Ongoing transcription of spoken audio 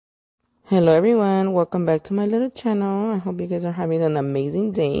Hello everyone, welcome back to my little channel. I hope you guys are having an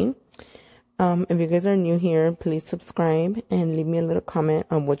amazing day. If you guys are new here, please subscribe and leave me a little comment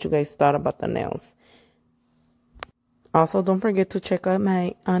on what you guys thought about the nails. Also, don't forget to check out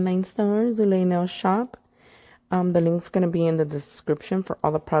my online store, Zulay Nail Shop. The link's going to be in the description for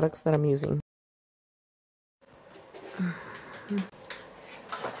all the products that I'm using.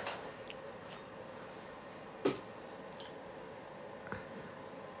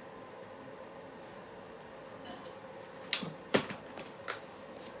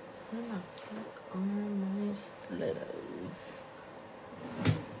 Where the fuck are my stilettos?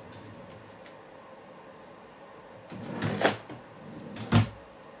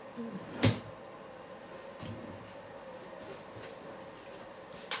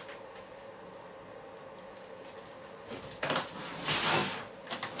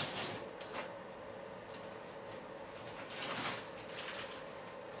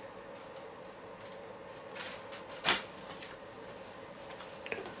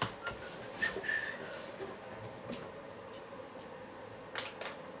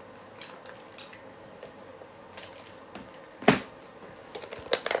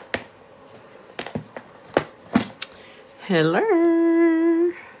 Hello.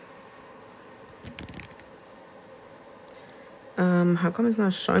 How come it's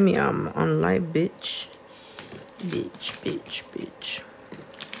not showing me I'm on live, bitch? Bitch.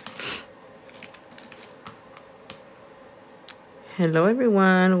 Hello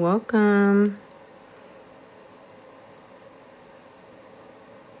everyone, welcome.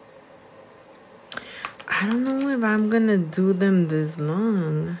 I don't know if I'm gonna do them this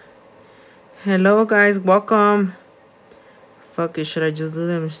long. Hello guys, welcome. Fuck it, should I just do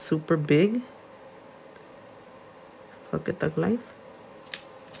them super big? Fuck it, thug life.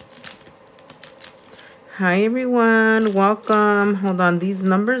 Hi everyone, welcome. Hold on, these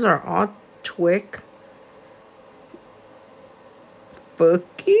numbers are all twick.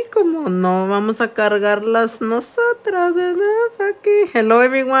 Fucky, como no vamos a cargarlas nosotras, ¿verdad? Fucky. Hello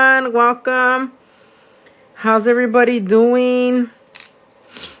everyone, welcome. How's everybody doing?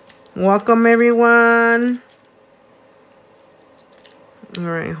 Welcome everyone. All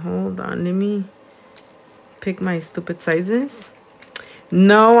right, hold on. Let me pick my stupid sizes.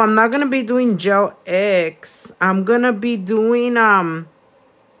 No, I'm not going to be doing gel X. I'm going to be doing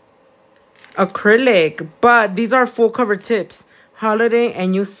acrylic. But these are full cover tips. Holiday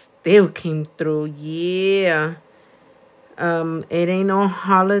and you still came through. Yeah. It ain't no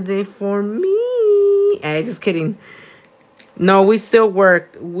holiday for me. Just kidding. No, we still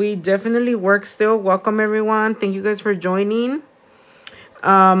worked. We definitely work still. Welcome everyone. Thank you guys for joining.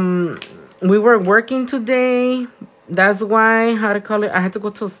 We were working today. That's why, I had to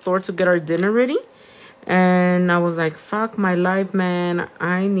go to a store to get our dinner ready. And I was like, fuck my life, man.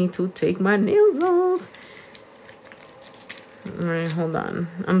 I need to take my nails off. All right, hold on.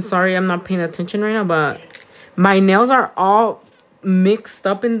 I'm sorry I'm not paying attention right now, but my nails are all mixed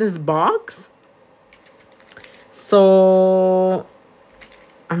up in this box. So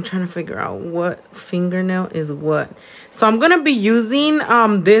I'm trying to figure out what fingernail is what. So I'm going to be using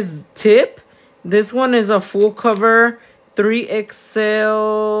this tip. This one is a full cover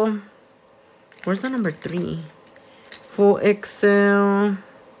 3XL. Where's the number 3? Full XL.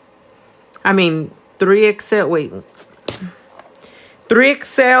 I mean 3XL. Wait.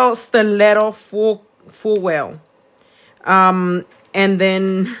 3XL stiletto full well. And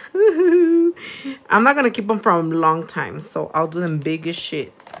then I'm not going to keep them for a long time. So I'll do them big as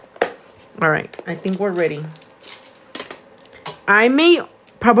shit. All right. I think we're ready. I may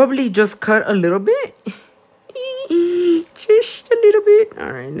probably just cut a little bit. Just a little bit.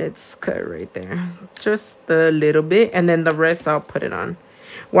 All right. Let's cut right there. Just a little bit. And then the rest I'll put it on.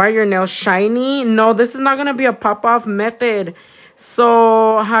 Why are your nails shiny? No, this is not going to be a pop-off method.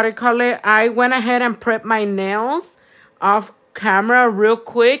 So how to call it? I went ahead and prepped my nails off camera real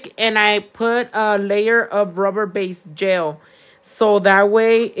quick. And I put a layer of rubber-based gel. So that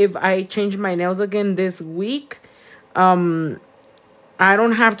way, if I change my nails again this week, I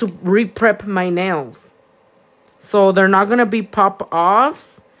don't have to re-prep my nails. So they're not going to be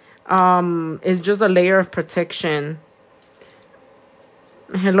pop-offs. It's just a layer of protection.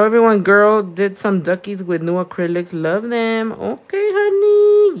 Hello, everyone. Girl did some duckies with new acrylics. Love them. Okay,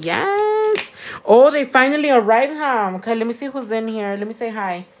 honey. Yes. Oh, they finally arrived, huh? Okay, let me see who's in here. Let me say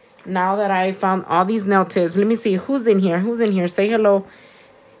hi. Now that I found all these nail tips. Let me see who's in here. Who's in here? Say hello.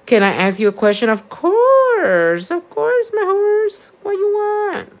 Can I ask you a question? Of course. Of course, my horse. What you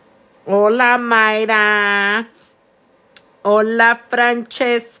want? Hola, Mayra. Hola,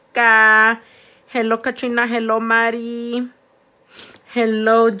 Francesca. Hello, Katrina. Hello, Mari.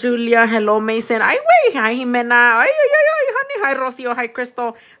 Hello, Julia. Hello, Mason. Ay, güey. Hi, Jimena. Ay, ay, ay, ay, honey. Hi, Rocío. Hi,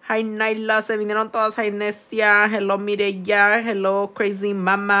 Crystal. Hi, Naila. Se vinieron todas. Hi, Nestia. Hello, Mireya. Hello, Crazy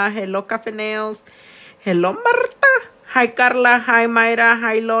Mama. Hello, Cafe Nails. Hello, Marta. Hi, Carla. Hi, Mayra.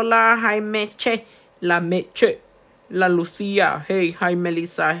 Hi, Lola. Hi, Meche. La Meche. La Lucia. Hey, hi,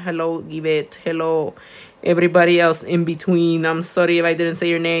 Melissa. Hello, Yvette. Hello, everybody else in between. I'm sorry if I didn't say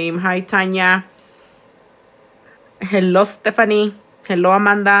your name. Hi, Tanya. Hello, Stephanie. Hello,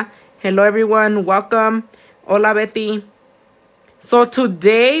 Amanda. Hello, everyone. Welcome. Hola, Betty. So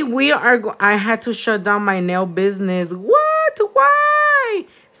today I had to shut down my nail business. What? Why?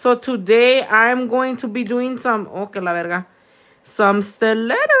 So today I'm going to be doing some, okay, la verga, some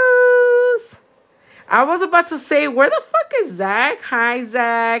stilettos. I was about to say, where the fuck is Zach? Hi,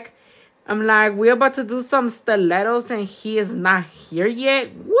 Zach. I'm like, we're about to do some stilettos and he is not here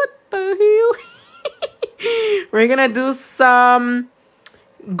yet. What the hell? We're gonna do some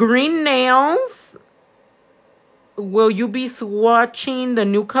green nails. Will you be swatching the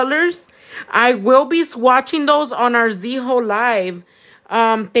new colors? I will be swatching those on our Zho Live.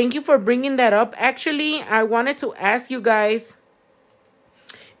 Thank you for bringing that up. Actually, I wanted to ask you guys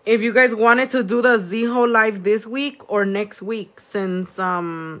if you guys wanted to do the Zho Live this week or next week, since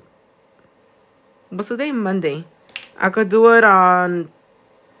what's today? Monday. I could do it on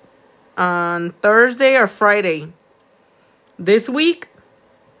Thursday or Friday. This week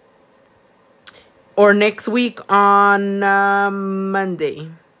or next week on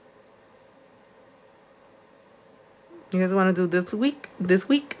Monday. You guys want to do this week? This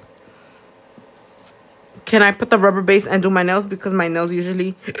week? Can I put the rubber base and do my nails? Because my nails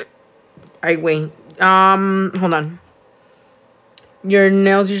usually... I wait. Hold on. Your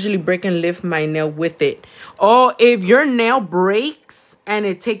nails usually break and lift my nail with it. Oh, if your nail breaks and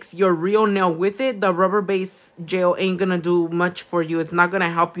it takes your real nail with it, the rubber base gel ain't gonna do much for you. It's not gonna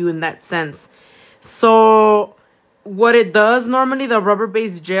help you in that sense. So what it does normally, the rubber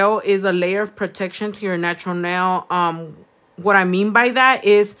base gel is a layer of protection to your natural nail. What I mean by that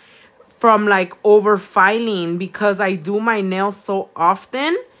is from like over filing, because I do my nails so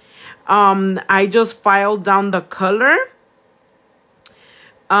often. I just filed down the color.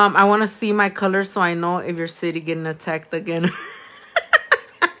 I want to see my color so I know if your city getting attacked again.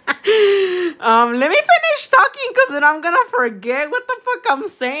 Let me finish talking because then I'm gonna forget what the fuck I'm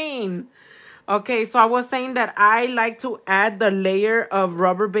saying. Okay, so I was saying that I like to add the layer of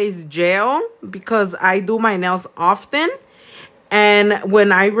rubber-based gel because I do my nails often. And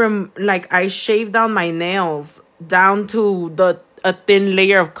when I shave down my nails down to a thin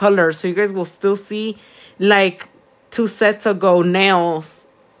layer of color. So you guys will still see like 2 sets ago nails.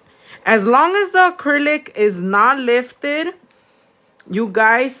 As long as the acrylic is not lifted, you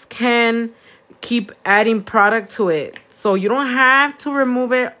guys can keep adding product to it. So you don't have to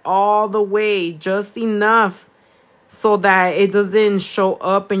remove it all the way, just enough so that it doesn't show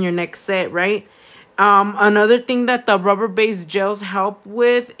up in your next set, right? Another thing that the rubber-based gels help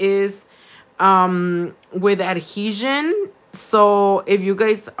with is with adhesion. So if you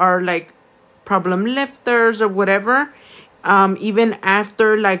guys are like problem lifters or whatever, even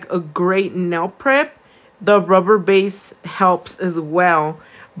after like a great nail prep, the rubber base helps as well.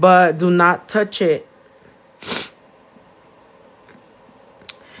 But do not touch it.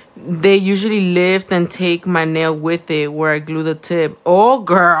 They usually lift and take my nail with it where I glue the tip. Oh,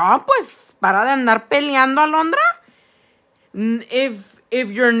 girl, pues para de andar peleando, Alondra.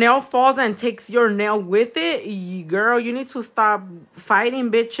 If your nail falls and takes your nail with it, girl, you need to stop fighting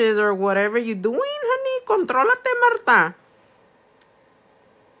bitches or whatever you're doing, honey. Contrólate, Marta.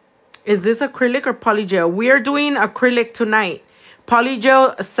 Is this acrylic or polygel? We are doing acrylic tonight.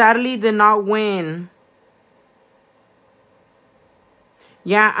 Polygel sadly did not win.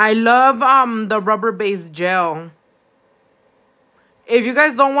 Yeah, I love the rubber-based gel. If you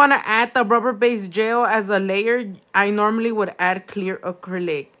guys don't want to add the rubber-based gel as a layer, I normally would add clear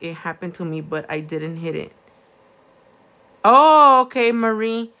acrylic. It happened to me, but I didn't hit it. Oh, okay,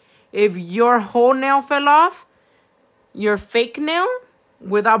 Marie. If your whole nail fell off, your fake nail,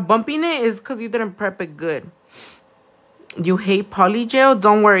 without bumping it, is because you didn't prep it good. You hate polygel?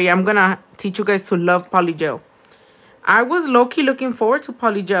 Don't worry. I'm going to teach you guys to love polygel. I was low-key looking forward to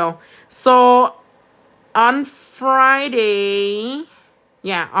polygel. So, on Friday...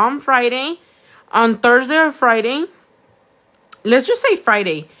 Yeah, on Friday, on Thursday or Friday, let's just say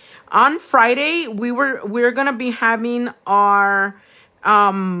Friday. On Friday, we're gonna be having our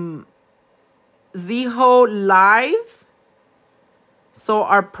Zho Live. So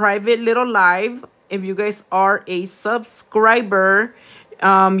our private little live. If you guys are a subscriber,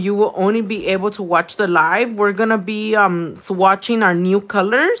 You will only be able to watch the live. We're gonna be swatching our new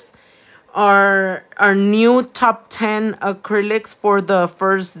colors, our new top 10 acrylics for the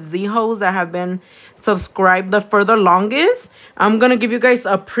first Z-Hos that have been subscribed for the longest. I'm gonna give you guys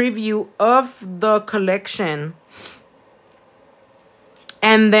a preview of the collection.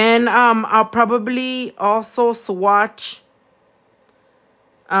 And then I'll probably also swatch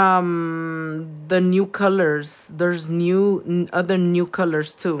the new colors. There's other new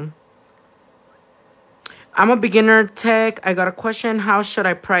colors too. I'm a beginner tech. I got a question. How should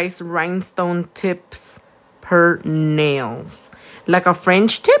I price rhinestone tips per nails? Like a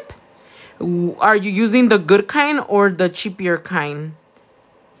French tip? Are you using the good kind or the cheaper kind?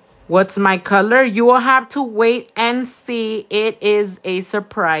 What's my color? You will have to wait and see. It is a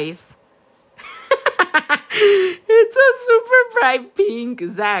surprise. It's a super bright pink.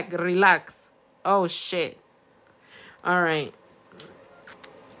 Zach, relax. Oh, shit. All right.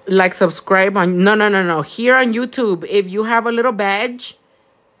 Like, subscribe on... No. Here on YouTube, if you have a little badge...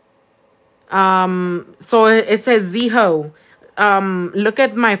 So it says Z-Ho. Look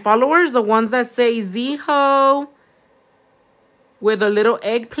at my followers. The ones that say Z-Ho with a little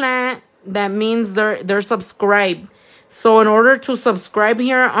eggplant. That means they're subscribed. So in order to subscribe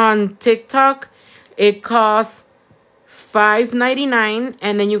here on TikTok... It costs $5.99,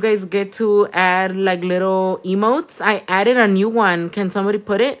 and then you guys get to add like little emotes. I added a new one. Can somebody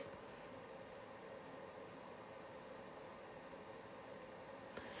put it?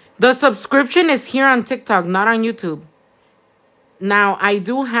 The subscription is here on TikTok, not on YouTube. Now, I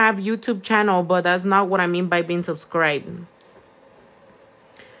do have YouTube channel, but that's not what I mean by being subscribed.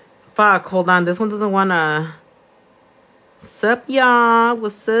 Fuck, hold on. This one doesn't want to... Sup, y'all?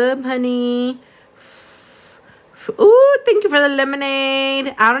 What's up, honey? Ooh, thank you for the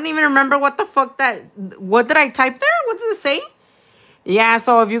lemonade. I don't even remember what the fuck that... What did I type there? What does it say? Yeah,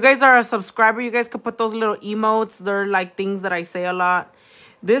 so if you guys are a subscriber, you guys could put those little emotes. They're like things that I say a lot.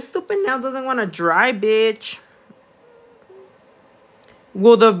 This stupid nail doesn't want to dry, bitch.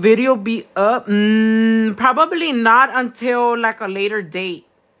 Will the video be up? Probably not until like a later date.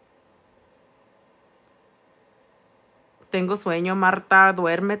 Tengo sueño, Marta.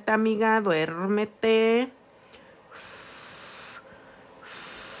 Duérmete, amiga. Duérmete.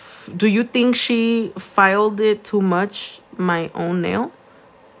 Do you think she filed it too much, my own nail?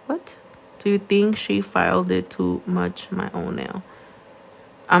 What? Do you think she filed it too much, my own nail?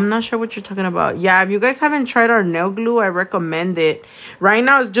 I'm not sure what you're talking about. Yeah, if you guys haven't tried our nail glue, I recommend it. Right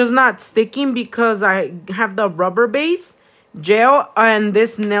now, it's just not sticking because I have the rubber base gel, and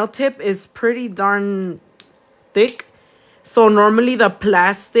this nail tip is pretty darn thick. So normally the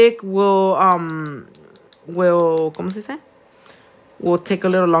plastic will ¿cómo se dice? Will take a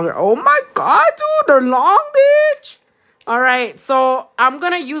little longer. Oh my god, dude, they're long, bitch. All right, so I'm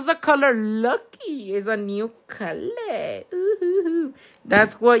gonna use the color Lucky. It's a new color. Ooh.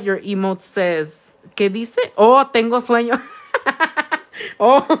 That's what your emote says. ¿Qué dice? Oh, tengo sueño.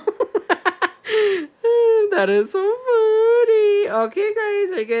 Oh, that is so funny. Okay,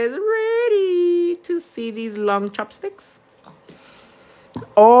 guys, are you guys ready to see these long chopsticks?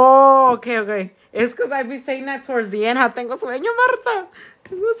 Oh, okay. It's because I be saying that towards the end. Tengo sueño, Marta.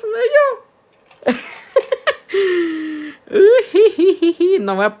 Tengo sueño.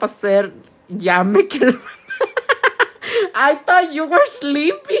 No voy a pasar. Ya me quiero. I thought you were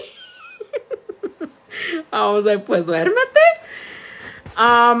sleepy. I was like, pues duérmete.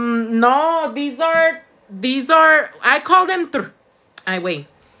 No, these are. I call them. I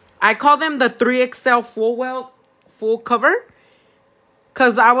call them the 3XL full cover.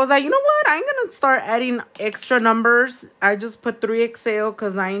 Because I was like, you know what? I ain't going to start adding extra numbers. I just put 3XL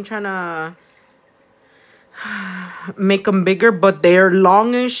because I ain't trying to make them bigger. But they're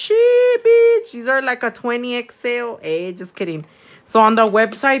long as shit, bitch. These are like a 20XL. Hey, just kidding. So on the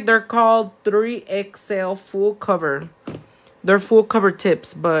website, they're called 3XL full cover. They're full cover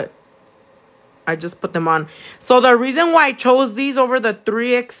tips, but I just put them on. So the reason why I chose these over the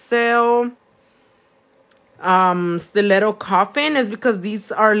 3XL... stiletto coffin is because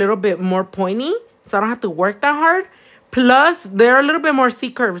these are a little bit more pointy, so I don't have to work that hard. Plus, they're a little bit more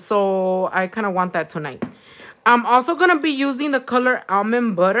C-curved, so I kind of want that tonight. I'm also going to be using the color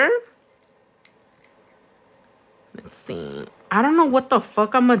Almond Butter. Let's see. I don't know what the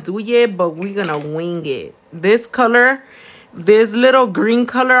fuck I'm going to do yet, but we're going to wing it. This color, this little green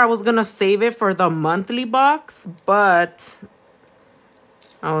color, I was going to save it for the monthly box, but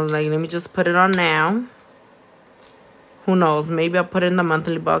I was like, let me just put it on now. Who knows? Maybe I'll put it in the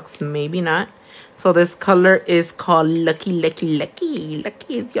monthly box. Maybe not. So this color is called Lucky. Lucky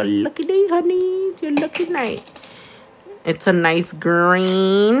is your lucky day, honey. It's your lucky night. It's a nice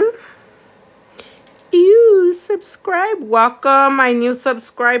green. Ew, subscribe. Welcome, my new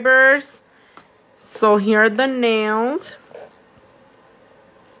subscribers. So here are the nails.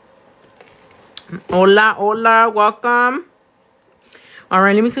 Hola, hola, welcome. All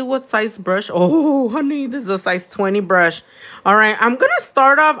right, let me see what size brush. Oh, honey, this is a size 20 brush. All right, I'm going to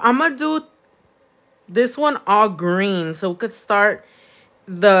start off. I'm going to do this one all green. So we could start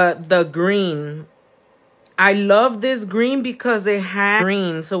the green. I love this green because it has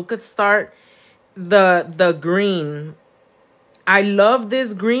green. So we could start the green. I love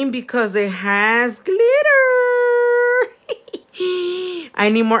this green because it has glitter. I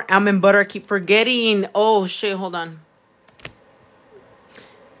need more almond butter. I keep forgetting. Oh, shit, hold on.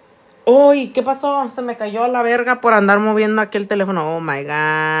 Uy, ¿qué pasó? Se me cayó la verga por andar moviendo aquí el teléfono. Oh, my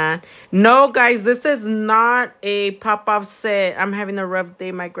God. No, guys, this is not a pop-off set. I'm having a rough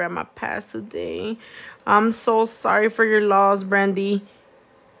day. My grandma passed today. I'm so sorry for your loss, Brandy.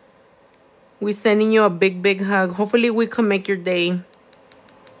 We're sending you a big, big hug. Hopefully, we can make your day.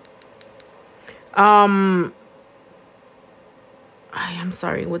 I'm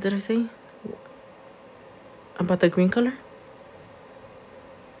sorry. What did I say? About the green color?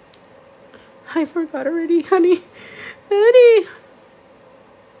 I forgot already, honey. Honey.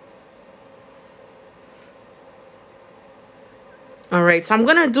 All right, so I'm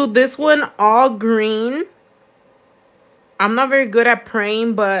going to do this one all green. I'm not very good at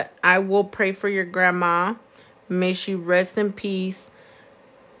praying, but I will pray for your grandma. May she rest in peace.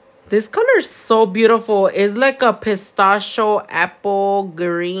 This color is so beautiful. It's like a pistachio apple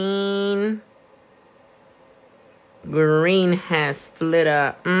green. Green has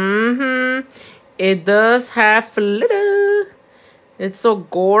glitter. It does have glitter. It's so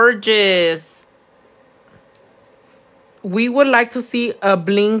gorgeous. We would like to see a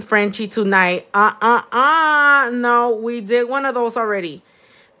bling Frenchie tonight. No, we did one of those already.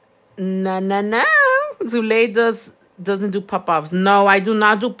 No. Zulay doesn't do pop-ups. No, I do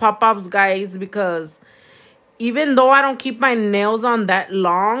not do pop-ups, guys, because even though I don't keep my nails on that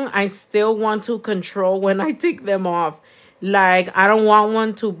long, I still want to control when I take them off. Like, I don't want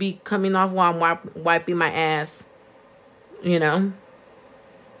one to be coming off while I'm wiping my ass. You know?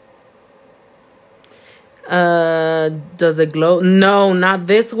 Does it glow? No, not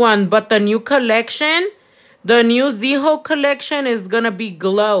this one. But the new collection, the new Zeho collection is going to be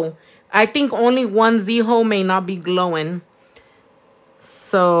glow. I think only one Zeho may not be glowing.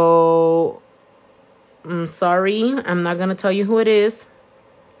 So, I'm sorry. I'm not going to tell you who it is.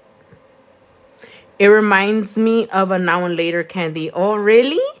 It reminds me of a Now and Later candy. Oh,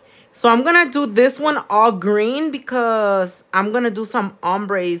 really? So I'm going to do this one all green because I'm going to do some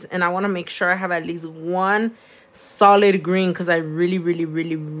ombres. And I want to make sure I have at least one solid green because I really, really,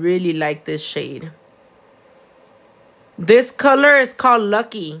 really, really like this shade. This color is called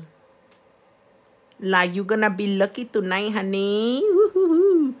Lucky. Like, you're going to be lucky tonight, honey.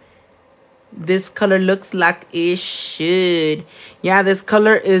 Woo-hoo-hoo. This color looks like it should. Yeah, this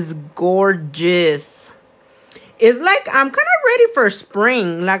color is gorgeous. It's like I'm kind of ready for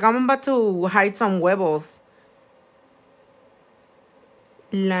spring. Like, I'm about to hide some huevos.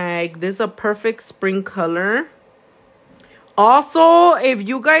 Like, this is a perfect spring color. Also, if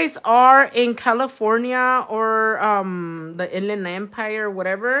you guys are in California or the Inland Empire or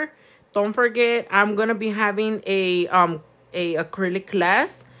whatever, don't forget I'm gonna be having a acrylic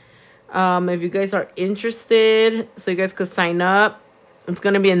class. If you guys are interested, so you guys could sign up. It's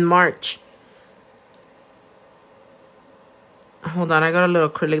gonna be in March. Hold on, I got a little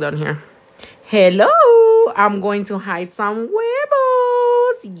acrylic down here. Hello, I'm going to hide some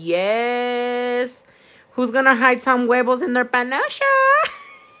huevos. Yes. Who's gonna hide some huevos in their panache?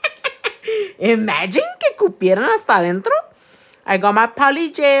 Imagine que cupieran hasta adentro. I got my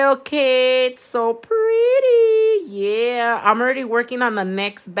polygel kit. So pretty. Yeah, I'm already working on the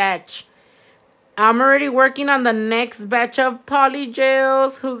next batch. of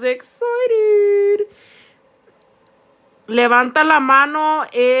polygels. Who's excited? Levanta la mano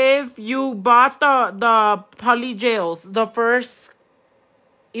if you bought the polygels. The first,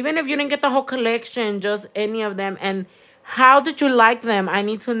 even if you didn't get the whole collection, just any of them. And how did you like them? I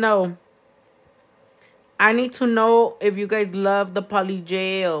need to know. I need to know if you guys love the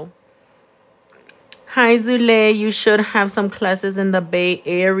polygel. Hi, Zule. You should have some classes in the Bay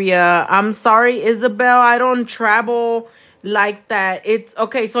Area. I'm sorry, Isabel. I don't travel like that. It's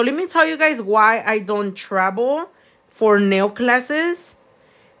okay. So let me tell you guys why I don't travel for nail classes.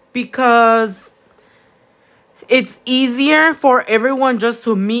 Because it's easier for everyone just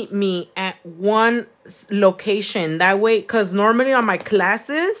to meet me at one location. That way, because normally on my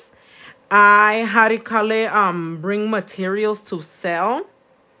classes, how do you call it, bring materials to sell.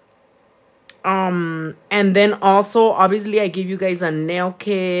 And then also, obviously, I give you guys a nail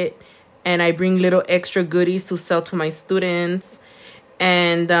kit, and I bring little extra goodies to sell to my students.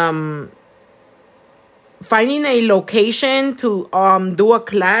 And finding a location to do a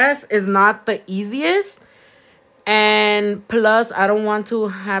class is not the easiest. And plus, I don't want to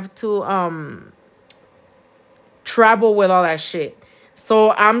have to travel with all that shit.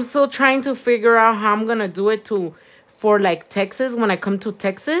 So I'm still trying to figure out how I'm gonna do it for like Texas, when I come to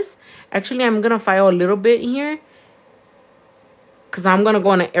Texas. Actually, I'm gonna file a little bit here because I'm gonna go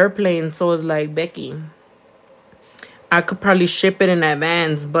on an airplane. So it's like, Becky, I could probably ship it in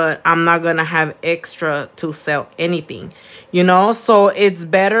advance, but I'm not gonna have extra to sell anything, you know. So it's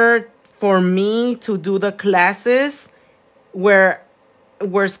better for me to do the classes where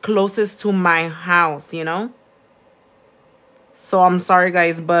it's closest to my house, you know. So I'm sorry,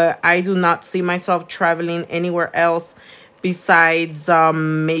 guys, but I do not see myself traveling anywhere else besides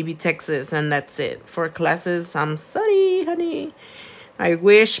maybe Texas, and that's it. For classes, I'm sorry, honey. I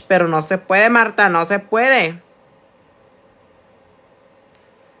wish, pero no se puede, Marta, no se puede.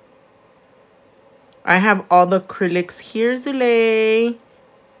 I have all the acrylics here, Zule.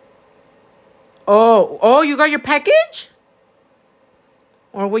 Oh, you got your package?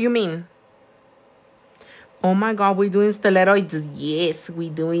 Or what you mean? Oh my God, we're doing stiletto. Yes, we're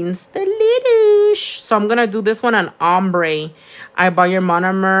doing stiletto. So I'm going to do this one on ombre. I bought your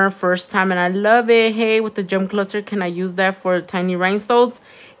monomer first time and I love it. Hey, with the gem cluster, can I use that for tiny rhinestones?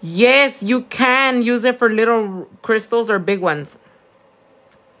 Yes, you can use it for little crystals or big ones.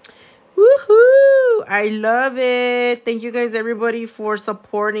 Woohoo! I love it. Thank you guys, everybody, for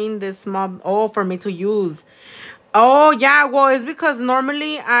supporting this mob. Oh, for me to use. Oh, yeah. Well, it's because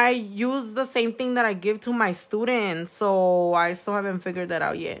normally I use the same thing that I give to my students. So I still haven't figured that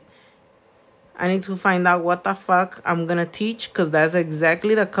out yet. I need to find out what the fuck I'm going to teach, because that's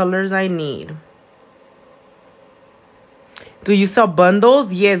exactly the colors I need. Do you sell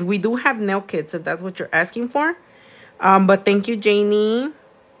bundles? Yes, we do have nail kits, if that's what you're asking for. But thank you, Janie.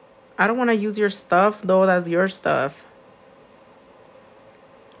 I don't want to use your stuff, though. That's your stuff.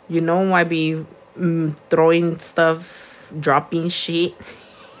 You know, I be throwing stuff, dropping shit.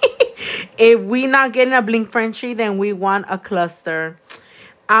 If we not getting a blink Frenchie, then we want a cluster.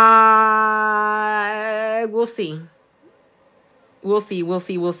 We'll see. We'll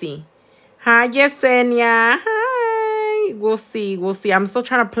see. Hi, Yesenia. Hi. We'll see. I'm still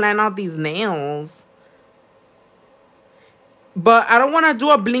trying to plan out these nails. But I don't want to do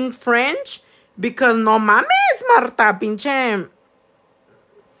a blink French because no mames, Marta, pinche.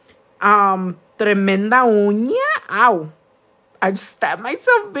 Tremenda uña. Ow. I just stabbed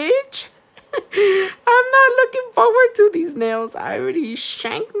myself, bitch. I'm not looking forward to these nails. I already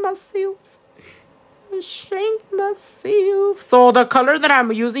shanked myself. So the color that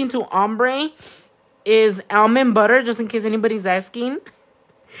I'm using to ombre is Almond Butter, just in case anybody's asking.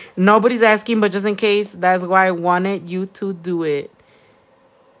 Nobody's asking, but just in case, that's why I wanted you to do it.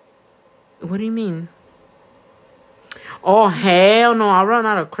 What do you mean? Oh, hell no. I'll run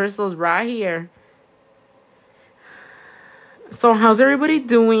out of crystals right here. So how's everybody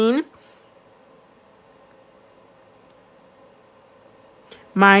doing?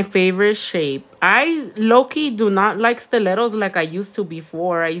 My favorite shape. I low-key do not like stilettos like I used to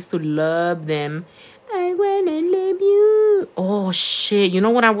before. I used to love them. I wanna love you. Oh, shit. You know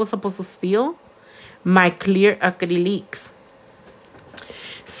what I was supposed to steal? My clear acrylics.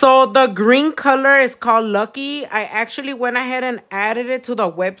 So the green color is called Lucky. I actually went ahead and added it to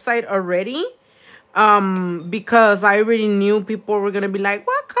the website already. Because I already knew people were going to be like,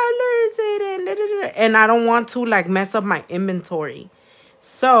 what color is it? And I don't want to like mess up my inventory.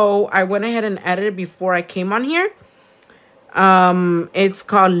 So I went ahead and added it before I came on here. It's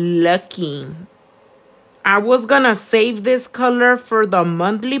called Lucky. I was going to save this color for the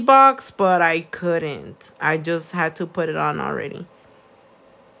monthly box, but I couldn't. I just had to put it on already.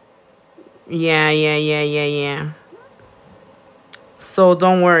 Yeah. So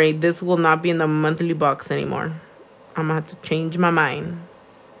don't worry. This will not be in the monthly box anymore. I'm going to have to change my mind.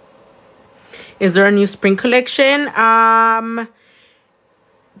 Is there a new spring collection?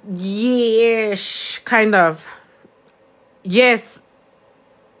 Yes, kind of. Yes.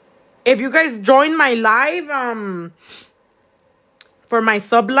 If you guys join my live, for my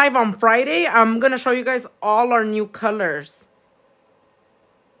sub live on Friday, I'm going to show you guys all our new colors.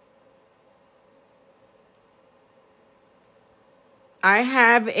 I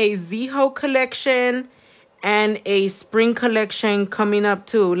have a Zeho collection and a spring collection coming up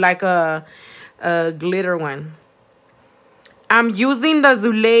too, like a glitter one. I'm using the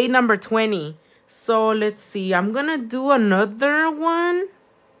Zulay number 20. So let's see. I'm going to do another one.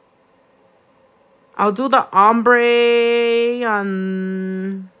 I'll do the ombre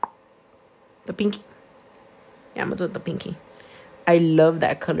on the pinky. Yeah, I'm going to do the pinky. I love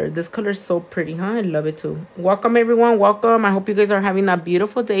that color. This color is so pretty, huh? I love it too. Welcome, everyone. Welcome. I hope you guys are having a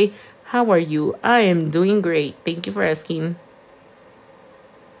beautiful day. How are you? I am doing great. Thank you for asking.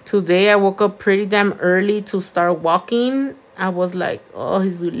 Today, I woke up pretty damn early to start walking. I was like, oh,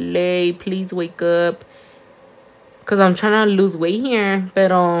 he's late. Please wake up. Because I'm trying to lose weight here.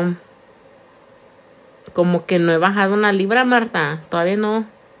 Pero como que no he bajado una libra, Marta. Todavía no.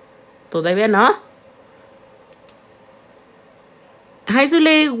 Todavía no. Hi,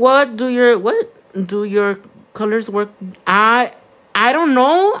 Zulay. What do your colors work? I don't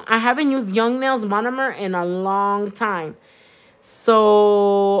know. I haven't used Young Nails monomer in a long time.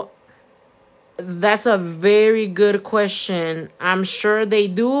 So that's a very good question. I'm sure they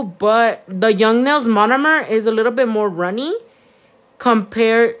do, but the Young Nails monomer is a little bit more runny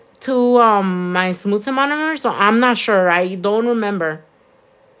compared to my Smooth monomer. So I'm not sure. I don't remember.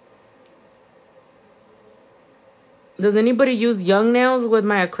 Does anybody use Young Nails with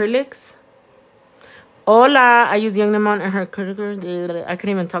my acrylics? Hola, I use Young Nails on her acrylic. I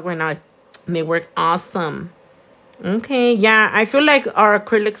couldn't even talk right now. They work awesome. Okay, yeah, I feel like our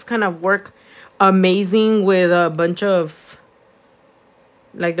acrylics kind of work amazing with a bunch of,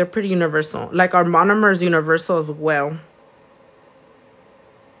 like, they're pretty universal. Like, our monomer is universal as well.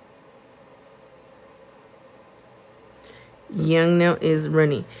 Young Nail is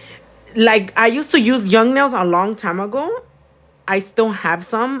runny. Like, I used to use Young Nails a long time ago. I still have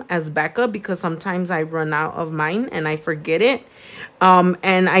some as backup because sometimes I run out of mine and I forget it.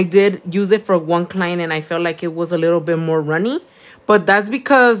 And I did use it for one client and I felt like it was a little bit more runny. But that's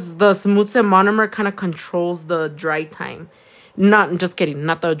because the Smooth monomer kind of controls the dry time. Not, just kidding,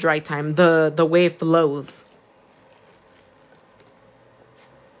 not the dry time. The way it flows.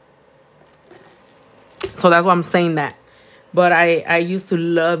 So that's why I'm saying that. But I used to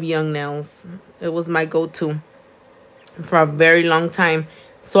love Young Nails. It was my go-to for a very long time.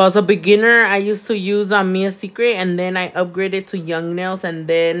 So as a beginner, I used to use Mia Secret. And then I upgraded to Young Nails. And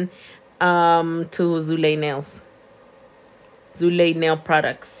then to Zulay Nails. Zulay Nail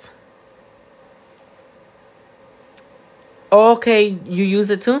products. Okay, you use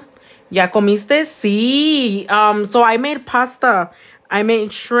it too? ¿Ya comiste? Sí. So I made pasta. I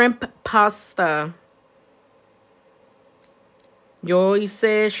made shrimp pasta. Yo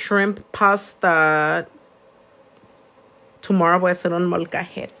hice shrimp pasta. Tomorrow voy a hacer un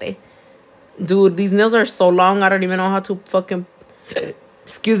molcajete. Dude, these nails are so long. I don't even know how to fucking...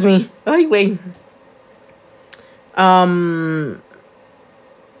 Excuse me. Ay, wait. I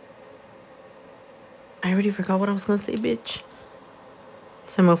already forgot what I was going to say, bitch.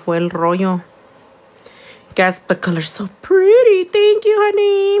 Se me fue el rollo. Guys, the color's so pretty. Thank you,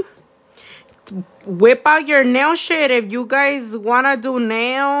 honey. Whip out your nail shit if you guys want to do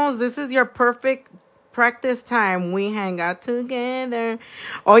nails. This is your perfect practice time. We hang out together.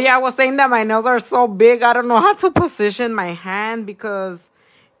 Oh, yeah, I was saying that my nails are so big. I don't know how to position my hand because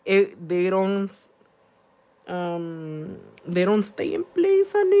they don't stay in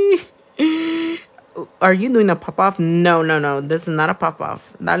place, honey. Are you doing a pop-off? No. This is not a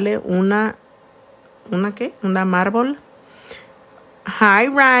pop-off. Dale una ¿qué? Una marble. Hi,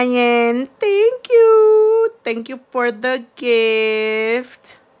 Ryan. Thank you. Thank you for the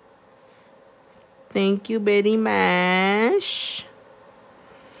gift. Thank you, Betty Mash.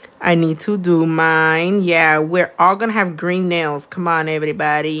 I need to do mine. Yeah, we're all going to have green nails. Come on,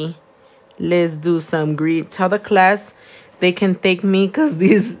 everybody. Let's do some green. Tell the class they can thank me because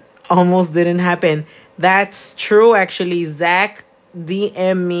these almost didn't happen. That's true, actually. Zach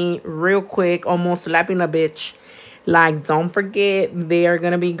DM me real quick, almost slapping a bitch. Like, don't forget, they are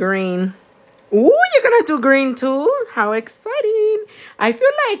going to be green. Ooh, you're going to do green too? How exciting. I feel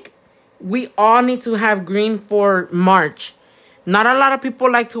like we all need to have green for March. Not a lot of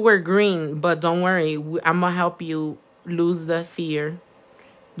people like to wear green, but don't worry. I'm going to help you lose the fear.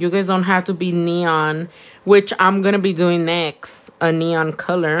 You guys don't have to be neon, which I'm going to be doing next, a neon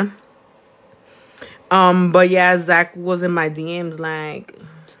color. But yeah, Zach was in my DMs like,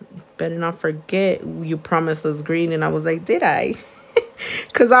 better not forget you promised us green. And I was like, did I?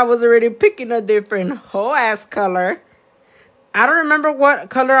 Because I was already picking a different whole ass color. I don't remember what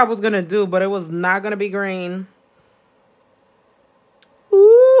color I was going to do, but it was not going to be green.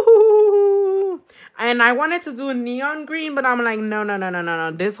 Ooh. And I wanted to do a neon green, but I'm like,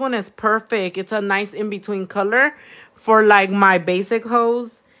 no. This one is perfect. It's a nice in-between color for like my basic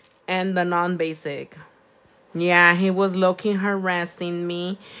hose and the non-basic. Yeah, he was low-key harassing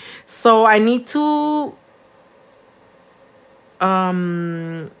me. So I need to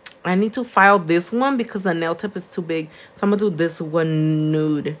file this one because the nail tip is too big. So I'm gonna do this one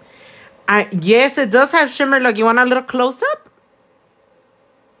nude. Yes, it does have shimmer. Look, you want a little close-up?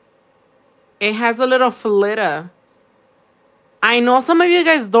 It has a little flitter. I know some of you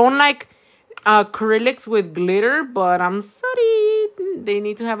guys don't like acrylics with glitter, but I'm sorry. They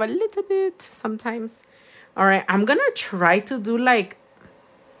need to have a little bit sometimes. All right, I'm gonna try to do like,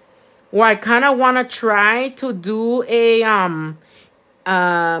 well, I kind of want to try to do a I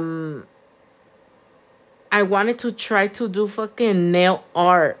wanted to try to do fucking nail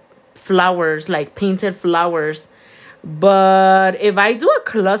art flowers, like painted flowers. But if I do a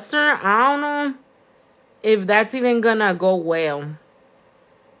cluster, I don't know if that's even gonna go well.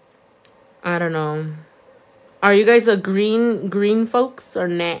 I don't know. Are you guys a green folks or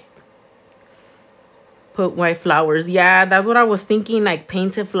not? Put white flowers. Yeah, that's what I was thinking, like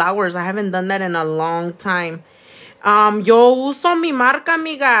painted flowers. I haven't done that in a long time. Yo uso mi marca,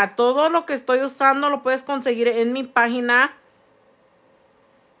 amiga. Todo lo que estoy usando lo puedes conseguir en mi página.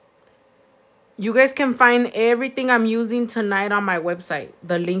 You guys can find everything I'm using tonight on my website.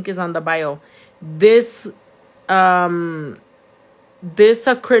 The link is on the bio. This acrylic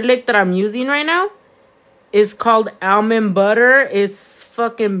that I'm using right now is called Almond Butter. It's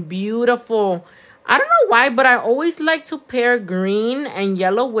fucking beautiful. I don't know why, but I always like to pair green and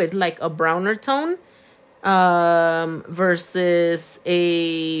yellow with like a browner tone versus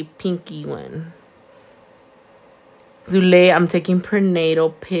a pinky one. Zule, I'm taking prenatal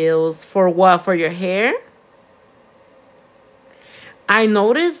pills. For what? For your hair? I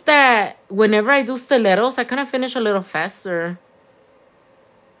noticed that whenever I do stilettos, I kind of finish a little faster.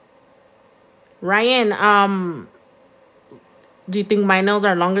 Ryan, do you think my nails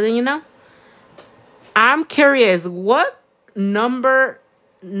are longer than you now? I'm curious, what number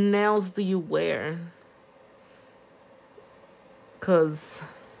nails do you wear? Because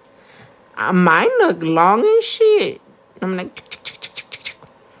mine look long and shit. I'm like,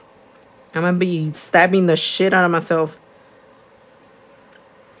 I'm going to be stabbing the shit out of myself.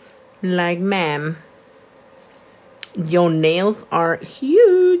 Like, ma'am, your nails are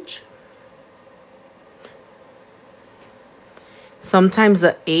huge. Sometimes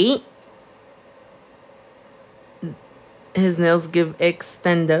a 8. His nails give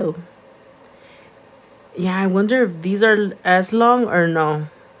extendo. Yeah, I wonder if these are as long or no.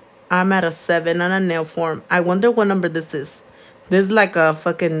 I'm at a 7 on a nail form. I wonder what number this is. This is like a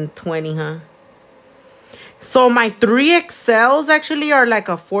fucking 20, huh? So my 3XLs actually are like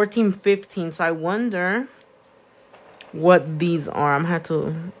a 14, 15. So I wonder what these are. I'm going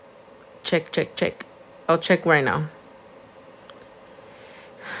to check. I'll check right now.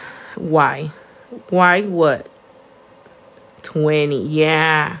 Why what? 20.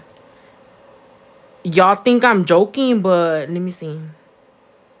 Yeah. Y'all think I'm joking, but let me see.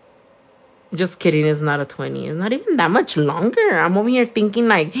 Just kidding. It's not a 20. It's not even that much longer. I'm over here thinking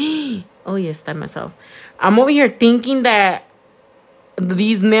like, oh, yes, that myself. I'm over here thinking that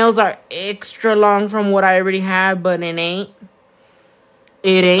these nails are extra long from what I already have, but it ain't.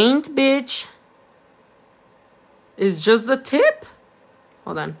 It ain't, bitch. It's just the tip.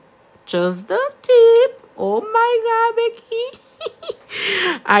 Hold on. Just the tip. Oh, my God, Becky.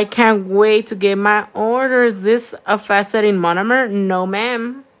 I can't wait to get my orders. Is this a fast-setting monomer? No,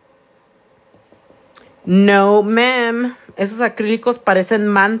 ma'am. No, ma'am. Esos acrílicos parecen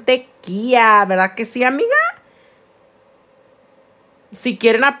mantequilla. ¿Verdad que sí, amiga? Si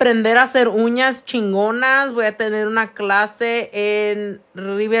quieren aprender a hacer uñas chingonas, voy a tener una clase en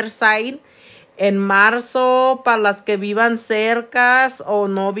Riverside en marzo para las que vivan cerca o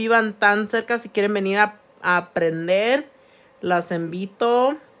no vivan tan cerca. Si quieren venir a aprender, las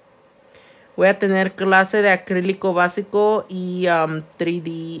invito. Voy a tener clase de acrílico básico y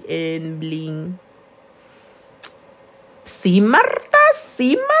 3D en bling. Sí, Marta,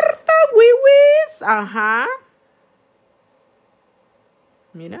 wiwis. Ajá.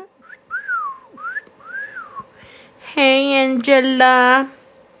 Mira. Hey, Angela.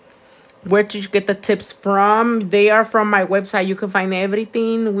 Where did you get the tips from? They are from my website. You can find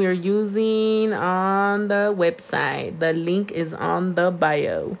everything we're using on the website. The link is on the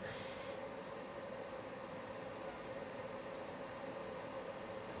bio.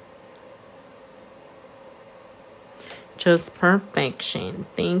 Just perfection.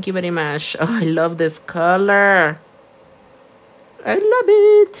 Thank you very much. Oh, I love this color. I love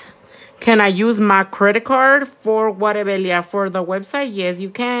it. Can I use my credit card for what, Evelia? For the website? Yes,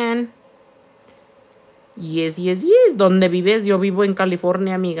 you can. Yes. ¿Dónde vives? Yo vivo en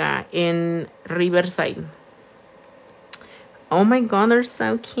California, amiga. En Riverside. Oh my god, they're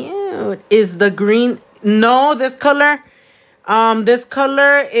so cute. Is the green? No, this color. This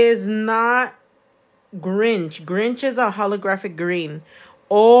color is not Grinch. Grinch is a holographic green.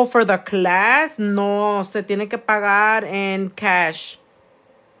 Oh, for the class, no, se tiene que pagar en cash.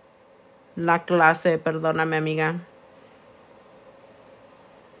 La clase, perdóname, amiga.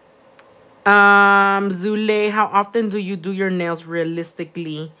 Zule, how often do you do your nails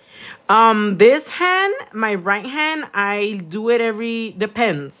realistically? This hand, my right hand, I do it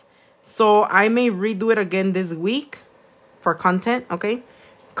depends. So I may redo it again this week for content, okay?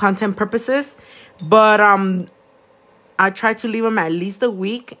 Content purposes. But I try to leave them at least a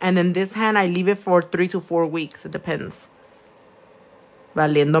week. And then this hand, I leave it for 3 to 4 weeks. It depends.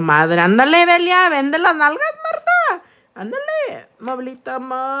 Valiendo madre. Ándale, Belia, vende las nalgas, Marta. Ándale. Mobilito,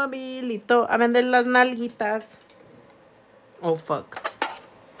 mobilito. A vender las nalguitas. Oh, fuck.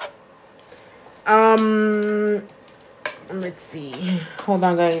 Let's see. Hold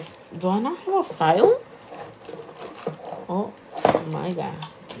on, guys. Do I not have a file? Oh, my God.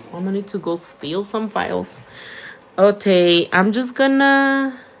 I'm gonna need to go steal some files. Okay, I'm just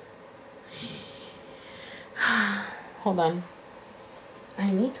gonna... Hold on. I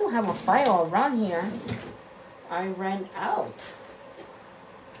need to have a file around here. I ran out.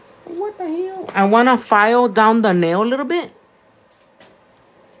 What the hell? I want to file down the nail a little bit.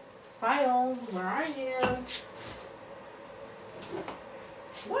 Files, where are you?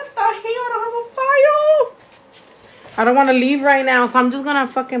 What the hell? I don't have a file. I don't want to leave right now, so I'm just going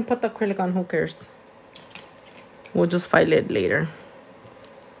to fucking put the acrylic on. Who cares? We'll just file it later.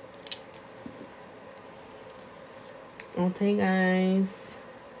 Okay, guys.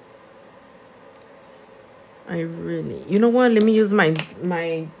 You know what? Let me use my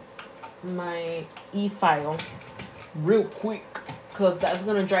e-file real quick, because that's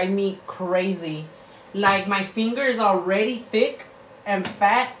gonna drive me crazy. Like, my finger is already thick and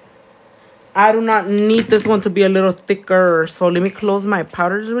fat. I do not need this one to be a little thicker. So let me close my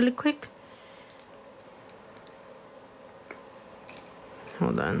powders really quick.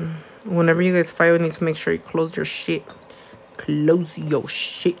 Hold on. Whenever you guys file, you need to make sure you close your shit. Close your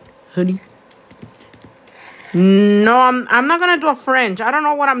shit, honey. No, I'm not gonna do a French. I don't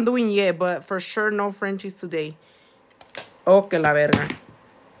know what I'm doing yet, but for sure no Frenchies today. Oh, que la verga.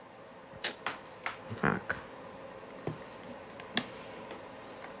 Fuck.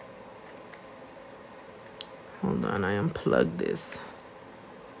 Hold on, I unplugged this.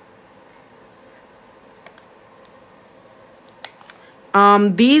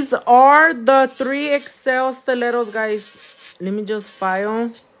 These are the 3 XL stilettos, guys. Let me just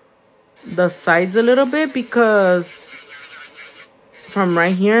file the sides a little bit, because from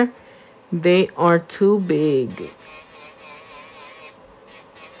right here, they are too big.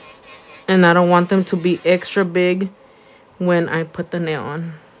 And I don't want them to be extra big when I put the nail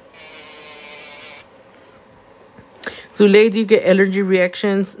on. Zule, do you get allergy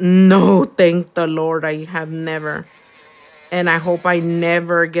reactions? No, thank the Lord. I have never. And I hope I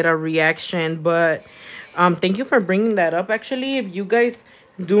never get a reaction. But thank you for bringing that up. Actually, if you guys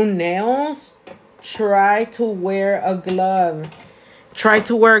do nails, try to wear a glove. Try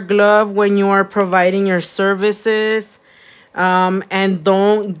to wear a glove when you are providing your services. And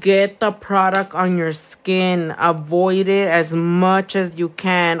don't get the product on your skin. Avoid it as much as you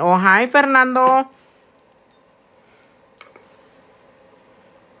can. Oh, hi, Fernando.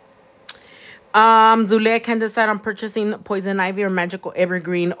 Zule, I can't decide on purchasing Poison Ivy or Magical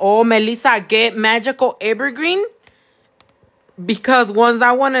Evergreen. Oh, Melissa, get Magical Evergreen, because once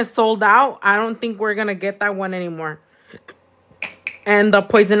that one is sold out, I don't think we're gonna get that one anymore. And the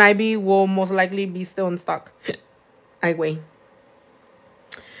Poison Ivy will most likely be still in stock. I wait.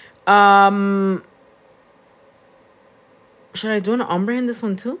 Should I do an ombre in this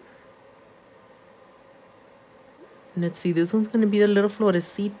one too? Let's see, this one's going to be the little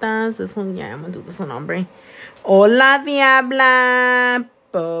florecitas. This one, yeah, I'm going to do this one, hombre. Hola, diabla.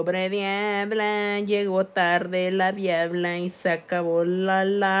 Pobre diabla. Llegó tarde la diabla y se acabó la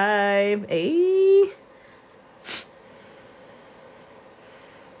live. Hey.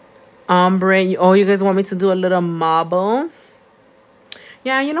 Hombre. Oh, you guys want me to do a little marble?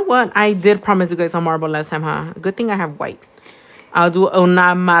 Yeah, you know what? I did promise you guys a marble last time, huh? Good thing I have white. I'll do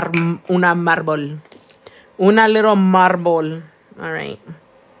una marble. Una little marble. All right.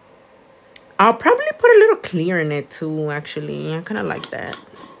 I'll probably put a little clear in it too, actually. I kind of like that.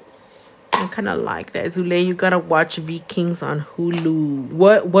 I kind of like that. Zule, you gotta watch Vikings on Hulu.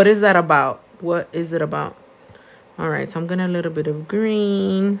 What is that about? What is it about? All right, so I'm gonna a little bit of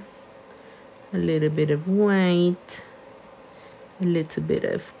green. A little bit of white. A little bit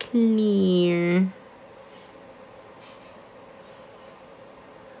of clear.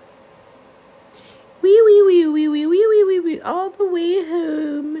 all the way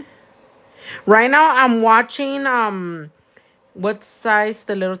home. Right now, I'm watching, what size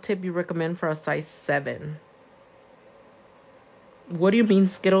the little tip you recommend for a size 7? What do you mean,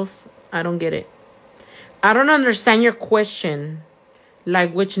 Skittles? I don't get it. I don't understand your question.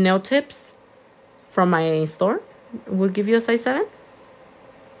 Like, which nail tips from my store will give you a size 7?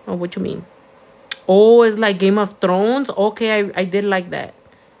 Or what you mean? Oh, it's like Game of Thrones? Okay, I did like that.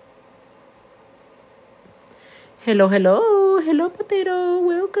 Hello, hello. Hello, potato.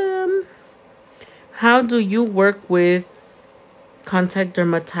 Welcome. How do you work with contact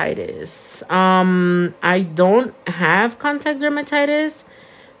dermatitis? I don't have contact dermatitis,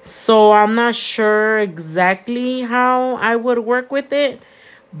 so I'm not sure exactly how I would work with it.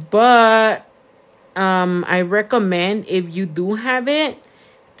 But I recommend, if you do have it,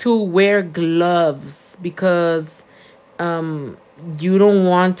 to wear gloves, because you don't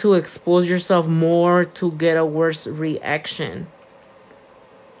want to expose yourself more to get a worse reaction.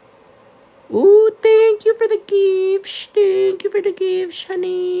 Ooh, thank you for the gift. Thank you for the gift,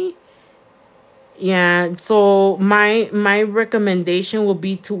 honey. Yeah, so my recommendation will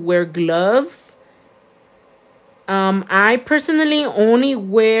be to wear gloves. I personally only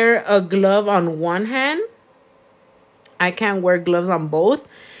wear a glove on one hand. I can't wear gloves on both.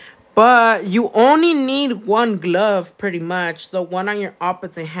 But you only need one glove, pretty much. The one on your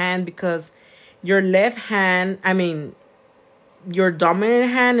opposite hand, because your left hand, I mean, your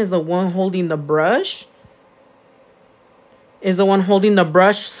dominant hand is the one holding the brush.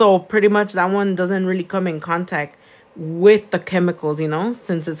 So pretty much that one doesn't really come in contact with the chemicals, you know,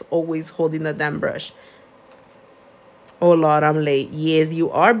 since it's always holding the damn brush. Oh, Lord, I'm late. Yes,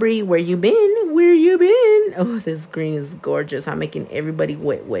 you are, Brie. Where you been? Where you been? Oh, this green is gorgeous. I'm making everybody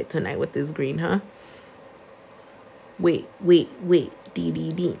wet tonight with this green, huh? Wait. Dee.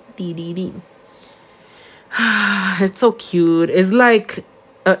 It's so cute. It's like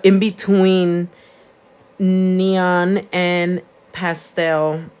in between neon and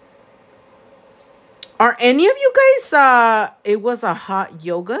pastel. Are any of you guys, it was a hot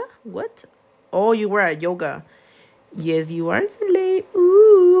yoga? What? Oh, you were at yoga. Yes, you are today.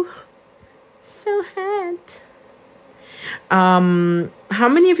 Ooh, so hot. How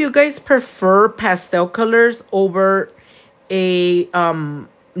many of you guys prefer pastel colors over a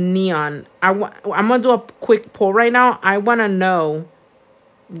neon? I'm gonna do a quick poll right now. I want to know,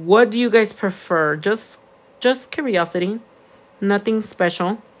 what do you guys prefer? Just curiosity, nothing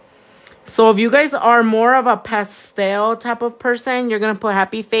special. So if you guys are more of a pastel type of person, you're gonna put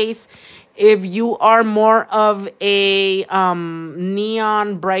happy face. If you are more of a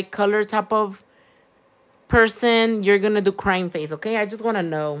neon bright color type of person, you're gonna do crying face. Okay, I just want to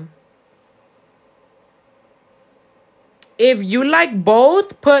know. If you like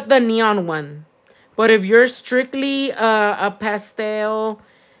both, put the neon one. But if you're strictly a pastel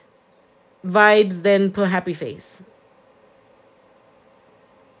vibes, then put happy face.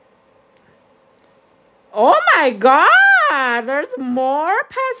 Oh my God, there's more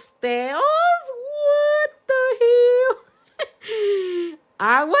pastels? What the hell?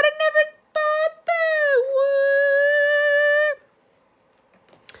 I would have never thought that.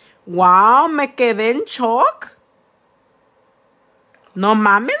 What? Wow, me quedé en shock. No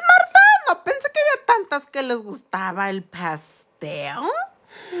mames, Marta. No pensé que había tantas que les gustaba el pastel.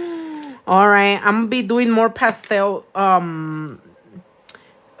 All right, I'm gonna be doing more pastel.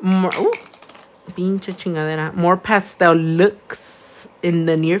 Pinche chingadera. More pastel looks in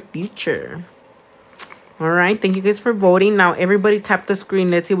the near future. All right, thank you guys for voting. Now everybody tap the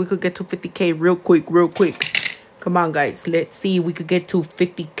screen. Let's see if we could get to 50K real quick. Come on, guys. Let's see if we could get to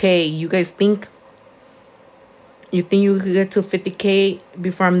 50K. You guys think? You think you could get to 50K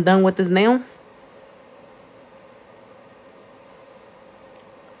before I'm done with this nail?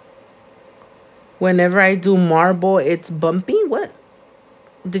 Whenever I do marble, it's bumpy? What?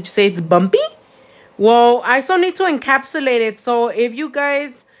 Did you say it's bumpy? Well, I still need to encapsulate it. So if you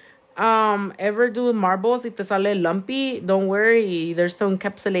guys ever do marbles, if te sale lumpy, don't worry. They're still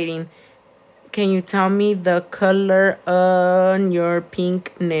encapsulating. Can you tell me the color on your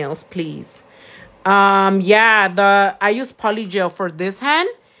pink nails, please? Yeah, I use polygel for this hand.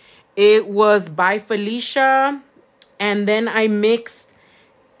 It was by Felicia. And then I mixed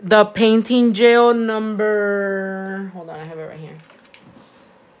the painting gel number... Hold on, I have it right here.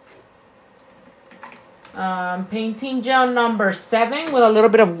 Painting gel number 7 with a little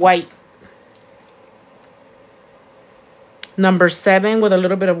bit of white. Number 7 with a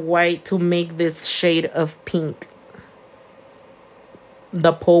little bit of white to make this shade of pink.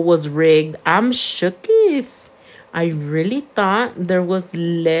 The poll was rigged. I'm shook if I really thought there was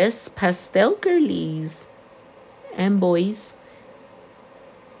less pastel girlies. and boys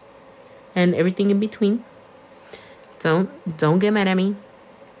and everything in between. Don't get mad at me.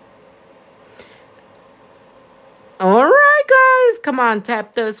 All right, guys, come on,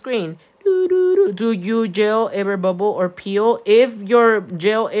 tap the screen. Do you gel ever bubble or peel? If your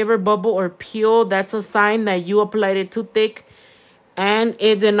gel ever bubble or peel, that's a sign that you applied it too thick and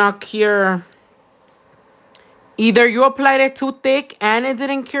it did not cure. Either you applied it too thick and it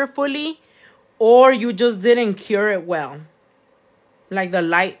didn't cure fully, or you just didn't cure it well. Like the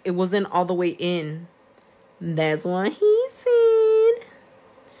light, it wasn't all the way in. That's what he said.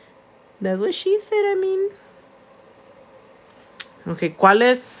 That's what she said, I mean. Okay, ¿cuál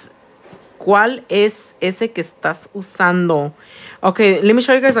es ese que estás usando? Okay, let me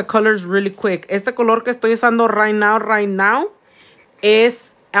show you guys the colors really quick. Este color que estoy usando right now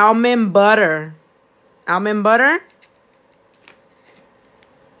es Almond Butter. Almond Butter.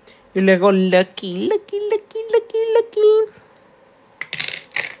 Y luego Lucky.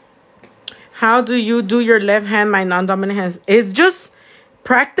 How do you do your left hand, my non-dominant hands? It's just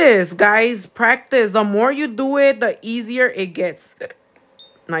practice, guys. Practice. The more you do it, the easier it gets.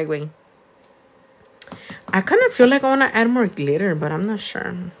 My way. I kind of feel like I want to add more glitter, but I'm not sure.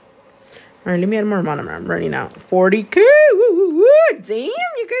 All right, let me add more monomer. I'm running out. 40K. Woo, woo, woo. Damn,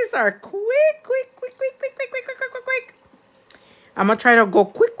 you guys are quick. I'm going to try to go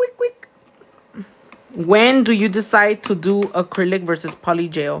quick. When do you decide to do acrylic versus poly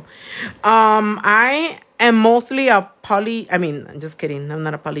gel? I am mostly a poly. I mean, I'm just kidding. I'm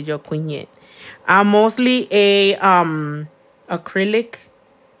not a poly gel queen yet. I'm mostly a acrylic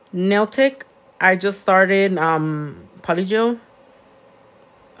nail tech. I just started poly gel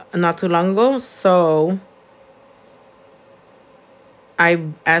not too long ago, so I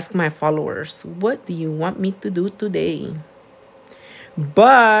asked my followers, what do you want me to do today?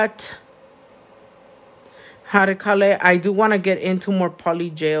 But how to call it, I do want to get into more poly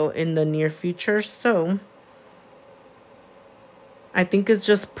gel in the near future, so I think it's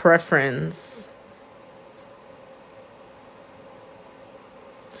just preference.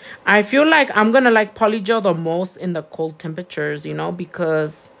 I feel like I'm gonna like poly gel the most in the cold temperatures, you know,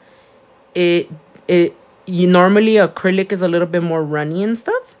 because you normally acrylic is a little bit more runny and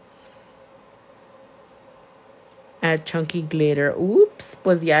stuff. Add chunky glitter. Oops,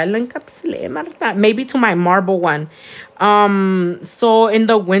 pues ya lo encapsulé, Marta. Maybe to my marble one. So in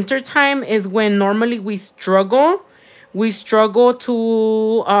the winter time is when normally we struggle. We struggle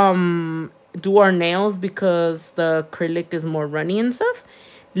to do our nails because the acrylic is more runny and stuff.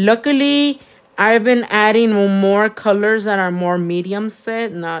 Luckily, I've been adding more colors that are more medium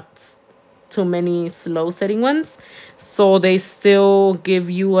set, not too many slow setting ones. So they still give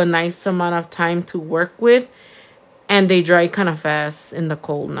you a nice amount of time to work with. And they dry kind of fast in the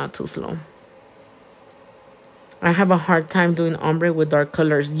cold, not too slow. I have a hard time doing ombre with dark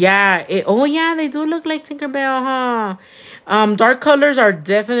colors. Yeah, oh yeah, they do look like Tinkerbell, huh? Dark colors are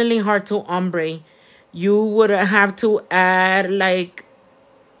definitely hard to ombre. You would have to add like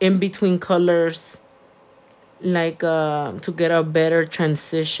in between colors, like to get a better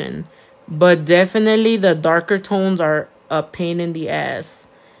transition. But definitely the darker tones are a pain in the ass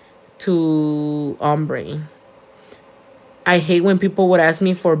to ombre. I hate when people would ask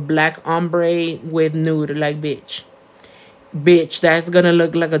me for black ombre with nude. Like, bitch, that's gonna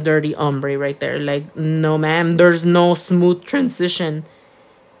look like a dirty ombre right there. Like, no, ma'am. There's no smooth transition.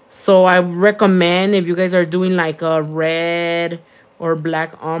 So I recommend if you guys are doing like a red or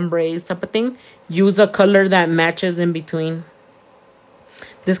black ombre type of thing, use a color that matches in between.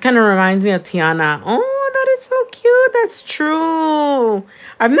 This kind of reminds me of Tiana. Oh, that is so cute. That's true.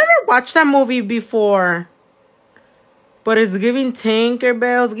 I've never watched that movie before. But it's giving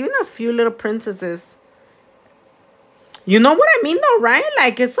Tinkerbell. It's giving a few little princesses. You know what I mean though, right?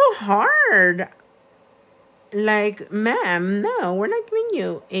 Like, it's so hard. Like, ma'am, no, we're not giving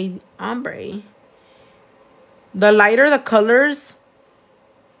you a ombre. The lighter the colors,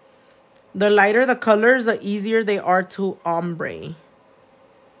 the easier they are to ombre.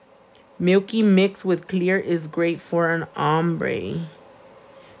 Milky mix with clear is great for an ombre.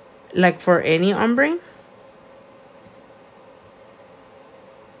 Like for any ombre.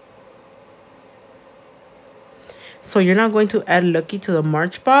 So you're not going to add Lucky to the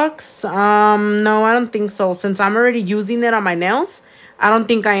March box? No, I don't think so. Since I'm already using it on my nails, I don't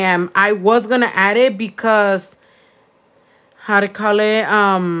think I am. I was going to add it because, how to call it,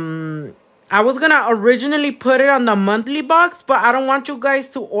 I was going to originally put it on the monthly box, but I don't want you guys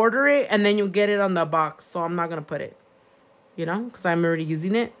to order it and then you get it on the box. So I'm not going to put it, you know, because I'm already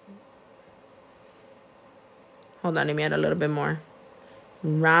using it. Hold on, let me add a little bit more.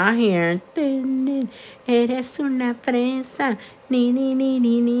 Right here. Eres una fresa. Ni, ni, ni,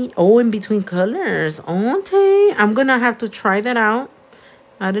 ni, ni. Oh, in between colors. Okay. I'm gonna have to try that out.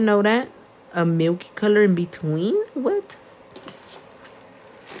 I didn't know that. A milky color in between? What?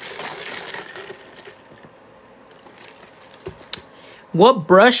 What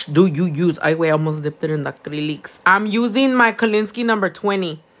brush do you use? I almost dipped it in the acrylics. I'm using my Kolinsky number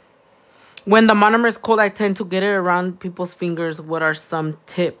 20. When the monomer is cold, I tend to get it around people's fingers. What are some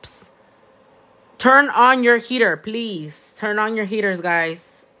tips? Turn on your heater, please. Turn on your heaters,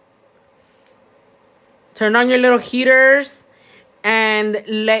 guys. Turn on your little heaters and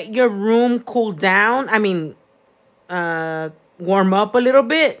let your room cool down. I mean, warm up a little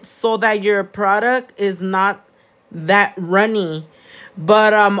bit so that your product is not that runny.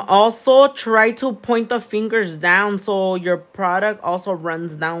 But also try to point the fingers down so your product also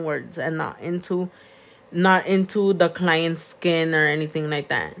runs downwards and not into the client's skin or anything like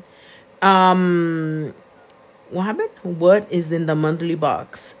that. What happened? What is in the monthly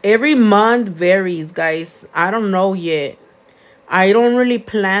box? Every month varies, guys. I don't know yet. I don't really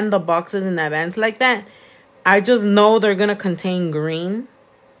plan the boxes in advance like that. I just know they're gonna contain green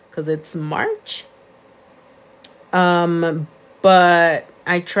because it's March. But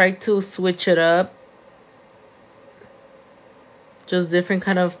I try to switch it up. Just different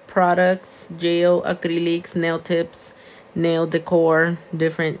kind of products, gel, acrylics, nail tips, nail decor,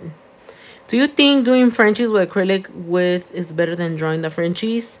 different. Do you think doing Frenchies with acrylic is better than drawing the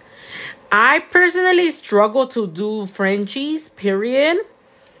Frenchies? I personally struggle to do Frenchies, period.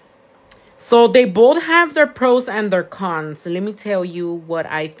 So they both have their pros and their cons. Let me tell you what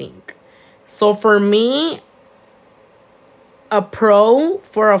I think. So for me, a pro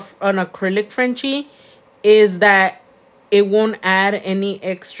for an acrylic Frenchie is that it won't add any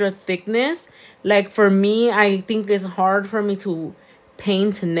extra thickness. Like for me, I think it's hard for me to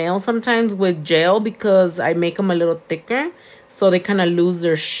paint nails sometimes with gel because I make them a little thicker. So they kind of lose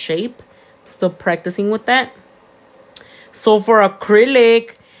their shape. Still practicing with that. So for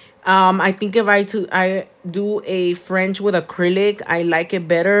acrylic, I think if I do a French with acrylic, I like it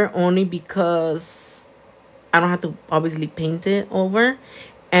better only because I don't have to obviously paint it over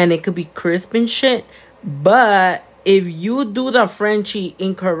and it could be crisp and shit. But if you do the Frenchie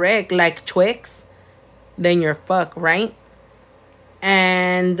incorrect, like Twix, then you're fucked, right?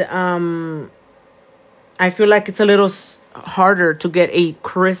 And I feel like it's a little harder to get a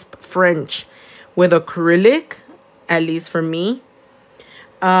crisp French with acrylic, at least for me.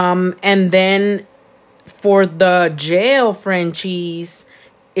 And then for the gel Frenchies,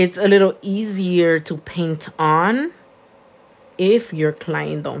 it's a little easier to paint on if your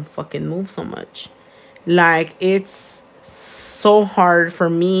client don't fucking move so much. Like, it's so hard for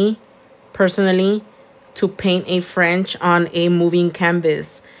me personally to paint a French on a moving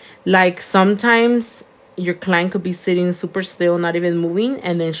canvas. Like, sometimes your client could be sitting super still, not even moving,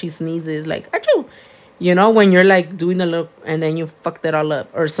 and then she sneezes like, achoo! You know, when you're like doing a look and then you fucked it all up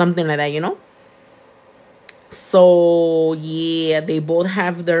or something like that, you know? So, yeah, they both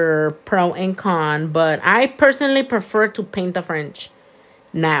have their pro and con, but I personally prefer to paint the French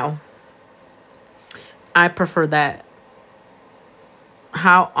now. I prefer that.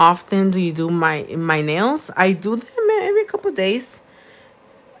 How often do you do my nails? I do them every couple of days.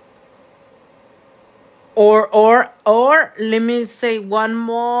 Or let me say one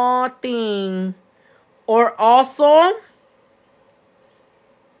more thing. Or also,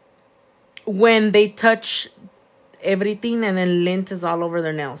 when they touch everything and then lint is all over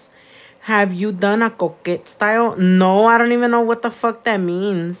their nails. Have you done a coquette style? No, I don't even know what the fuck that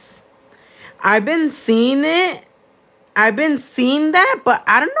means. I've been seeing it. I've been seeing that, but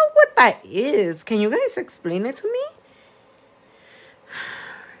I don't know what that is. Can you guys explain it to me?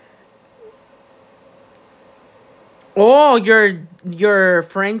 Oh, your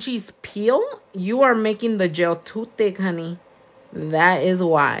Frenchies peel? You are making the gel too thick, honey. That is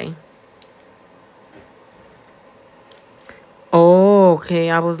why. Oh, okay.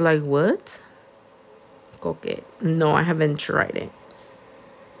 I was like, what? Coquette. No, I haven't tried it.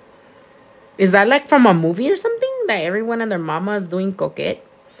 Is that like from a movie or something? That everyone and their mama is doing coquette?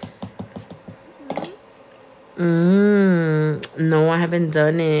 No, I haven't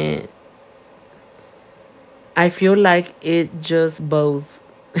done it. I feel like it just bows.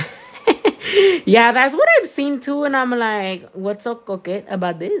 Yeah, that's what I've seen too. And I'm like, what's so coquette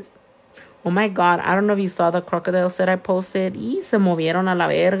about this? Oh my God, I don't know if you saw the crocodile set I posted. Y se movieron a la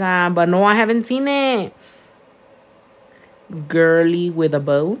verga. But no, I haven't seen it. Girly with a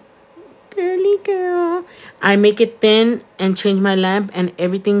bow. Girly girl. I make it thin and change my lamp and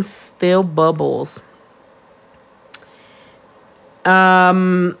everything still bubbles.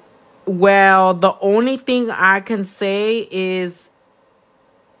 Well, the only thing I can say is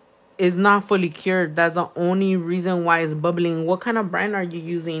not fully cured. That's the only reason why it's bubbling. What kind of brand are you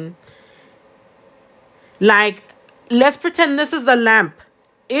using? Like, let's pretend this is the lamp.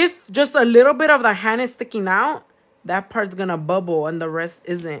 If just a little bit of the hand is sticking out, that part's gonna bubble and the rest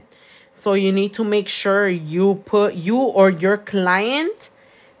isn't. So you need to make sure you or your client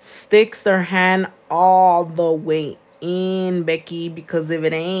sticks their hand all the way in, Becky, because if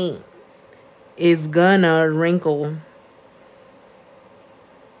it ain't, it's gonna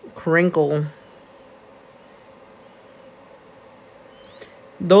crinkle.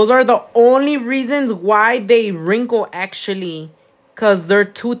 Those are the only reasons why they wrinkle, actually, because they're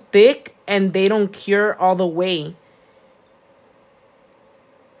too thick and they don't cure all the way.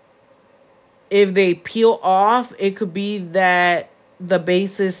 If they peel off, it could be that the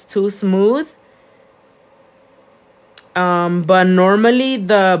base is too smooth. But normally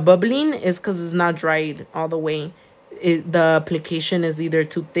the bubbling is because it's not dried all the way. The application is either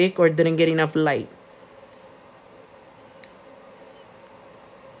too thick or didn't get enough light.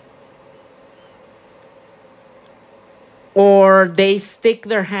 Or they stick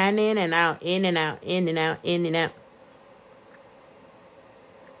their hand in and out, in and out, in and out, in and out.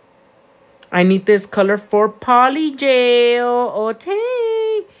 I need this color for poly gel.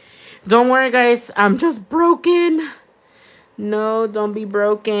 Okay. Don't worry, guys. I'm just broken. No, don't be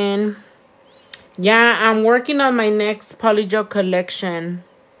broken. Yeah, I'm working on my next polygel collection.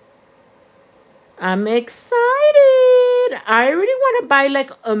 I'm excited. I really want to buy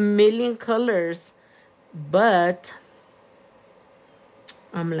like 1,000,000 colors. But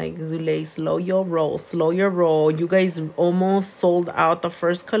I'm like, Zule, slow your roll. Slow your roll. You guys almost sold out the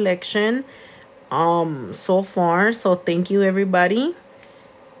first collection so far. So thank you, everybody.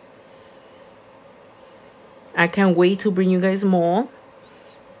 I can't wait to bring you guys more.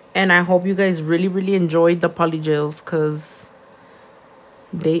 And I hope you guys really, really enjoyed the polygels, because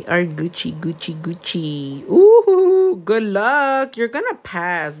they are Gucci, Gucci, Gucci. Ooh, good luck. You're going to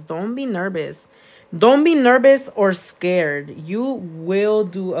pass. Don't be nervous. Don't be nervous or scared. You will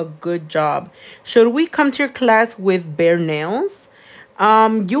do a good job. Should we come to your class with bare nails?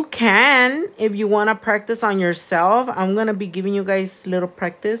 You can, if you want to practice on yourself. I'm going to be giving you guys little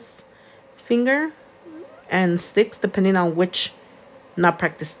practice finger and sticks, depending on which, not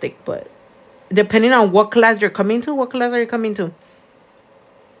practice stick, but depending on what class you're coming to. What class are you coming to?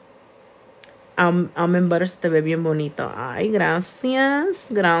 Almond Butter se te ve bien bonito. Ay, gracias.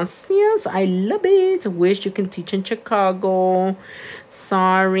 Gracias. I love it. Wish you can teach in Chicago.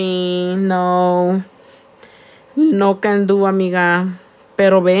 Sorry. No. No can do, amiga.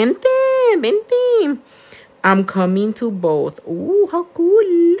 Pero vente. Vente. I'm coming to both. Ooh, how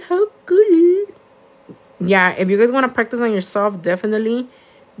cool. How cool. Yeah, if you guys want to practice on yourself, definitely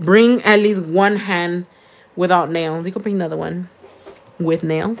bring at least one hand without nails. You can bring another one with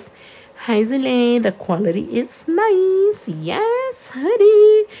nails. Hi, Zule. The quality is nice. Yes,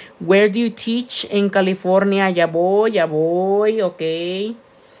 honey. Where do you teach? In California. Ya voy. Okay.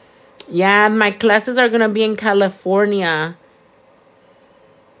 Yeah, my classes are going to be in California.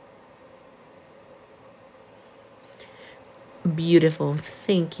 Beautiful.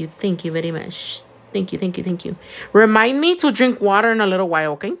 Thank you. Thank you very much. Thank you, thank you, thank you. Remind me to drink water in a little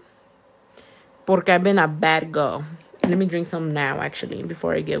while, okay? Porque I've been a bad girl. Let me drink some now, actually,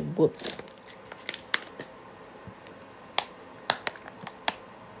 before I get whooped.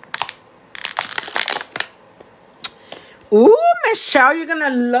 Ooh, Michelle, you're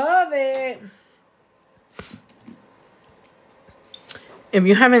gonna love it. If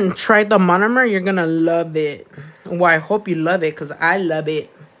you haven't tried the monomer, you're gonna love it. Well, I hope you love it, because I love it.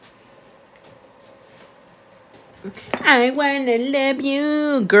 I wanna love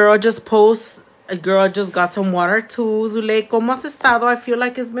you. Girl just got some water too. Zule, ¿cómo has estado? I feel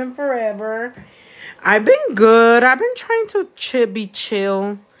like it's been forever. I've been good. I've been trying to be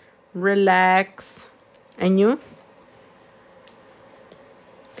chill, relax. And you?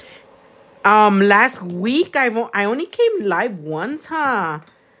 Last week I only came live once, huh?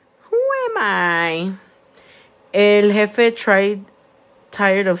 Who am I? El Jefe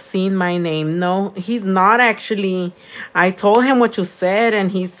tired of seeing my name. No, he's not, actually. I told him what you said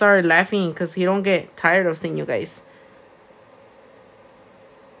and he started laughing because he don't get tired of seeing you guys.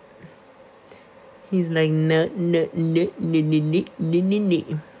 He's like, no.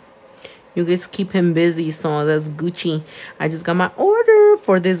 You guys keep him busy, so that's Gucci. I just got my order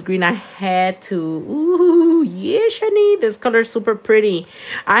for this green. I had to. Ooh, yeah, Shani. This color is super pretty.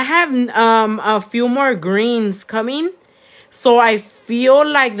 I have a few more greens coming. So I feel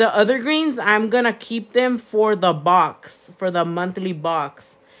like the other greens, I'm going to keep them for the box, for the monthly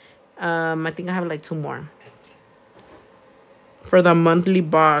box. I think I have like 2 more. For the monthly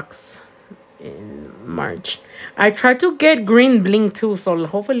box in March. I tried to get green bling too, so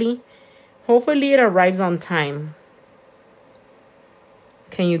hopefully it arrives on time.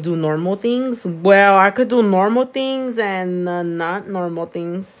 Can you do normal things? Well, I could do normal things and not normal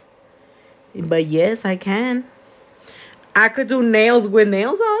things. But yes, I can. I could do nails with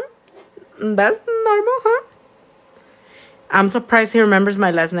nails on. That's normal, huh? I'm surprised he remembers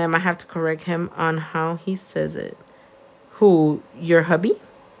my last name. I have to correct him on how he says it. Who? Your hubby?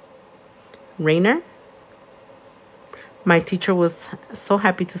 Rainer? My teacher was so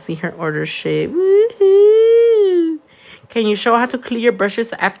happy to see her order shit. Woohoo! Can you show how to clear your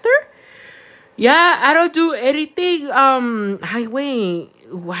brushes after? Yeah, I don't do anything. Wait.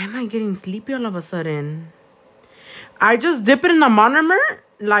 Why am I getting sleepy all of a sudden? I just dip it in the monomer,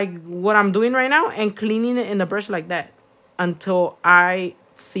 like what I'm doing right now, and cleaning it in the brush like that until I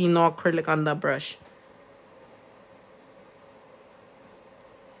see no acrylic on the brush.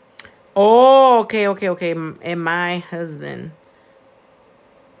 Oh, okay. And my husband.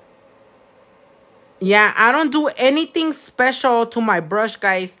 Yeah, I don't do anything special to my brush,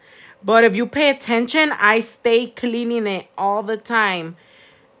 guys. But if you pay attention, I stay cleaning it all the time.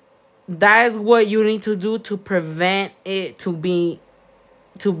 That is what you need to do to prevent it to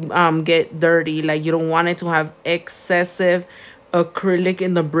get dirty. Like, you don't want it to have excessive acrylic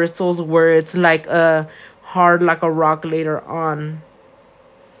in the bristles where it's like hard like a rock later on.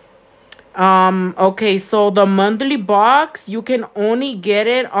 Okay, so the monthly box, you can only get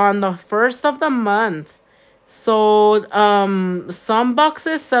it on the 1st of the month. So some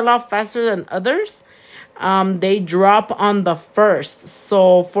boxes sell out faster than others. They drop on the 1st.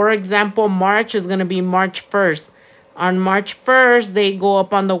 So for example, March is gonna be March 1st. On March 1st, they go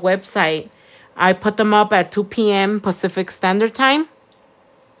up on the website. I put them up at 2 p.m. Pacific Standard Time.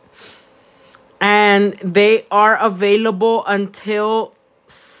 And they are available until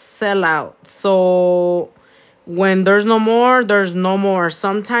sellout. So when there's no more, there's no more.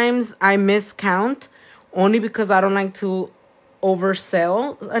 Sometimes I miscount only because I don't like to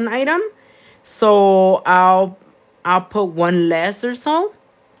oversell an item. So I'll put one less or so.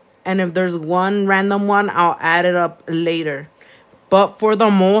 And if there's one random one, I'll add it up later. But for the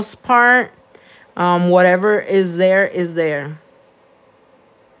most part, whatever is there is there.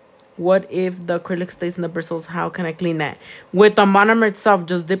 What if the acrylic stays in the bristles? How can I clean that? With the monomer itself,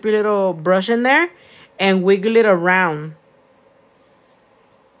 just dip your little brush in there and wiggle it around.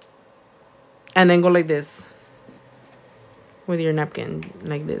 And then go like this. With your napkin,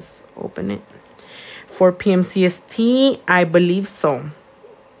 like this. Open it. 4 p.m. CST, I believe so.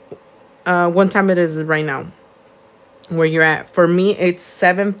 What time it is right now? Where you're at. For me, it's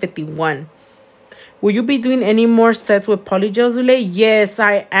 7:51. Will you be doing any more sets with polygel, Zule? Yes,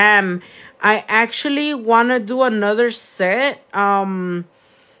 I am. I actually want to do another set. I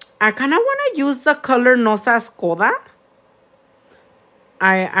kind of want to use the color No Seas Coda.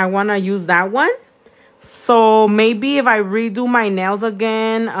 I want to use that one. So maybe if I redo my nails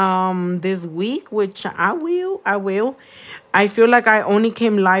again this week, which I will. I feel like I only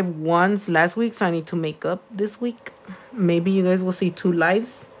came live once last week, so I need to make up this week. Maybe you guys will see 2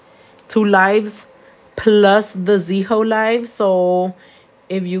 lives. 2 lives. Plus the Zeho live. So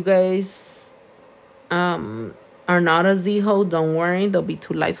if you guys are not a Zeho, don't worry, there'll be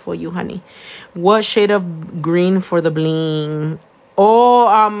 2 lives for you, honey. What shade of green for the bling? Oh,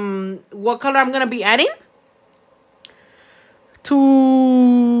 what color I'm gonna be adding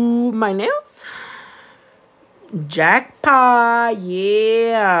to my nails? Jackpot.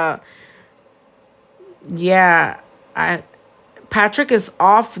 Yeah, Patrick is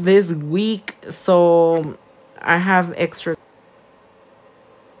off this week, so I have extra.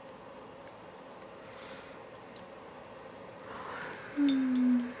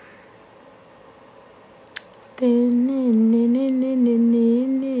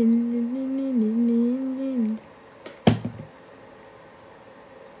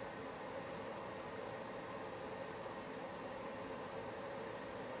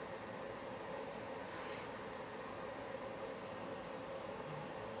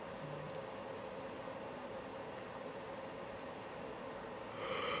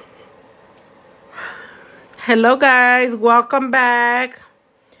 Hello guys, welcome back.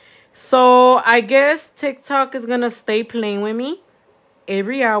 So I guess TikTok is gonna stay playing with me.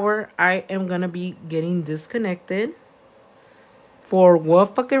 Every hour I am gonna be getting disconnected. For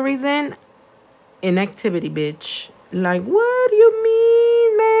what fucking reason? Inactivity, bitch. Like, what do you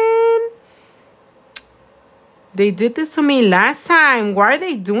mean, man? They did this to me last time. Why are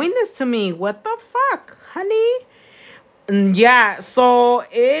they doing this to me? What the fuck, honey? Yeah, so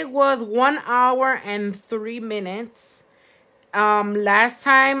it was 1 hour and 3 minutes. Last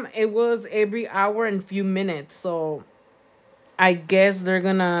time it was every hour and few minutes. So I guess they're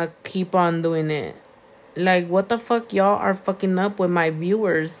gonna keep on doing it. Like, what the fuck? Y'all are fucking up with my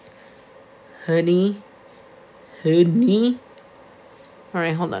viewers. Honey. Honey.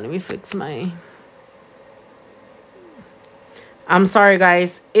 Alright, hold on. Let me fix my... I'm sorry,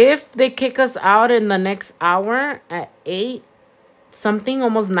 guys. If they kick us out in the next hour at 8 something,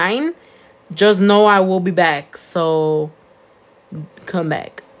 almost 9, just know I will be back. So, come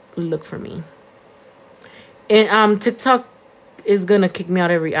back. Look for me. And TikTok is gonna kick me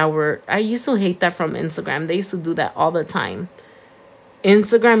out every hour. I used to hate that from Instagram. They used to do that all the time.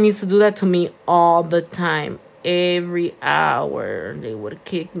 Instagram used to do that to me all the time. Every hour they would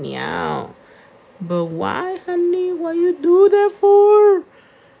kick me out. But why, honey? Why you do that for?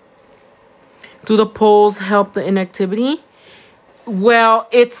 Do the polls help the inactivity? Well,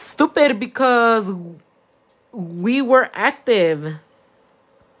 it's stupid because we were active.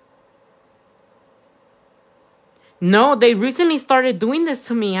 No, they recently started doing this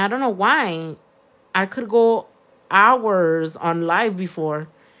to me. I don't know why. I could go hours on live before.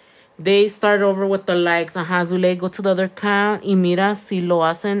 They start over with the likes. Ajá, Zule, go to the other account. Y mira, si lo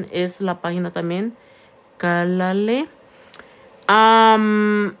hacen, es la página también. Cálale.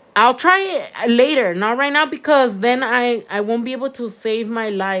 I'll try it later. Not right now because then I won't be able to save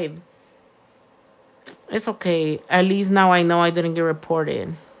my live. It's okay. At least now I know I didn't get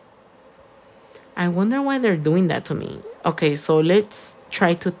reported. I wonder why they're doing that to me. Okay, so let's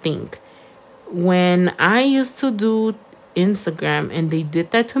try to think. When I used to do Instagram and they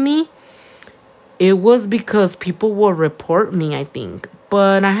did that to me, it was because people will report me, I think.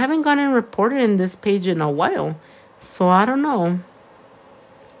 But I haven't gotten reported in this page in a while. So I don't know.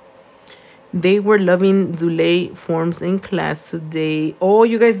 They were loving Zule forms in class today. Oh,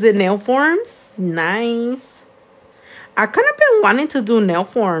 you guys did nail forms? Nice. I kind of been wanting to do nail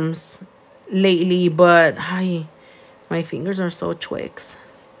forms lately, but my fingers are so twix.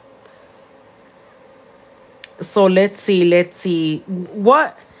 So let's see.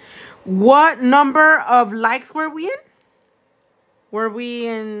 What number of likes were we in? Were we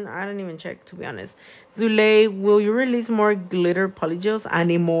in? I don't even check, to be honest. Zule, will you release more glitter polygels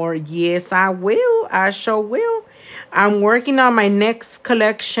anymore? Yes, I will. I sure will. I'm working on my next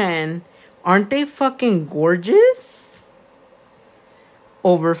collection. Aren't they fucking gorgeous?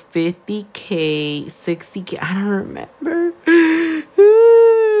 Over 50K, 60K. I don't remember.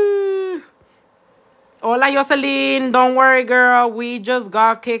 Hola, Jocelyn. Don't worry, girl. We just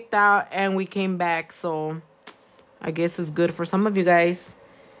got kicked out and we came back. So I guess it's good for some of you guys.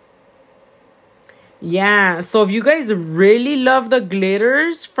 Yeah. So if you guys really love the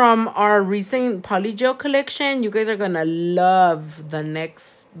glitters from our recent polygel collection, you guys are going to love the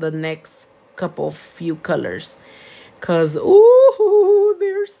next few colors. Because, ooh,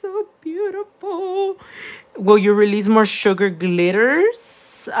 they're so beautiful. Will you release more sugar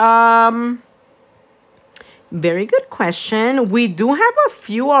glitters? Very good question. We do have a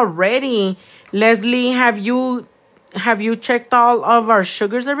few already. Leslie, have you checked all of our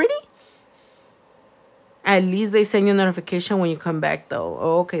sugars already? At least they send you a notification when you come back, though.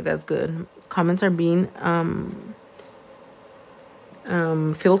 Oh, okay, that's good. Comments are being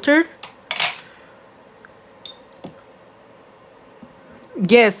filtered.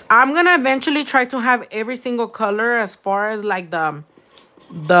 Yes, I'm gonna eventually try to have every single color as far as like the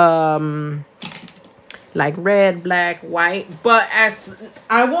like red, black, white. But as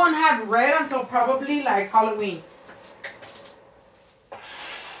I won't have red until probably like Halloween.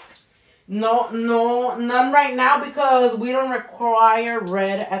 No, none right now because we don't require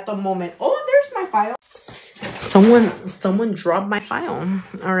red at the moment. Oh, there's my file. Someone dropped my file.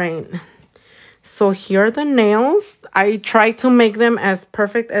 All right. So here are the nails. I tried to make them as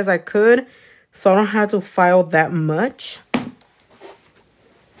perfect as I could so I don't have to file that much.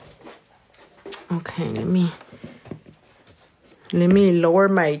 Okay, let me lower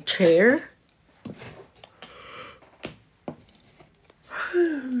my chair.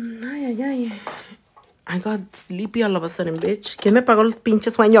 Ay. I got sleepy all of a sudden, bitch. ¿Quién me pagó el pinche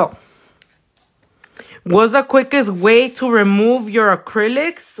sueño? What's the quickest way to remove your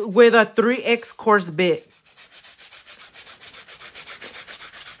acrylics with a 3X coarse bit?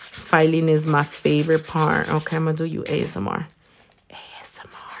 Filing is my favorite part. Okay, I'm gonna do you ASMR.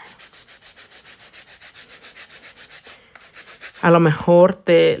 A lo mejor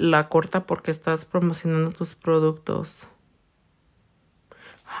te la corta porque estás promocionando tus productos.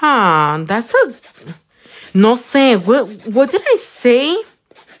 Huh, No sé. What did I say?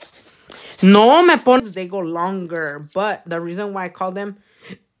 No, me pones. They go longer. But the reason why I call them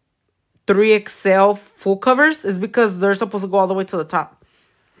 3XL full covers is because they're supposed to go all the way to the top.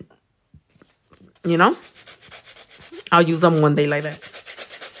 You know? I'll use them one day like that.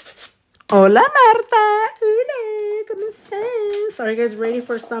 Hola, Marta. Hola, ¿cómo estás? Are you guys ready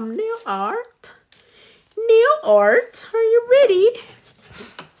for some nail art? Nail art? Are you ready?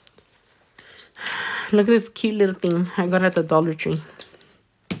 Look at this cute little thing I got at the Dollar Tree.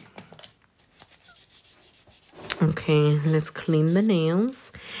 Okay, let's clean the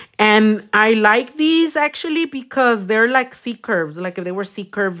nails. And I like these actually because they're like C-curves. Like if they were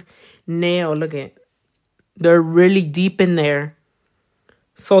C-curve nail, look at. They're really deep in there.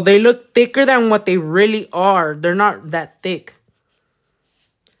 So they look thicker than what they really are. They're not that thick.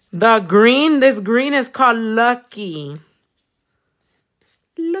 The green, this green is called Lucky.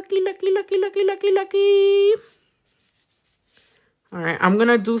 Lucky, lucky, lucky, lucky, lucky, lucky. All right, I'm going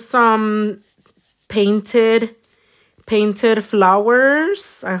to do some painted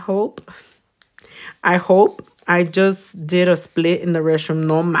flowers, I hope. I just did a split in the restroom.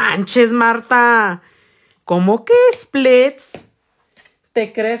 No manches, Marta. ¿Cómo que splits?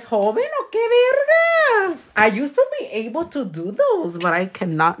 ¿Te crees joven o qué vergas? I used to be able to do those, but I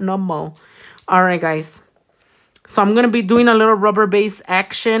cannot no more. All right, guys. So I'm going to be doing a little rubber base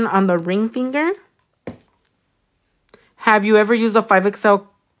action on the ring finger. Have you ever used a 5XL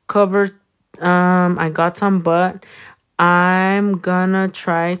cover? I got some, but I'm gonna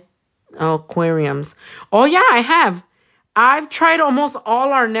try aquariums. Oh, yeah, I have. I've tried almost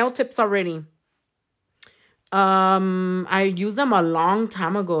all our nail tips already. I used them a long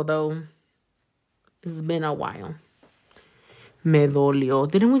time ago, though. It's been a while. Me dolió.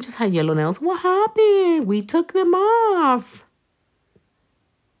 Didn't we just have yellow nails? What happened? We took them off.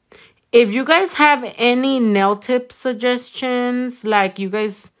 If you guys have any nail tip suggestions, like you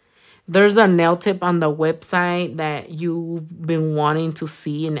guys, there's a nail tip on the website that you've been wanting to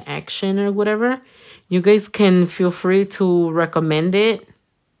see in action or whatever, you guys can feel free to recommend it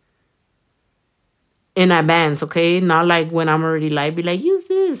in advance, okay? Not like when I'm already live, be like, use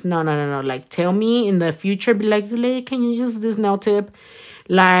this. No. Like, tell me in the future, be like, Zule, can you use this nail tip?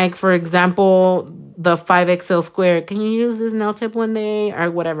 Like, for example, the 5XL square. Can you use this nail tip one day? Or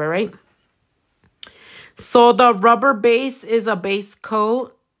whatever, right? So, the rubber base is a base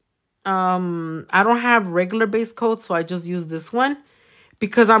coat. I don't have regular base coat, so I just use this one.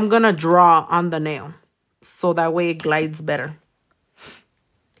 Because I'm going to draw on the nail. So, that way it glides better.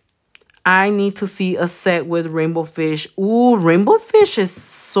 I need to see a set with rainbow fish. Ooh, rainbow fish is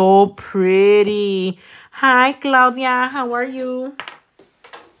so pretty. Hi, Claudia. How are you?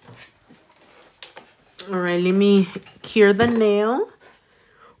 All right, let me cure the nail.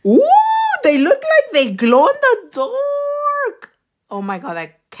 Ooh, they look like they glow in the dark. Oh, my God,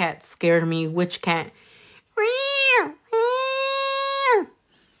 that cat scared me. Which cat?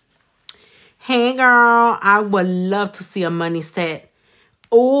 Hey, girl. I would love to see a money set.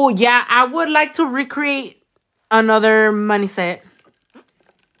 Oh, yeah, I would like to recreate another money set.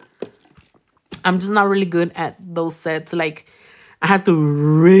 I'm just not really good at those sets. Like, I have to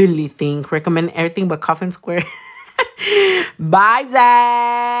really think. Recommend everything but Coffin Square. Bye,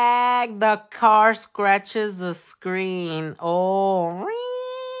 Zach. The car scratches the screen. Oh.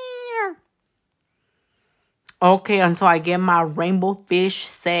 Okay, until I get my rainbow fish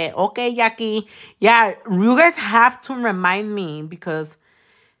set. Okay, Yaki. Yeah, you guys have to remind me because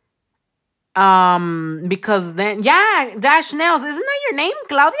then, yeah, Dash Nails, isn't that your name,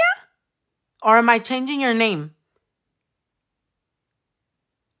 Claudia? Or am I changing your name?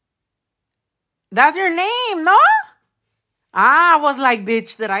 That's your name, no? I was like,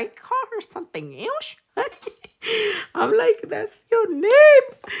 bitch, did I call her something else? I'm like, that's your name.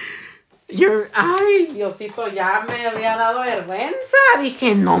 Ay, Diosito, ya me había dado vergüenza.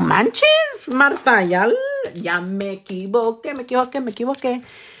 Dije, no manches, Marta, ya me equivoqué.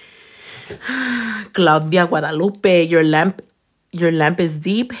 Claudia Guadalupe, your lamp is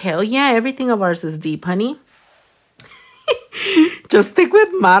deep. Hell yeah, everything of ours is deep, honey. Just stick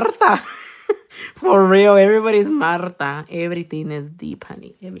with Marta. For real, everybody's Marta. Everything is deep,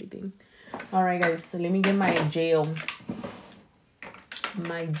 honey. Everything. All right, guys, so let me get my gel. I'm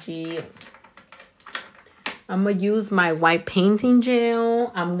going to use my white painting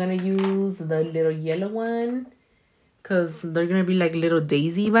gel. I'm going to use the little yellow one. Because they're going to be like little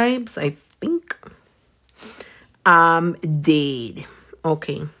daisy vibes, I think. I'm dead.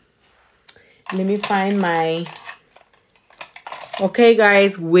 Okay. Let me find my... Okay,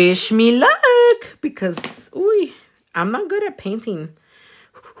 guys. Wish me luck. Because, ooh, I'm not good at painting.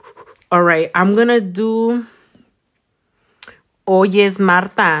 All right, I'm gonna do Hoy es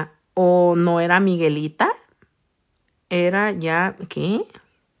Marta. ¿O no era Miguelita? Era ya, ¿qué?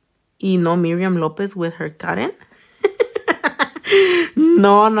 Y no Miriam Lopez with her Karen?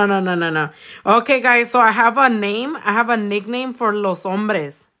 No, no, no, no, no, no. Okay, guys, so I have a name. I have a nickname for los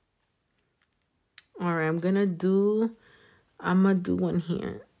hombres. All right, I'm gonna do one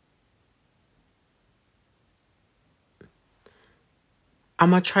here. I'm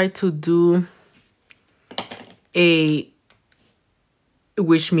gonna try to do a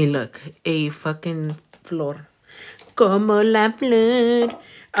wish me luck. A fucking flor. Como la flor.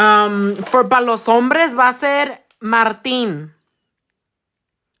 Para los hombres va a ser Martín.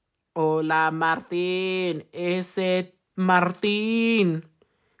 Hola, Martín. Ese Martín.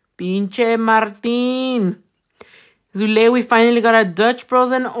 Pinche Martín. Zule, we finally got a Dutch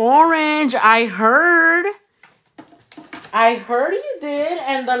Frozen Orange. I heard you did,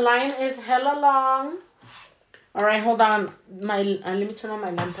 and the line is hella long. All right, hold on. Let me turn on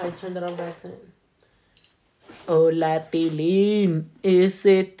my lamp. I turned it off by accident. Hola, Tilín.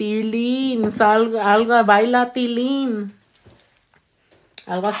 Ese Tilín. Salga, baila, Tilín.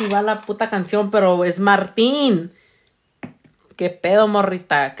 Algo así va la puta canción, pero es Martín. ¿Qué pedo,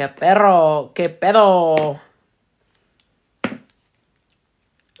 morrita? ¿Qué perro? ¿Qué pedo?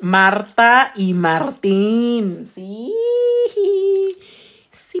 Marta y Martín. Sí.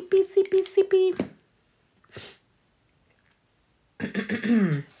 Sipi, sipi, sipi.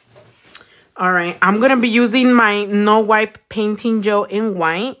 All right. I'm going to be using my No Wipe Painting Gel in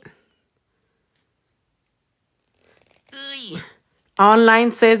white. Ugh.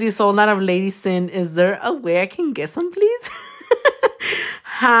 Online says you sold out of Lady Sin. Is there a way I can get some, please?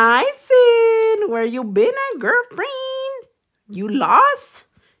 Hi, Sin. Where you been at, girlfriend? You lost?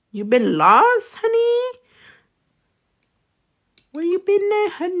 You been lost, honey? Where you been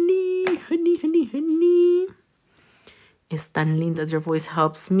at, honey? Honey, honey, honey. Es tan linda. Your voice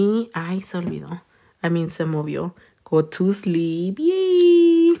helps me. Ay, se olvidó. I mean, se movió. Go to sleep.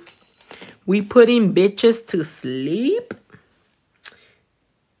 Yay. We putting bitches to sleep.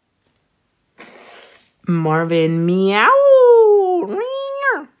 Marvin, meow.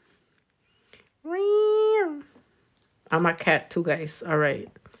 I'm a cat too, guys. All right.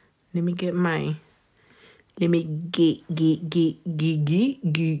 Let me get.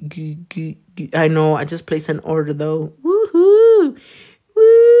 I know, I just placed an order though. Woohoo!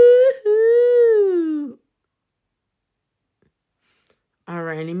 Woohoo! All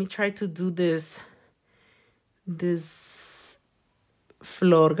right, let me try to do this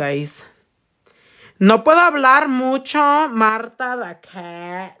flor, guys. No puedo hablar mucho, Marta the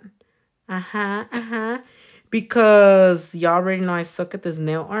cat. Because y'all already know I suck at this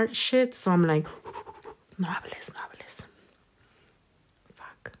nail art shit. So I'm like, no hables.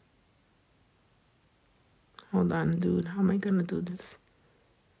 Fuck. Hold on, dude. How am I gonna do this?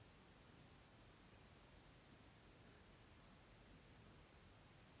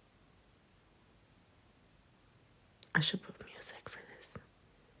 I should put music for this.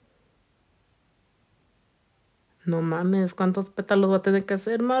 No mames, ¿cuántos pétalos voy a tener que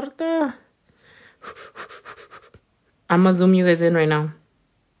hacer, Marta? I'm gonna zoom you guys in right now.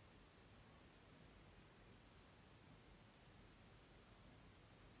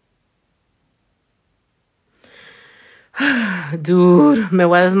 Dude, me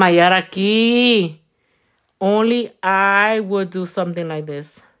voy a desmayar aquí. Only I would do something like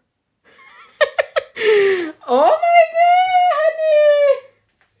this. Oh my God,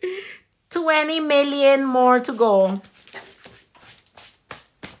 honey. 20 million more to go.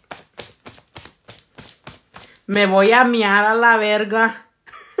 Me voy a miar a la verga.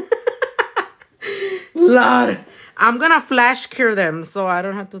 Lord, I'm gonna flash cure them so I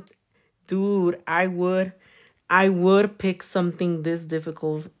don't have to. Dude, I would pick something this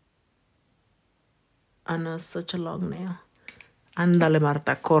difficult on such a long nail. Ándale,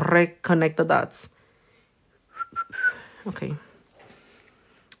 Marta. Correct. Connect the dots. Okay.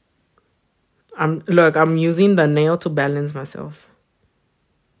 I'm using the nail to balance myself.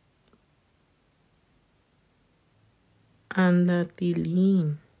 And the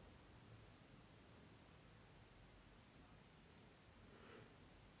tilín.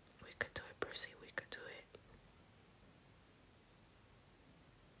 We could do it, Percy. We could do it.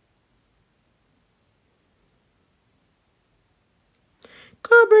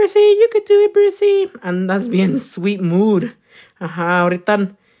 Go, Percy. You could do it, Percy. Andas bien sweet mood. Ajá,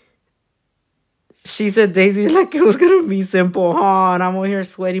 ahorita. She said Daisy like it was gonna be simple, huh? And I'm over here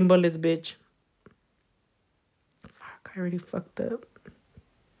sweating bullets, bitch. Fuck, I already fucked up.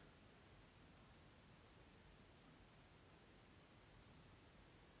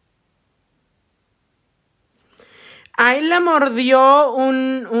 Ahí le mordió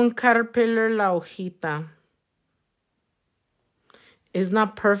un caterpillar la hojita. It's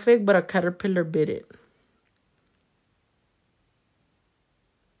not perfect, but a caterpillar bit it.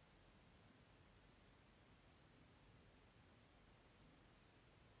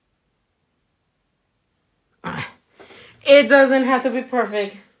 It doesn't have to be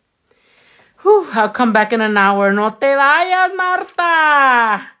perfect. Whew, I'll come back in an hour. No te vayas,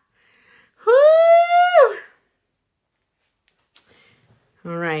 Marta. Whew.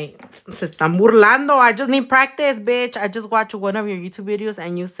 All right. Se están burlando. I just need practice, bitch. I just watched one of your YouTube videos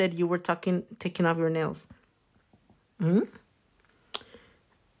and you said you were taking off your nails. Hmm?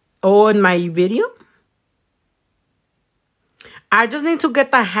 Oh, in my video? I just need to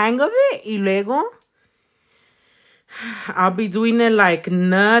get the hang of it. Y luego, I'll be doing it like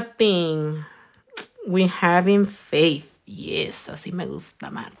nothing. We having faith. Yes, así me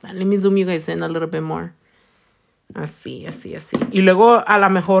gusta, Marta. Let me zoom you guys in a little bit more. Así. Y luego, a lo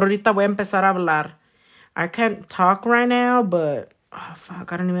mejor ahorita voy a empezar a hablar. I can't talk right now, but oh,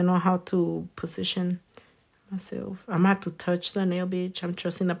 fuck, I don't even know how to position myself. I'm gonna have to touch the nail, bitch. I'm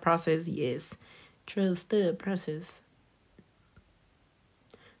trusting the process. Yes, trust the process.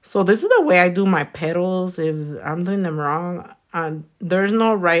 So this is the way I do my petals. If I'm doing them wrong, there's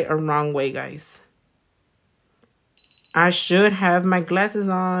no right or wrong way, guys. I should have my glasses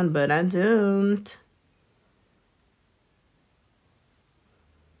on, but I don't.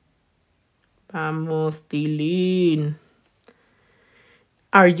 Vamos, Tilín.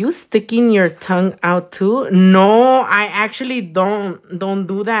 Are you sticking your tongue out too? No, I actually don't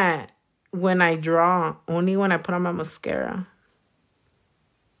do that when I draw. Only when I put on my mascara.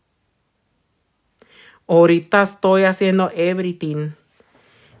 Ahorita estoy haciendo everything.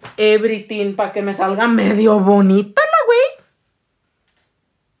 Everything para que me salga medio bonita la güey.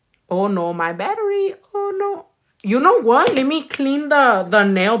 Oh no, my battery. Oh no. You know what? Let me clean the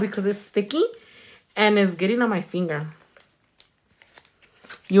nail because it's sticky and it's getting on my finger.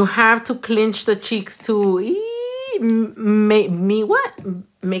 You have to clench the cheeks to what?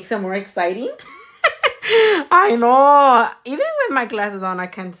 Makes it more exciting. I know. Even with my glasses on, I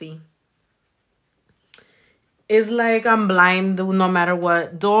can't see. It's like I'm blind no matter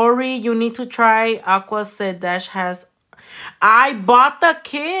what. Dory, you need to try. Aqua said Dash has. I bought the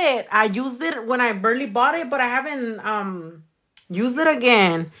kit. I used it when I barely bought it, but I haven't used it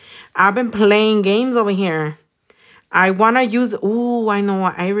again. I've been playing games over here. I want to use... Ooh, I know.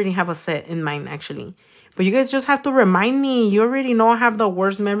 I already have a set in mind, actually. But you guys just have to remind me. You already know I have the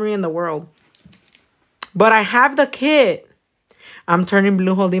worst memory in the world. But I have the kit. I'm turning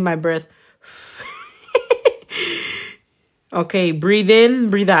blue holding my breath. Okay, breathe in,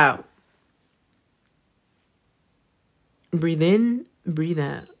 breathe out. Breathe in, breathe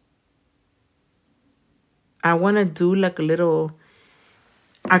out. I want to do like a little...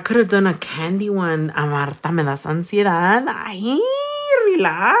 I could have done a candy one. Marta, me das ansiedad. Ay,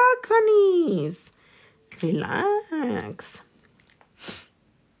 relax, Anis. Relax.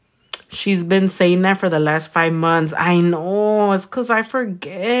 She's been saying that for the last 5 months. I know. It's because I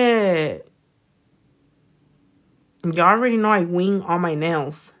forget. Y'all already know I wing all my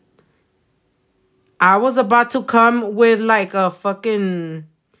nails. I was about to come with like a fucking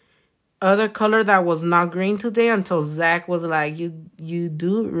other color that was not green today until Zach was like, you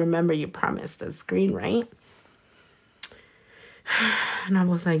do remember you promised the screen, right? And I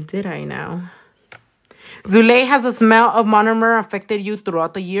was like, did I now? Zulay, has the smell of monomer affected you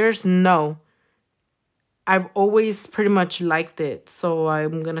throughout the years? No. I've always pretty much liked it, so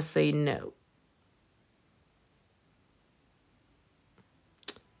I'm going to say no.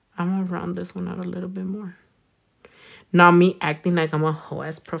 I'm going to round this one out a little bit more. Not me acting like I'm a whole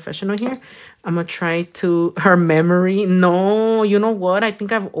ass professional here. I'm going to try to... Her memory? No, you know what? I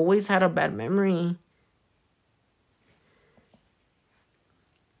think I've always had a bad memory.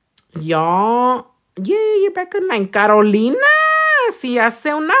 Y'all... Yeah, you're back online. Carolina, si hace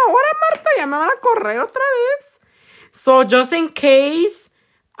una hora, Marta, ya me van a correr otra vez. So just in case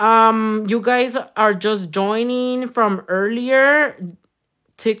you guys are just joining from earlier,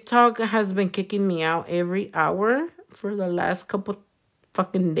 TikTok has been kicking me out every hour for the last couple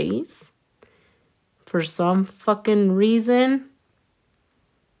fucking days. For some fucking reason.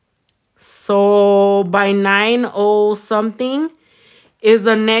 So by 9:00 something is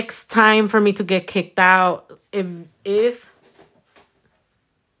the next time for me to get kicked out. If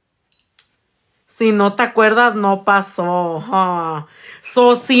si no te acuerdas, no pasó. Huh?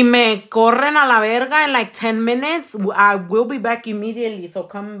 So si me corren a la verga in like 10 minutes, I will be back immediately. So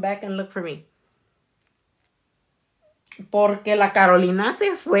come back and look for me. Porque la Carolina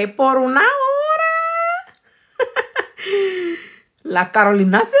se fue por una hora. La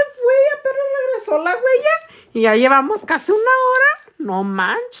Carolina se fue, pero regresó la huella. Y ya llevamos casi una hora. No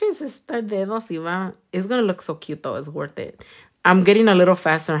manches, este dedo sí va. It's gonna look so cute though. It's worth it. I'm getting a little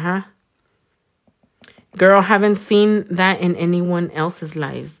faster, huh? Girl, haven't seen that in anyone else's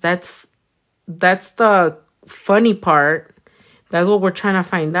lives. That's the funny part. That's what we're trying to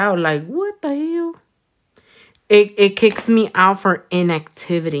find out. Like, what the hell? It kicks me out for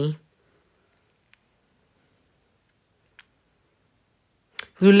inactivity.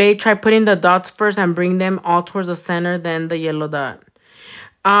 Zule, try putting the dots first and bring them all towards the center, then the yellow dot.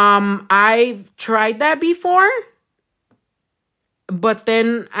 I've tried that before. But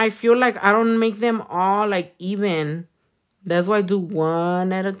then I feel like I don't make them all like even. That's why I do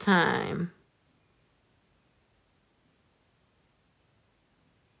one at a time.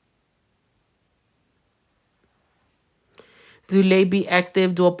 Zule, be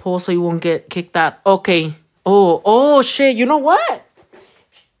active, do a poll so you won't get kicked out. Okay. Oh shit. You know what?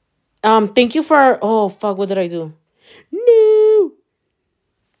 Thank you for oh fuck, what did I do? No.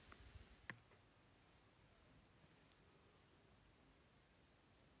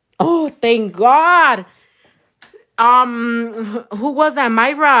 Oh, thank God. Who was that?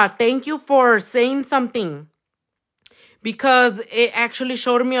 Myra. Thank you for saying something. Because it actually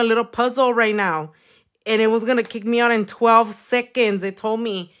showed me a little puzzle right now. And it was going to kick me out in 12 seconds. It told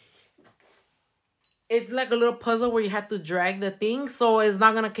me. It's like a little puzzle where you have to drag the thing. So it's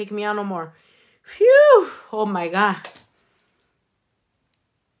not going to kick me out no more. Phew. Oh my God.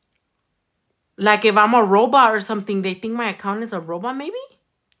 Like if I'm a robot or something, they think my account is a robot maybe?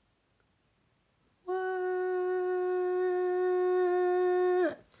 What?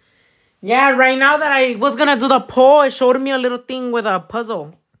 Yeah, right now that I was going to do the poll, it showed me a little thing with a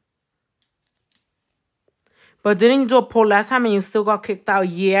puzzle. But didn't you do a poll last time and you still got kicked out?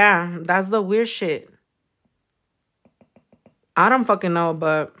 Yeah, that's the weird shit. I don't fucking know,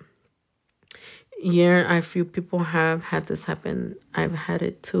 but yeah, a few people have had this happen. I've had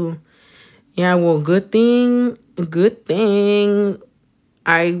it too. Yeah, well, good thing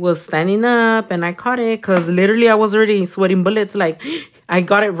I was standing up and I caught it because literally I was already sweating bullets. Like, I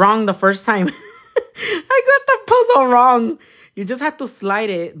got it wrong the first time. I got the puzzle wrong. You just have to slide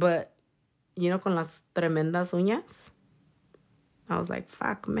it, but you know, con las tremendas uñas. I was like,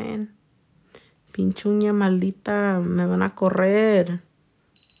 fuck, man. Pinche uña maldita, me van a correr.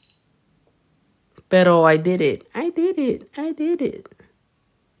 Pero I did it. I did it.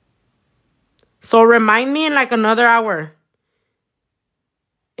 So remind me in like another hour.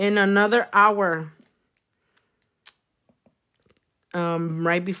 In another hour.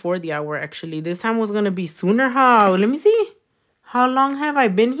 Right before the hour, actually. This time was going to be sooner. How? Let me see. How long have I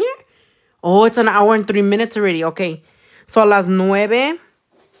been here? Oh, it's an hour and 3 minutes already. Okay. So a las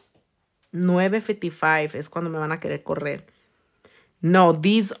 9:55 es cuando me van a querer correr. No,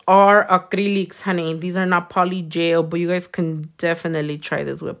 these are acrylics, honey. These are not poly gel, but you guys can definitely try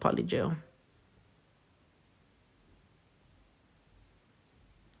this with poly gel.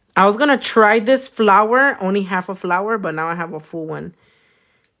 I was going to try this flower, only half a flower, but now I have a full one.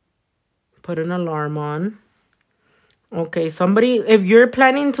 Put an alarm on. Okay, somebody, if you're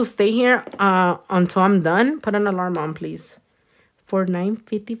planning to stay here until I'm done, put an alarm on, please. For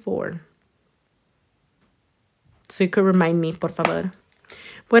 9:54. So you could remind me, por favor.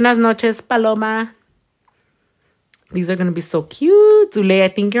 Buenas noches, Paloma. These are going to be so cute. Zule, I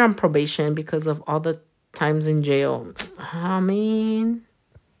think you're on probation because of all the times in jail. I mean,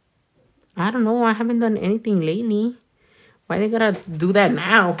 I don't know. I haven't done anything lately. Why they gotta do that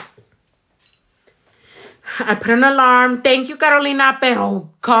now? I put an alarm. Thank you, Carolina. Pero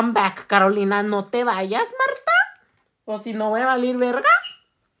come back, Carolina. No te vayas, Marta. O si no, voy a valer verga.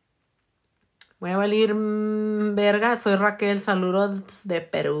 Voy a valer verga. Soy Raquel. Saludos de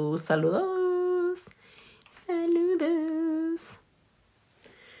Perú. Saludos. Saludos.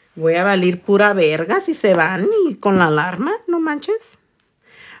 Voy a valer pura verga si se van y con la alarma. No manches.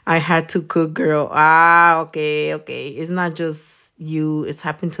 I had to cook, girl. Ah, okay. It's not just you. It's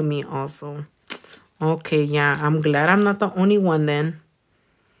happened to me also. Okay, yeah. I'm glad I'm not the only one then.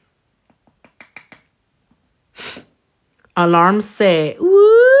 Alarm say,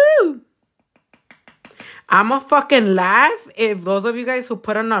 woo! I'ma fucking laugh if those of you guys who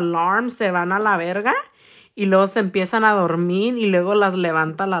put an alarm se van a la verga y luego se empiezan a dormir y luego las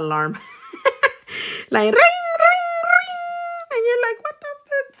levanta la alarm. Like, ring, ring, ring. And you're like, what the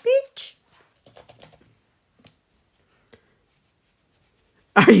fuck, bitch?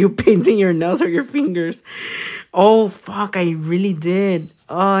 Are you painting your nails or your fingers? Oh, fuck, I really did.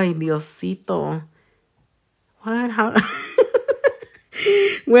 Ay, Diosito. What? How?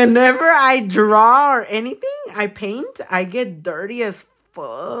 Whenever I draw or anything, I paint, I get dirty as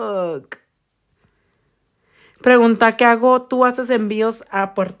fuck. Pregunta, ¿qué hago? ¿Tú haces envíos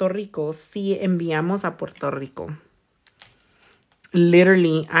a Puerto Rico? Sí, enviamos a Puerto Rico.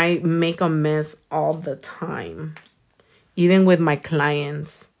 Literally, I make a mess all the time. Even with my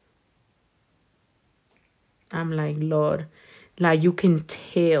clients. I'm like, Lord, like you can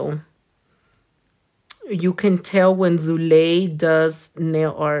tell. You can tell when Zulay does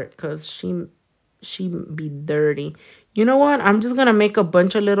nail art because she be dirty. You know what? I'm just going to make a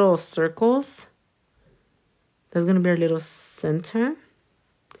bunch of little circles. That's going to be our little center.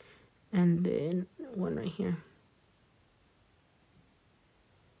 And then one right here.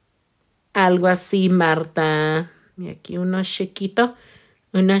 Algo así, Marta. Y aquí uno chiquito.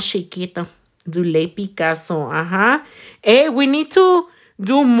 Uno chiquito. Zulay Picasso. Ajá. Hey, we need to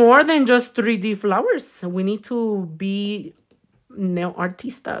do more than just 3D flowers. We need to be nail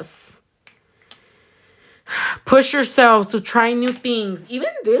artistas. Push yourselves to try new things. Even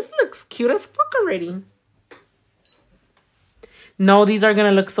this looks cute as fuck already. No, these are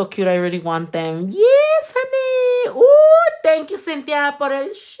gonna look so cute. I really want them. Yes, honey. Ooh, thank you, Cynthia, por el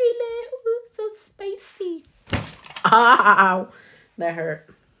chile. Ooh, so spicy. Ow, that hurt.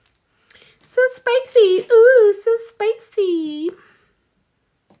 So spicy. Ooh, so spicy.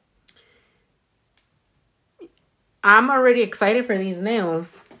 I'm already excited for these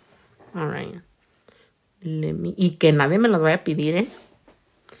nails. All right. Let me... Y que nadie me los vaya a pedir, eh?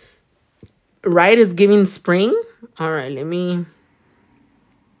 Right is giving spring. All right, let me...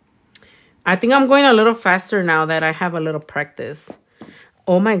 I think I'm going a little faster now that I have a little practice.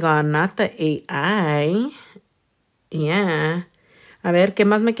 Oh my God, not the AI. Yeah. A ver, ¿qué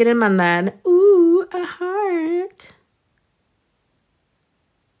más me quieren mandar? Ooh, a heart.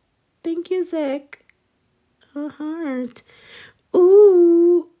 Thank you, Zach. A heart.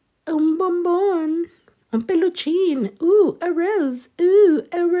 Ooh, un bombón. Un peluchín. Ooh, a rose. Ooh,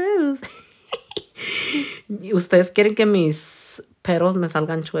 a rose. Ustedes quieren que mis peros me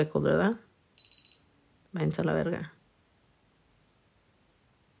salgan chuecos, ¿verdad? Váyanse a la verga.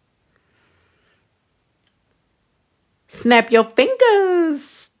 Snap your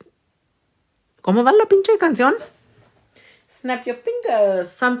fingers. ¿Cómo va la pinche canción? Snap your fingers.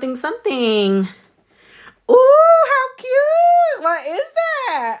 Something, something. Ooh, how cute. What is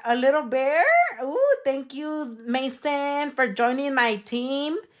that? A little bear? Ooh, thank you, Mason, for joining my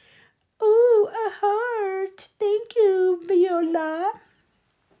team. Ooh, a heart. Thank you, Viola.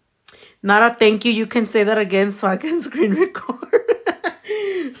 Not a thank you. You can say that again so I can screen record.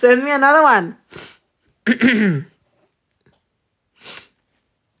 Send me another one.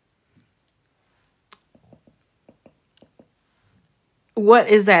 What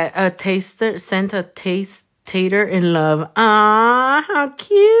is that? A taster sent a tater in love. Ah, how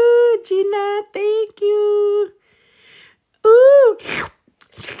cute, Gina. Thank you. Ooh.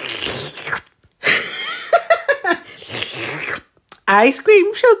 Ice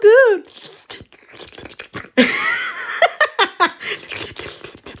cream, so good.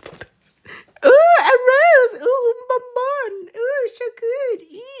 Ooh, a rose. Ooh, un bonbon. Ooh, so good.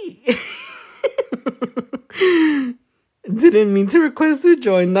 Eat. Didn't mean to request to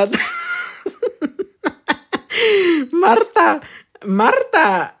join that. Marta,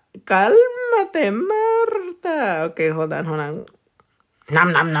 cálmate, Marta. Okay, hold on.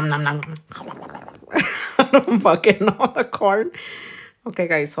 Nom, nom, nom, nom, nom. I don't fucking know the corn. Okay,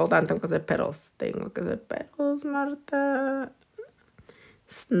 guys, hold on. Tengo que hacer pedos. Marta.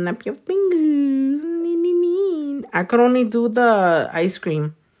 Snap your fingers. I could only do the ice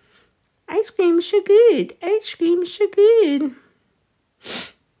cream. Ice cream, so good. Ice cream, so good.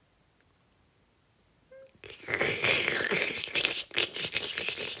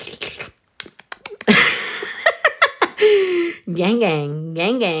 Gang, gang,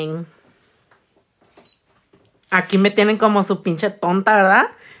 gang, gang. Aquí me tienen como su pinche tonta,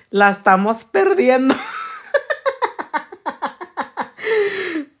 ¿verdad? La estamos perdiendo.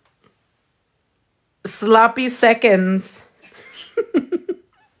 Sloppy seconds.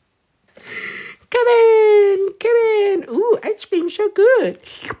 Kevin. Ooh, ice cream, so good.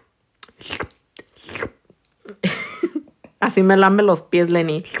 Así me lame los pies,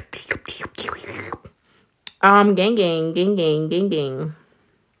 Lenny. Gang.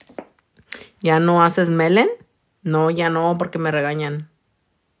 ¿Ya no haces melon? No, ya no, porque me regañan.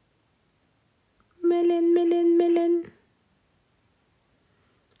 Melon.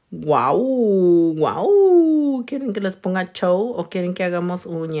 Wow. ¿Quieren que les ponga show o quieren que hagamos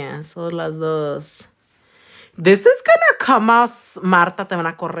uñas? O las dos. This is gonna come out. Marta, te van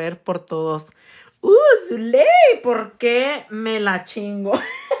a correr por todos. Zulay, ¿por qué me la chingo?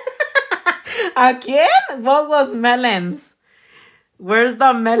 ¿A quién? What was melons? Where's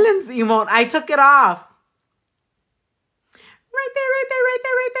the melons emote? I took it off. Right there, right there, right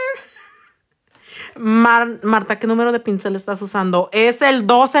there, right there. Marta, ¿qué número de pincel estás usando? Es el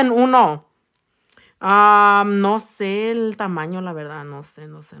 2 en 1. No sé el tamaño, la verdad. No sé.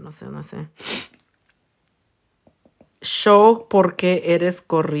 Show porque eres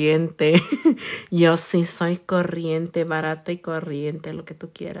corriente. Yo sí soy corriente, barata y corriente, lo que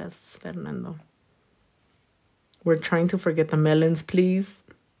tú quieras, Fernando. We're trying to forget the melons, please.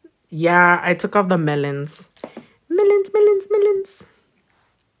 Yeah, I took off the melons. Melons.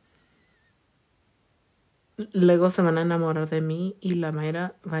 Luego se van a enamorar de mí y la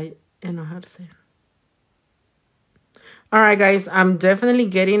Mayra va a enojarse. All right, guys, I'm definitely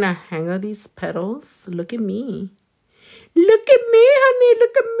getting a hang of these petals. Look at me. Look at me, honey.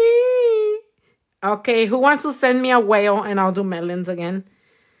 Look at me. Okay, who wants to send me a whale and I'll do melons again?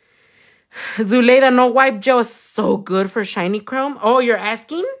 Zuleida, no wipe gel is so good for shiny chrome. Oh, you're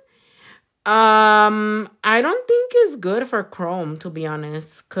asking? I don't think it's good for chrome, to be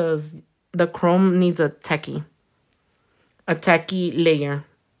honest, because the chrome needs a techie layer.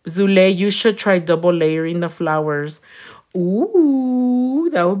 Zule, you should try double layering the flowers. Ooh,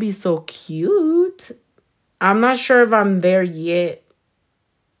 that would be so cute. I'm not sure if I'm there yet.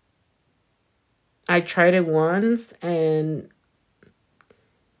 I tried it once and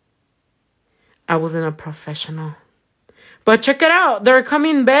I wasn't a professional. But check it out. They're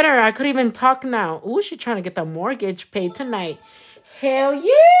coming better. I could even talk now. Ooh, she's trying to get the mortgage paid tonight. Hell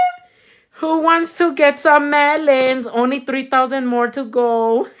yeah. Who wants to get some melons? Only 3,000 more to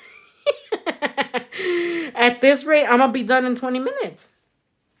go. At this rate, I'm going to be done in 20 minutes.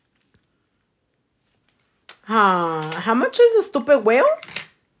 How much is the stupid whale?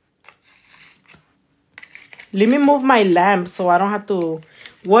 Let me move my lamp so I don't have to...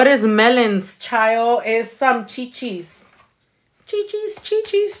 What is melons, child? It's some chichis.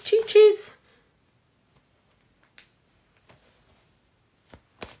 Chichis.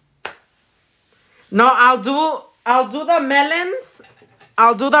 No, I'll do the melons.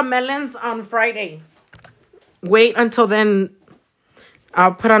 I'll do the melons on Friday. Wait until then.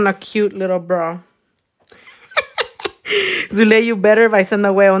 I'll put on a cute little bra. Zule, you better if I send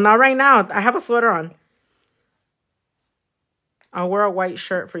the whale. Not right now. I have a sweater on. I'll wear a white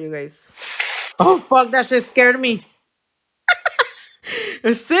shirt for you guys. Oh, fuck. That shit scared me.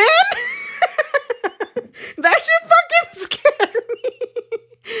 Sin? That shit fucking scared me.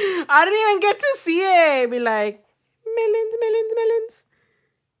 I didn't even get to see it. Be like, melons.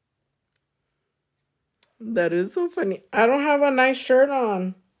 That is so funny. I don't have a nice shirt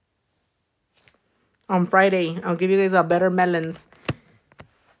on. On Friday, I'll give you guys a better melons.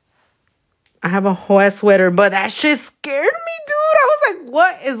 I have a whole ass sweater, but that shit scared me, dude. I was like,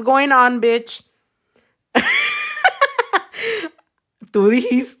 what is going on, bitch? Tú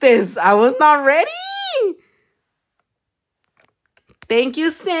dijiste, I was not ready. Thank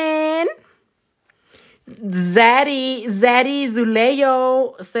you, Sin. Zaddy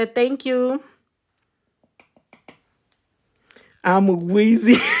Zuleyo said thank you. I'm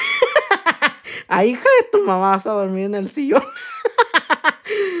wheezy. Ay, hija de tu mamá, vas a dormir en el sillón.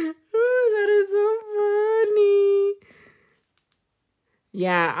 Oh, that is so funny.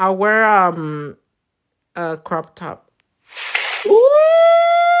 Yeah, I'll wear a crop top.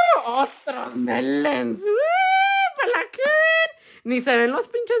 Otros melons. Para la Karen. Ni se ven los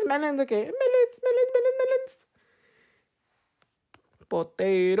pinches melons. Okay. Melons.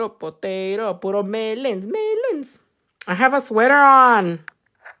 Potato. Puro melons. I have a sweater on.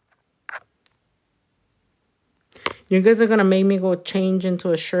 You guys are going to make me go change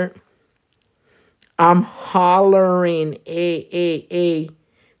into a shirt. I'm hollering. Ey.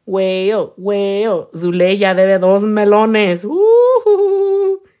 Whale. Zule ya debe 2 melones.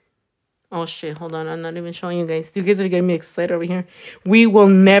 Oh, shit. Hold on. I'm not even showing you guys. You guys are getting me excited over here. We will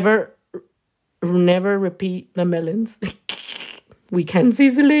never repeat the melons. We can see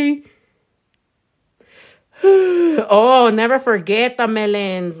Zule. Oh, never forget the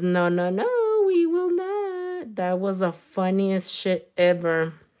melons. No. We will not. That was the funniest shit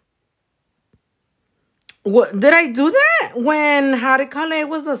ever. What did I do that when it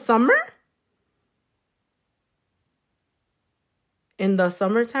was the summer? In the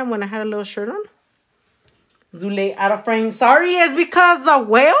summertime when I had a little shirt on? Zule out of frame. Sorry, it's because the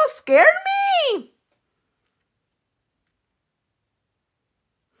whale scared me.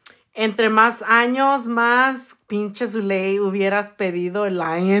 Entre más años, más pinche Zule hubieras pedido el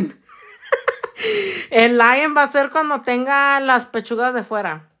lion. El lion va a ser cuando tenga las pechugas de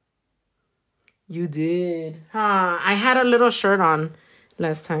fuera. You did. I had a little shirt on.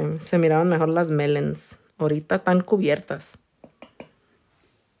 last time. Se miraban mejor las melons. Ahorita están cubiertas.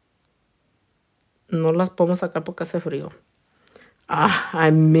 No las podemos sacar porque hace frío. Ah,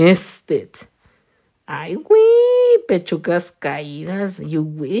 I missed it. Ay, güey. Pechugas caídas. You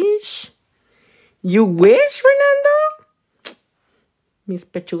wish. You wish, Fernando. Mis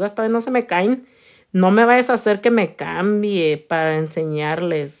pechugas todavía no se me caen. No me vayas a hacer que me cambie para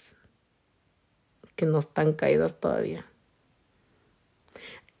enseñarles que no están caídas todavía.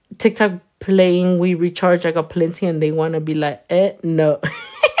 TikTok playing, we recharge, I got plenty, and they want to be like, no.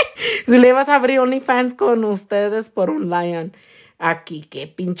 Si le vas a abrir OnlyFans con ustedes por un lion. Aquí, ¿qué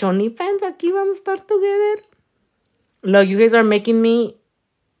pinche OnlyFans? Aquí vamos a estar together. Look, you guys are making me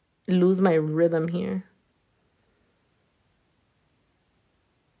lose my rhythm here.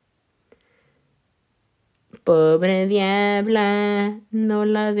 Pobre diabla, no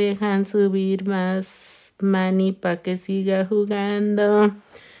la dejan subir más. Manny pa' que siga jugando.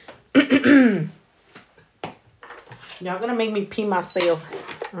 Y'all gonna make me pee myself.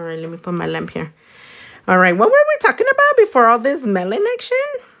 All right, let me put my lamp here. All right, what were we talking about before all this melon action?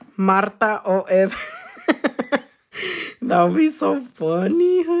 Marta O.F. That would be so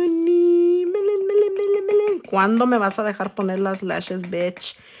funny, honey. Melon. ¿Cuándo me vas a dejar poner las lashes,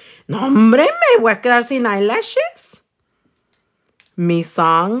 bitch? No, hombre, me voy a quedar sin eyelashes. Mi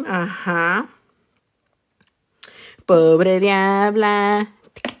song, ajá. Pobre diabla.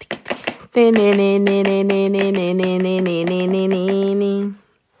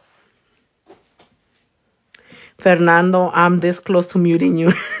 Fernando, I'm this close to muting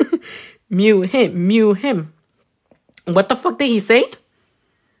you. Mute him. What the fuck did he say?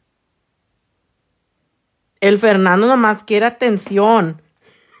 El Fernando nomás quiere atención.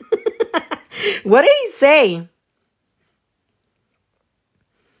 What did he say?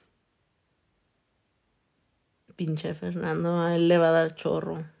 Pinche Fernando, a él le va a dar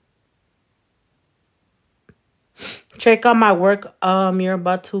chorro. Check out my work. You're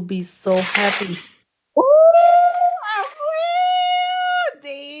about to be so happy. Ooh,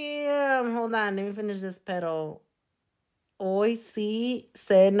 damn. Hold on, let me finish this petal. Hoy sí,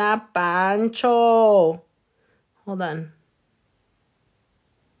 cena Pancho. Hold on.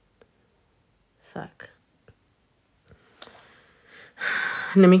 Fuck.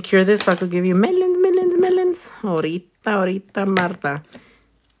 Let me cure this so I could give you melons. Ahorita, Marta.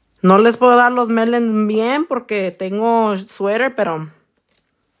 No les puedo dar los melons bien porque tengo suéter, pero...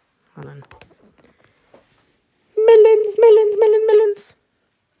 Hold on. Melons.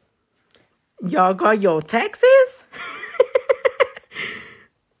 Y'all got your taxes?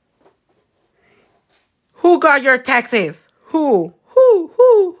 Who got your taxes? Who?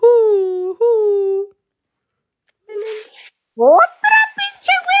 Otra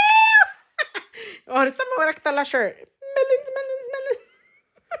pinche wea. Ahorita me voy a quitar la shirt. Melons.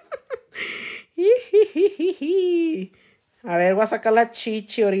 A ver, voy a sacar la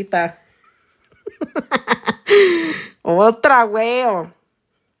chichi ahorita. Otra wea.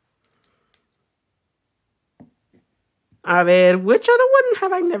 A ver, which other one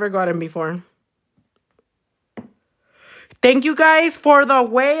have I never gotten before? Thank you guys for the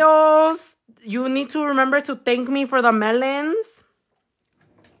whales. You need to remember to thank me for the melons.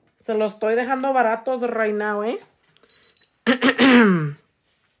 Se los estoy dejando baratos right now, eh?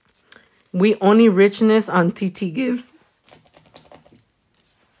 We only richness on TT gives.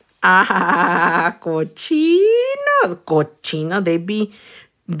 Ah, cochinos.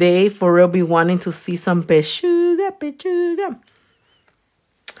 They for real be wanting to see some pechuga.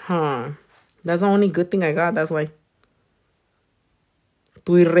 Huh. That's the only good thing I got. That's why.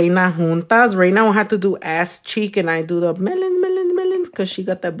 Tu y Reina juntas. Reina will have to do ass cheek and I do the melons. Because she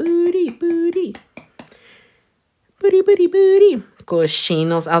got the booty.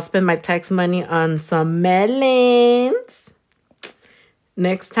 Cochinos. I'll spend my tax money on some melons.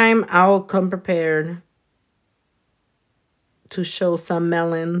 Next time, I'll come prepared to show some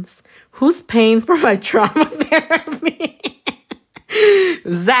melons. Who's paying for my trauma therapy?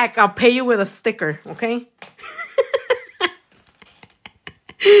 Zach, I'll pay you with a sticker, okay?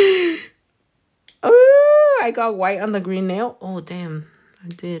 Oh, I got white on the green nail. Oh, damn. I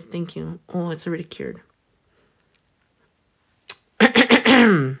did. Thank you. Oh, it's already cured.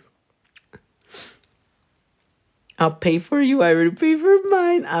 I'll pay for you. I already paid for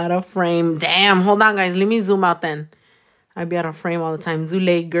mine. Out of frame. Damn. Hold on, guys. Let me zoom out then. I be out of frame all the time.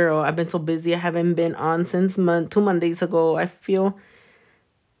 Zule, girl. I've been so busy. I haven't been on since 2 Mondays ago. I feel...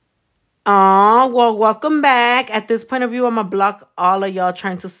 Oh, well, welcome back. At this point of view, I'm going to block all of y'all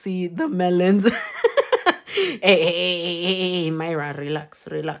trying to see the melons. Hey, Myra,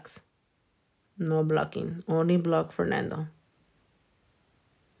 relax. No blocking. Only block Fernando.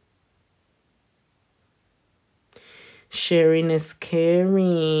 Sharing is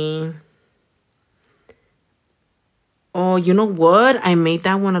caring. Oh, you know what? I made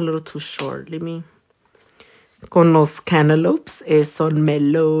that one a little too short. Let me... Con los cantaloupes son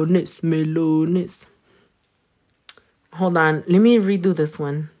melones, melones. Hold on. Let me redo this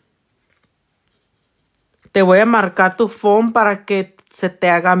one. Te voy a marcar tu phone para que se te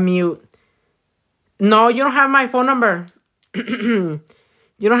haga mute. No, you don't have my phone number. You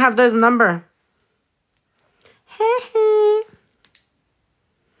don't have this number. Jeje.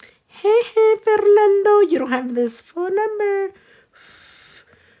 Jeje, Fernando. You don't have this phone number.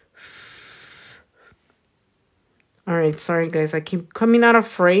 All right, sorry, guys. I keep coming out of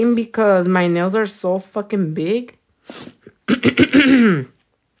frame because my nails are so fucking big.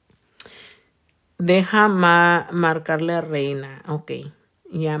 Deja marcarle a Reina. Ok.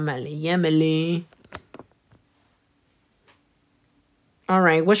 Llámale, llámale. All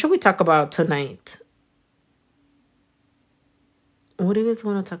right, what should we talk about tonight? What do you guys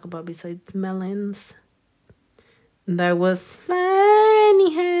want to talk about besides melons? That was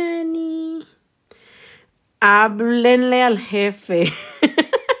funny, honey. Háblenle al jefe.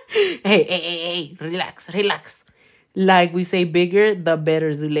 Hey, relax, relax. Like we say, bigger, the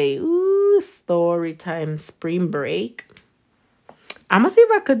better, Zule. Ooh, story time, spring break. I'm gonna see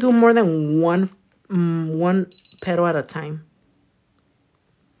if I could do more than one pedo at a time.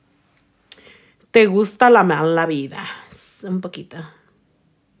 ¿Te gusta la mala vida? Un poquito.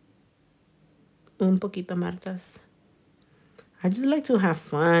 Un poquito, Martas. I just like to have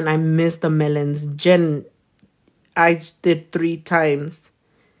fun. I miss the melons. Jen, I did 3 times.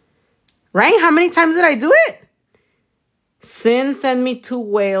 Right? How many times did I do it? Sin sent me 2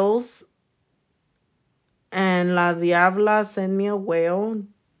 whales. And La Diabla sent me a whale.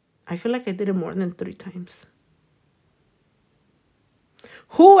 I feel like I did it more than 3 times.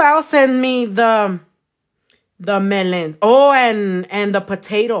 Who else sent me the melon? Oh, and the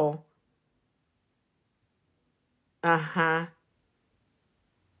potato. Uh-huh.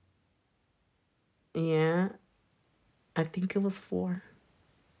 Yeah. I think it was 4.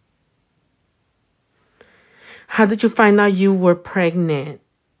 How did you find out you were pregnant?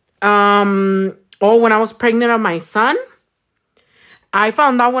 When I was pregnant on my son, I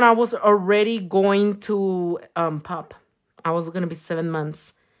found out when I was already going to pop. I was going to be 7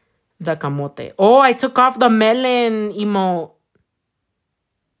 months. The camote. Oh, I took off the melon emote.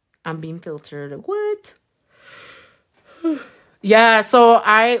 I'm being filtered. What? Yeah, so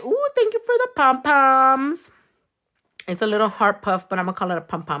thank you for the pom-poms. It's a little heart puff, but I'm going to call it a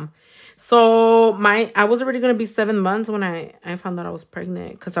pom-pom. So I was already going to be 7 months when I found out I was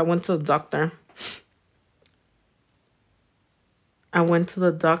pregnant because I went to the doctor. I went to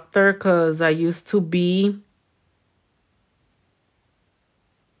the doctor because I used to be...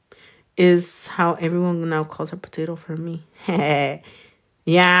 Is how everyone now calls her potato for me. Yeah,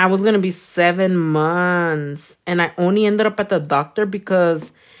 I was going to be 7 months. And I only ended up at the doctor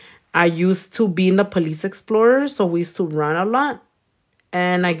because I used to be in the Police Explorer. So we used to run a lot.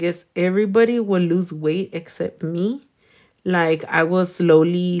 And I guess everybody would lose weight except me. Like, I was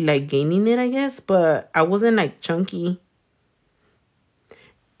slowly, like, gaining it, I guess. But I wasn't, like, chunky.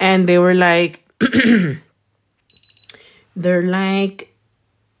 And they were like... they're like...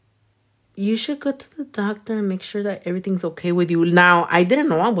 You should go to the doctor and make sure that everything's okay with you. Now, I didn't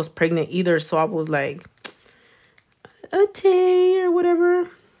know I was pregnant either. So I was like, okay, or whatever.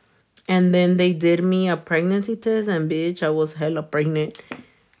 And then they did me a pregnancy test. And bitch, I was hella pregnant.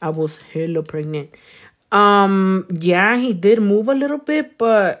 Yeah, he did move a little bit.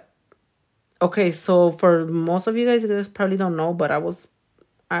 But, okay, so for most of you guys probably don't know. But I was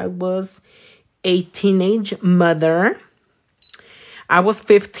a teenage mother. I was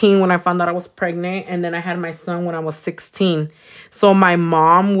 15 when I found out I was pregnant. And then I had my son when I was 16. So my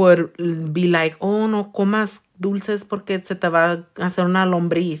mom would be like, oh, no comas dulces porque se te va a hacer una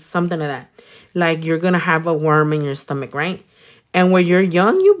lombriz. Something like that. Like you're going to have a worm in your stomach, right? And when you're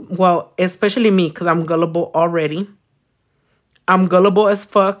young, especially me, because I'm gullible already. I'm gullible as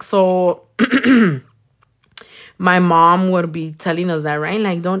fuck. So my mom would be telling us that, right?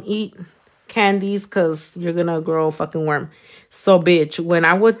 Like, don't eat candies because you're going to grow a fucking worm. So, bitch, when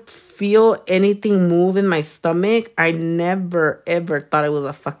I would feel anything move in my stomach, I never, ever thought it was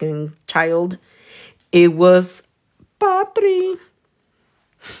a fucking child. It was Patri.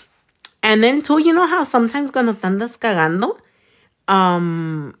 And then, too, you know how sometimes cuando te andas cagando,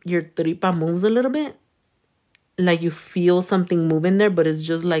 your tripa moves a little bit? Like you feel something moving there, but it's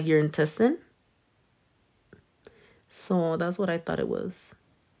just like your intestine. So, that's what I thought it was.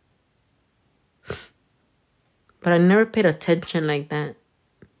 But I never paid attention like that.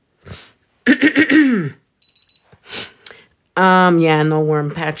 Yeah, no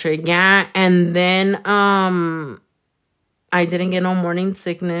worm, Patrick. Yeah, and then I didn't get no morning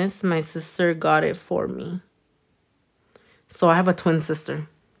sickness. My sister got it for me. So I have a twin sister.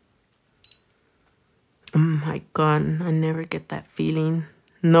 Oh my God, I never get that feeling.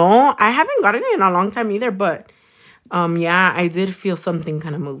 No, I haven't gotten it in a long time either, but yeah, I did feel something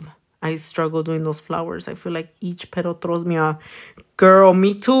kind of move. I struggle doing those flowers. I feel like each petal throws me off. Girl,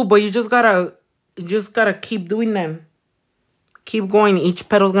 me too, but you just gotta keep doing them. Keep going. Each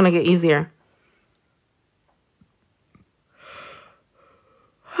petal's gonna get easier.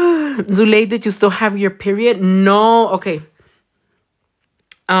 Zulay, did you still have your period? No. Okay.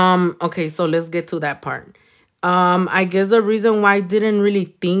 Okay, so let's get to that part. I guess the reason why I didn't really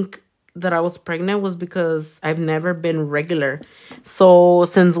think that I was pregnant was because I've never been regular. So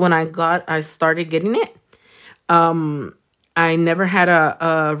since when I started getting it, I never had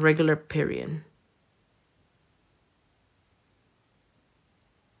a regular period.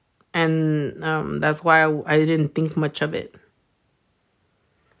 And that's why I didn't think much of it.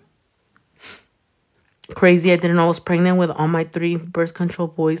 Crazy, I didn't know I was pregnant with all my 3 birth control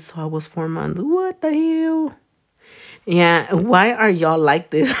boys, so I was 4 months. What the hell? Yeah, why are y'all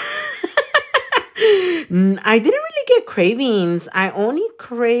like this? I didn't really get cravings. I only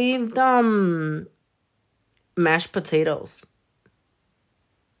craved mashed potatoes.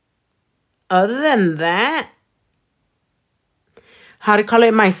 Other than that, how to call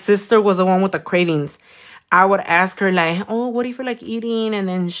it, my sister was the one with the cravings. I would ask her like, oh, what do you feel like eating? And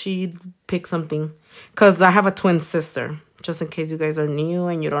then she'd pick something. Because I have a twin sister, just in case you guys are new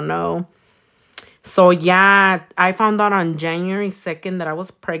and you don't know. So yeah, I found out on January 2nd that I was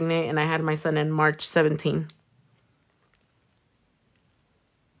pregnant, and I had my son in March 17th.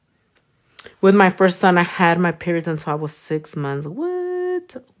 With my first son, I had my periods until I was 6 months.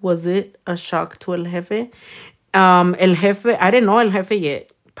 What? Was it a shock to El Jefe? El Jefe, I didn't know El Jefe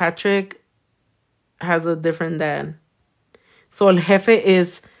yet. Patrick has a different dad. So El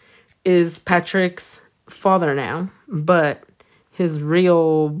Jefe is Patrick's father now, but his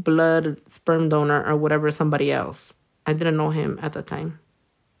real blood sperm donor or whatever is somebody else. I didn't know him at the time.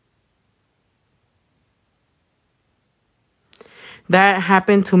 That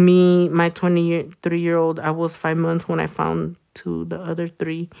happened to me, my 23-year-old. I was 5 months when I found the other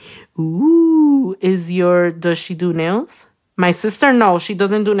 3. Ooh, does she do nails? My sister, no, she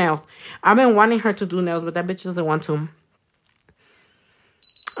doesn't do nails. I've been wanting her to do nails, but that bitch doesn't want to.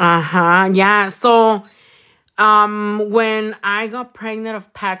 Yeah, so when I got pregnant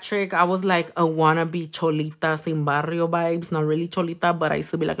of Patrick, I was like a wannabe Cholita sin barrio vibes. Not really Cholita, but I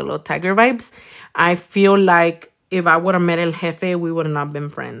used to be like a little tiger vibes. I feel like if I would have met El Jefe, we would have not been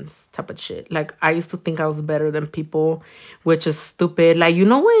friends type of shit. Like, I used to think I was better than people, which is stupid. Like, you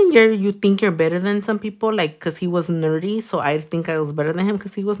know when you think you're better than some people? Like, because he was nerdy, so I think I was better than him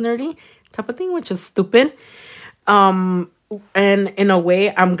because he was nerdy type of thing, which is stupid. And in a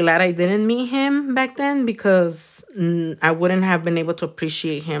way, I'm glad I didn't meet him back then because I wouldn't have been able to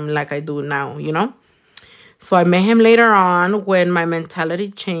appreciate him like I do now, you know? So I met him later on when my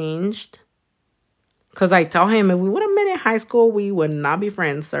mentality changed. Because I tell him, if we would have met in high school, we would not be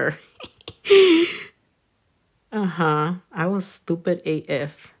friends, sir. I was stupid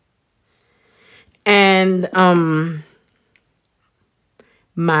AF. And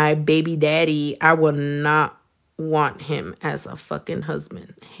my baby daddy, I would not want him as a fucking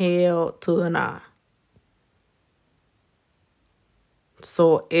husband. Hell to the nah.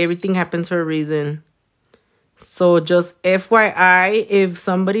 So everything happens for a reason. So just FYI, if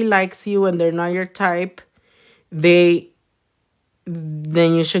somebody likes you and they're not your type, then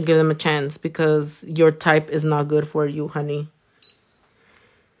you should give them a chance because your type is not good for you, honey.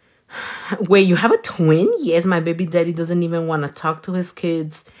 Wait, you have a twin? Yes, my baby daddy doesn't even want to talk to his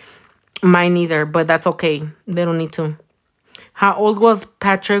kids. Mine neither, but that's okay. They don't need to. How old was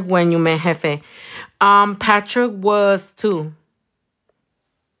Patrick when you met Jefe? Patrick was 2.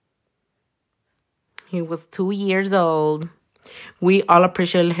 He was 2 years old. We all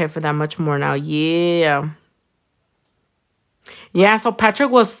appreciate El Jefe that much more now. Yeah. Yeah, so Patrick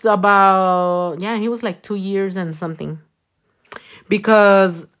was about, he was like 2 years and something.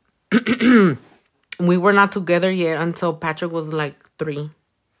 Because we were not together yet until Patrick was like 3.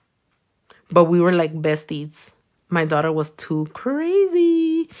 But we were like besties. My daughter was too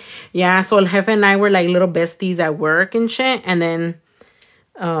crazy. Yeah, so El Jefe and I were like little besties at work and shit. And then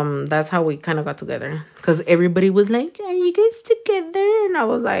that's how we kind of got together. Because everybody was like, are you guys together? And I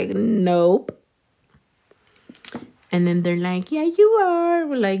was like, nope. And then they're like, yeah, you are.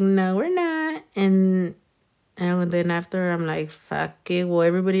 We're like, no, we're not. And then after, I'm like, fuck it. Well,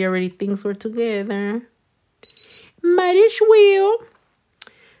 everybody already thinks we're together. Might as well.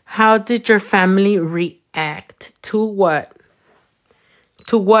 How did your family react to what?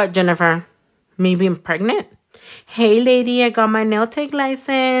 To what, Jennifer? Me being pregnant? Hey, lady, I got my nail tech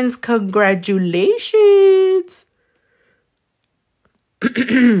license. Congratulations.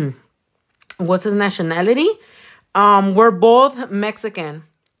 What's his nationality? We're both Mexican.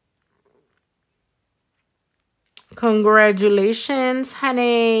 Congratulations,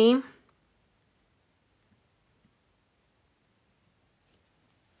 honey.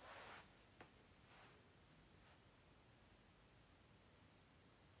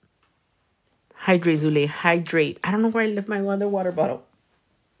 Hydrate, Zule. Hydrate. I don't know where I left my other water bottle.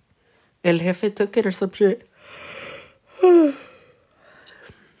 El jefe took it or some shit. Where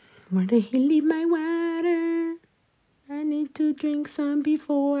did he leave my water? I need to drink some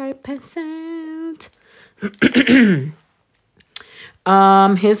before I pass out.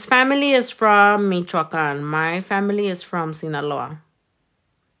 His family is from Michoacan. My family is from Sinaloa.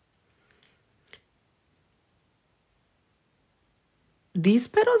 These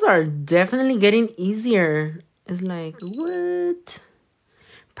pedals are definitely getting easier. It's like, what?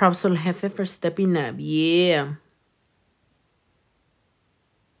 Props al jefe for stepping up. Yeah.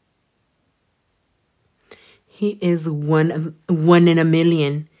 He is one in a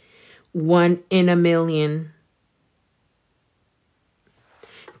million. 1 in a million.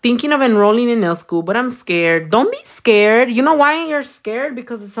 Thinking of enrolling in nail school, but I'm scared. Don't be scared. You know why you're scared?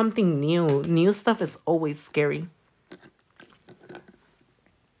 Because it's something new. New stuff is always scary.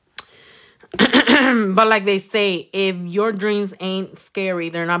 But like they say, if your dreams ain't scary,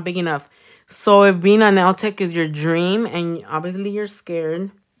 they're not big enough. So if being a nail tech is your dream and obviously you're scared,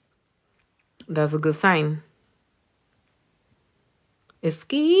 that's a good sign. It's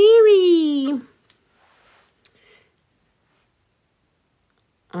scary.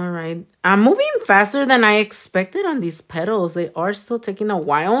 All right. I'm moving faster than I expected on these pedals. They are still taking a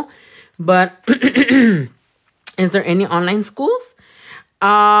while. But is there any online schools?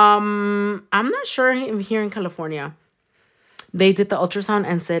 I'm not sure here in California. They did the ultrasound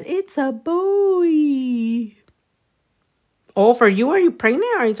and said, it's a boy. Oh, for you, are you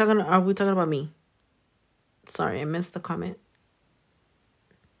pregnant? Or are we talking about me? Sorry, I missed the comment.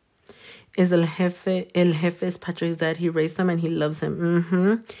 Is el jefe's Patrick's dad. He raised him and he loves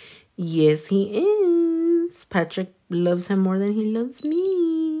him. Yes, he is. Patrick loves him more than he loves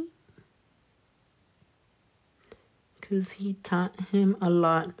me. Because he taught him a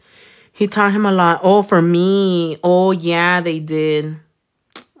lot. He taught him a lot. Oh, for me. Oh, yeah, they did.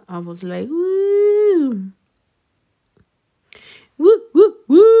 I was like, woo. Woo, woo,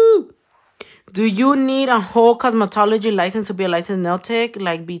 woo. Do you need a whole cosmetology license to be a licensed nail tech?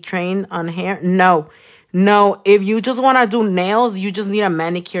 Like be trained on hair? No. No. If you just want to do nails, you just need a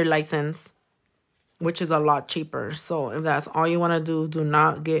manicure license. Which is a lot cheaper. So if that's all you want to do, do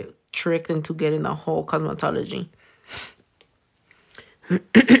not get tricked into getting the whole cosmetology. All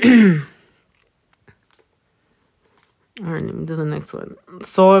right, let me do the next one.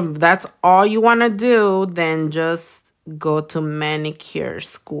 So if that's all you want to do, then just go to manicure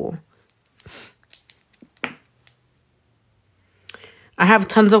school. I have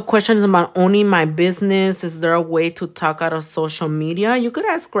tons of questions about owning my business. Is there a way to talk out of social media? You could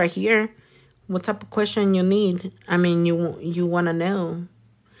ask right here. What type of question you need? I mean, you want to know.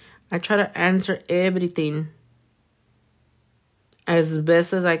 I try to answer everything as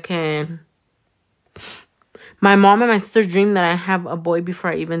best as I can. My mom and my sister dreamed that I have a boy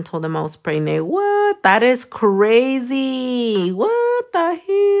before I even told them I was pregnant. What? That is crazy. What the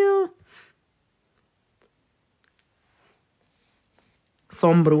hell?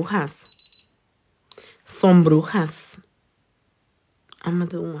 Son brujas. Son brujas. I'm going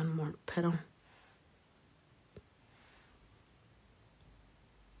to do one more petal.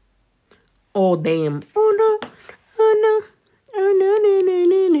 Oh, damn. Oh, no. Oh, no. Oh, no, no, no,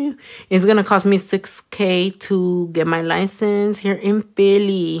 no, no. It's going to cost me $6,000 to get my license here in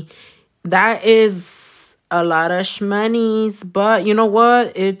Philly. That is a lot of shmonies. But you know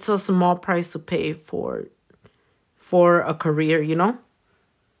what? It's a small price to pay for a career, you know?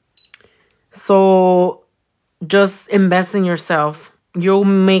 So just invest in yourself. You'll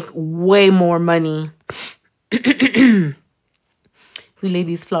make way more money.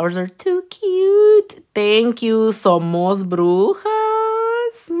 These flowers are too cute. Thank you. Somos brujas.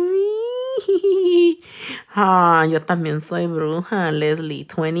 Yo también soy bruja, Leslie.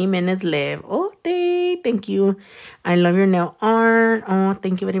 20 minutes left. Oh, thank you. I love your nail art. Oh,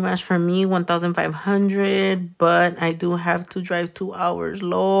 thank you very much. For me, 1,500. But I do have to drive 2 hours.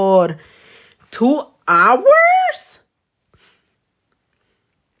 Lord. 2 hours?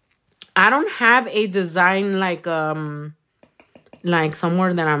 I don't have a design like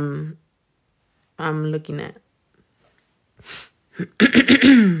somewhere that I'm looking at.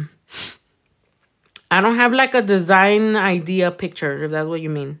 I don't have like a design idea picture, if that's what you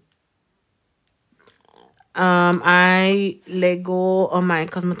mean. I let go of my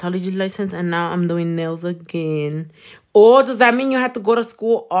cosmetology license and now I'm doing nails again. Oh, does that mean you have to go to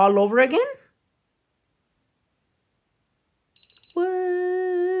school all over again? What?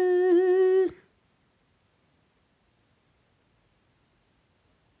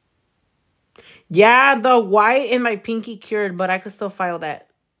 Yeah, the white in my pinky cured, but I could still file that.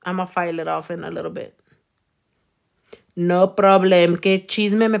 I'm gonna file it off in a little bit. No problem. ¿Qué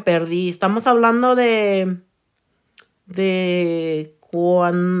chisme me perdí? Estamos hablando de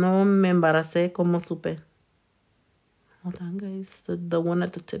cuando me embaracé, cómo supe. Hold on, guys. The one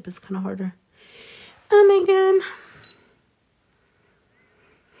at the tip is kind of harder. Oh my god.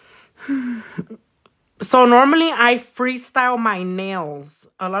 So normally I freestyle my nails.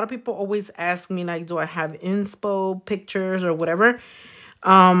 A lot of people always ask me, like, do I have inspo pictures or whatever?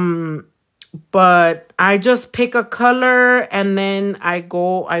 But I just pick a color and then I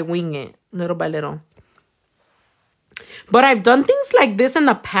wing it little by little. But I've done things like this in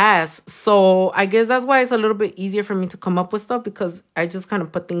the past. So I guess that's why it's a little bit easier for me to come up with stuff, because I just kind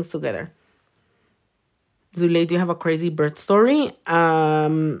of put things together. Zule, do you have a crazy birth story?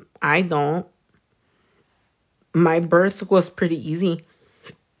 I don't. My birth was pretty easy.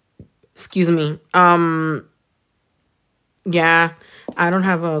 Excuse me. Yeah, I don't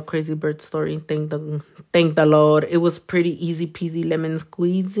have a crazy birth story. Thank the Lord. It was pretty easy peasy lemon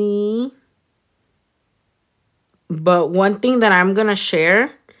squeezy. But one thing that I'm gonna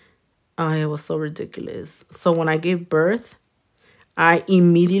share, oh, it was so ridiculous. So when I gave birth, I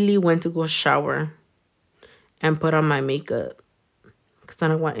immediately went to go shower and put on my makeup, because I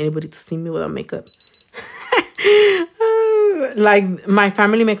don't want anybody to see me without makeup. Like, my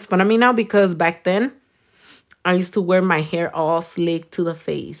family makes fun of me now because back then I used to wear my hair all slick to the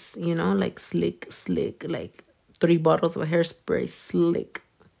face, you know, like slick, like 3 bottles of hairspray, slick.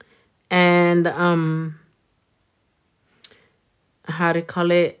 And how to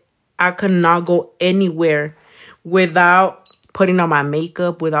call it, I could not go anywhere without putting on my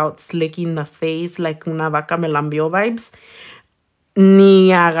makeup, without slicking the face like una vaca me lambió vibes, ni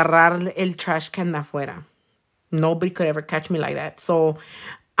agarrar el trash can de afuera. Nobody could ever catch me like that. So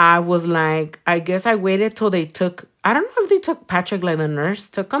I was like, I guess I waited till they took, I don't know if they took Patrick, like the nurse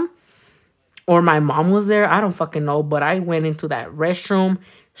took him, or my mom was there. I don't fucking know. But I went into that restroom,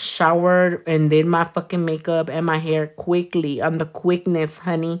 showered, and did my fucking makeup and my hair quickly, on the quickness,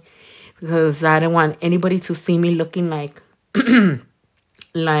 honey, because I didn't want anybody to see me looking like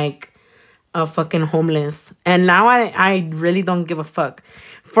like a fucking homeless. And now I really don't give a fuck.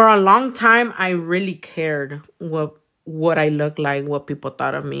 For a long time, I really cared what I look like, what people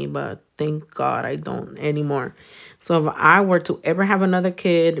thought of me, but thank God I don't anymore. So if I were to ever have another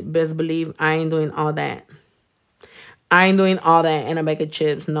kid, best believe I ain't doing all that. I ain't doing all that in a bag of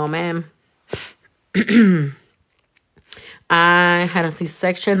chips. No, ma'am. I had a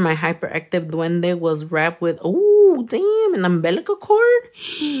C-section. My hyperactive duende was wrapped with, oh, damn, an umbilical cord.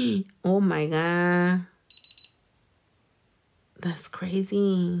 Oh, my God. That's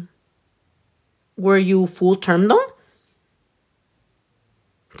crazy. Were you full term, though?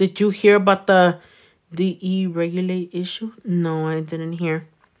 Did you hear about the irregulate issue? No, I didn't hear.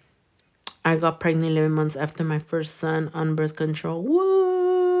 I got pregnant 11 months after my first son on birth control.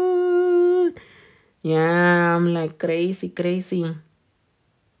 What? Yeah, I'm like crazy.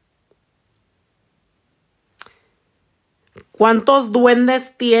 ¿Cuántos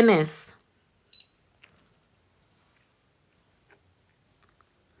duendes tienes?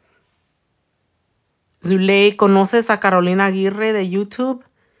 Zuley, ¿conoces a Carolina Aguirre de YouTube?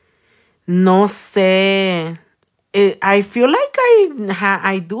 No sé. I feel like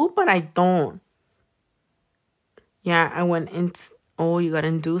I do, but I don't. Yeah, I went into... Oh, you got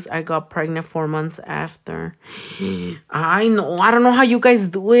induced? I got pregnant 4 months after. I know. I don't know how you guys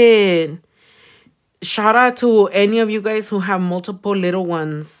do it. Shout out to any of you guys who have multiple little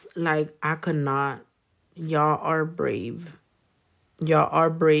ones. Like, I could not. Y'all are brave. Y'all are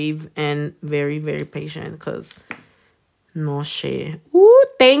brave and very, very patient, because no shit. Ooh,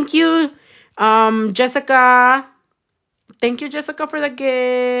 thank you, Jessica. Thank you, Jessica, for the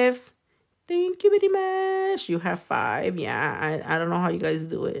gift. Thank you very much. You have 5. Yeah, I don't know how you guys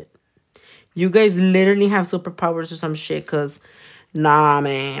do it. You guys literally have superpowers or some shit, because nah,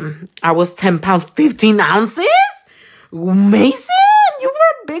 man. I was 10 pounds, 15 ounces? Mason, you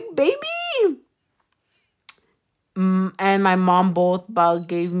were a big baby. and my mom both about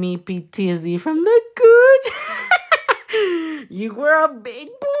gave me PTSD from the good. You were a big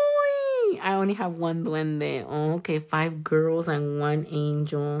boy. I only have one duende. Oh, okay, 5 girls and 1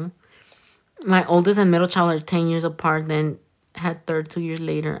 angel. My oldest and middle child are 10 years apart, then had third 2 years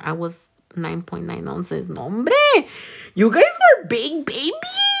later. I was 9.9 ounces. No, hombre. You guys were big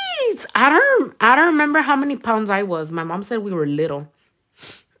babies. I don't remember how many pounds I was. My mom said we were little.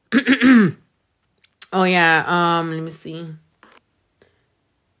 Oh yeah, let me see.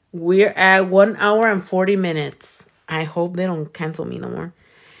 We're at 1 hour and 40 minutes. I hope they don't cancel me no more.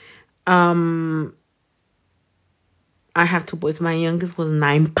 I have 2 boys. My youngest was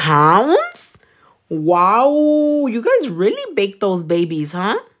 9 pounds. Wow, you guys really baked those babies,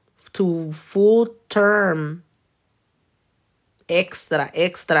 huh? To full term. Extra.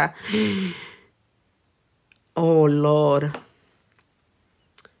 Oh, Lord.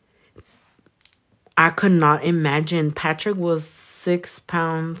 I could not imagine. Patrick was 6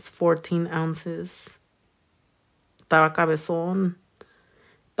 pounds, 14 ounces. Estaba cabezón,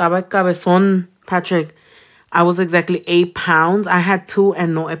 Patrick. I was exactly 8 pounds. I had 2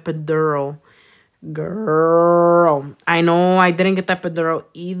 and no epidural. Girl. I know I didn't get the epidural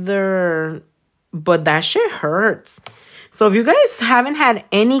either. But that shit hurts. So if you guys haven't had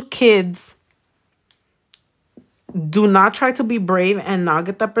any kids, do not try to be brave and not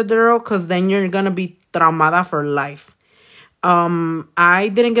get the epidural, because then you're going to be traumada for life. I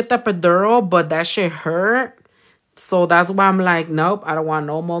didn't get the epidural, but that shit hurt. So that's why I'm like, nope, I don't want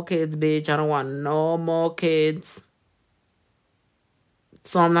no more kids, bitch. I don't want no more kids.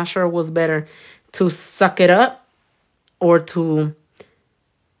 So I'm not sure what's better, to suck it up or to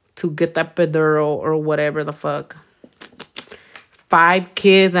get the epidural or whatever the fuck. 5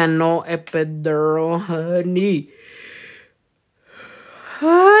 kids and no epidural, honey.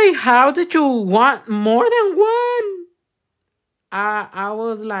 Hi, how did you want more than one? I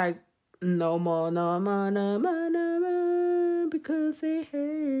was like, no more, because it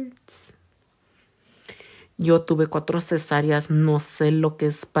hurts. Yo tuve 4 cesáreas, no sé lo que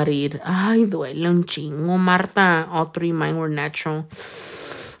es parir. Ay, duele un chingo, Marta. All 3 mine were natural.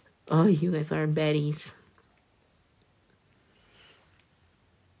 Oh, you guys are baddies.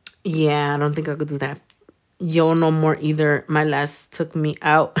 Yeah, I don't think I could do that. Yo, no more either. My last took me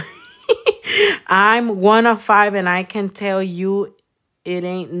out. I'm 1 of 5, and I can tell you it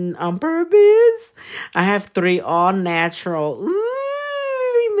ain't on purpose. I have 3 all natural.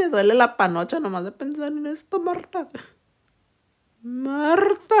 Uy, me duele la panocha nomás de pensar en esto, Marta.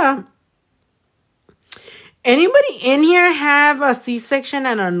 Marta. Anybody in here have a C-section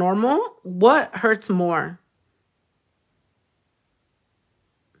and a normal? What hurts more?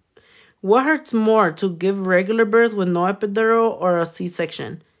 What hurts more, to give regular birth with no epidural or a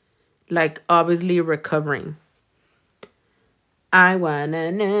C-section? Like, obviously recovering. I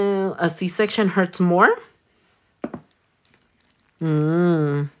wanna know. A C-section hurts more?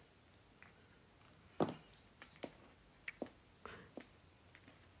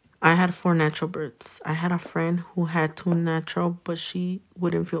 I had 4 natural births. I had a friend who had 2 natural, but she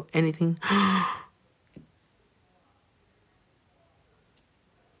wouldn't feel anything.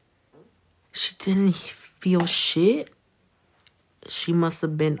 She didn't feel shit. She must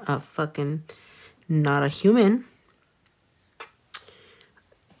have been a fucking not a human.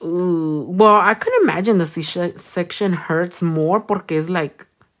 Ooh. Well, I could imagine the C-section hurts more porque it's like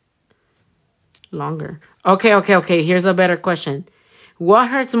longer. Okay. Here's a better question. What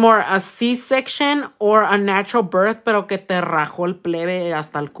hurts more, a C-section or a natural birth pero que te rajó el plebe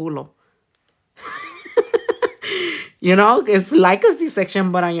hasta el culo? You know, it's like a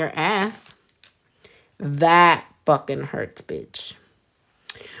C-section but on your ass. That fucking hurts, bitch.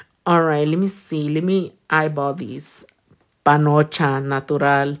 All right, let me see. Let me eyeball these. Panocha,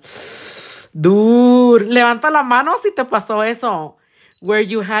 natural. Dude, levanta la mano si te pasó eso. Where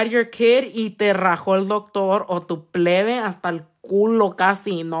you had your kid y te rajó el doctor o tu plebe hasta el culo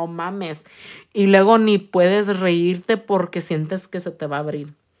casi. No mames. Y luego ni puedes reírte porque sientes que se te va a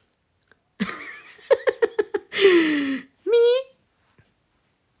abrir. Me.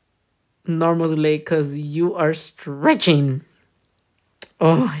 Normal delay because you are stretching.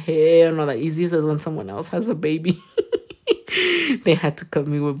 Oh, hell no. The easiest is when someone else has a baby. They had to cut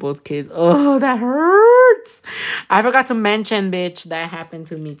me with both kids. Oh, that hurts. I forgot to mention, bitch, that happened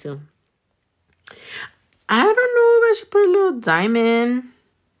to me too. I don't know if I should put a little diamond.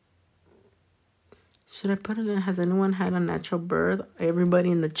 Should I put it in? Has anyone had a natural birth? Everybody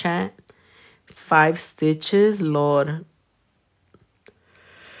in the chat. 5 stitches. Lord.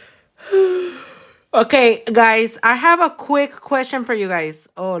 Okay, guys, I have a quick question for you guys.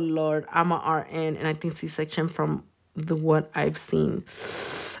 Oh, Lord, I'm a RN, and I think C-section from what I've seen.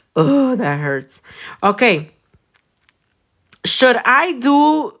 Oh, that hurts. Okay. Should I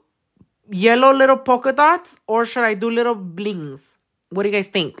do yellow little polka dots or should I do little blings? What do you guys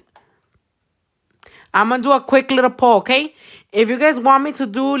think? I'm going to do a quick little poll, okay? If you guys want me to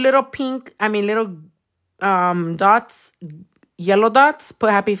do little little dots, yellow dots, put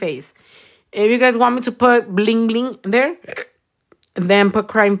happy face. If you guys want me to put bling bling there, then put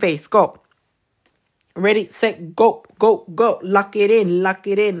crime face. Go. Ready, set, go, go, go. Lock it in, lock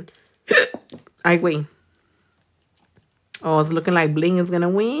it in. I win. Oh, it's looking like bling is going to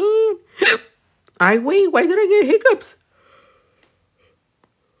win. I win. Why did I get hiccups?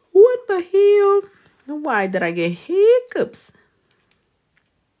 What the hell? Why did I get hiccups?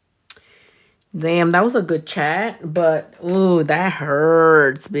 Damn, that was a good chat, but ooh, that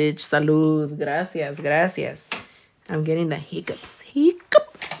hurts, bitch. Salud. Gracias, gracias. I'm getting the hiccups.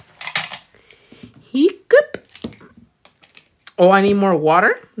 Hiccup. Hiccup. Oh, I need more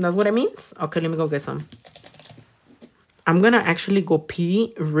water? That's what it means? Okay, let me go get some. I'm going to actually go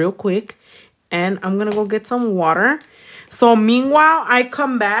pee real quick, and I'm going to go get some water. So, meanwhile, I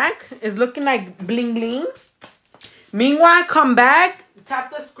come back. It's looking like bling bling. Meanwhile, I come back.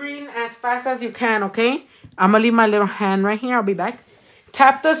 Tap the screen as fast as you can, okay? I'm going to leave my little hand right here. I'll be back.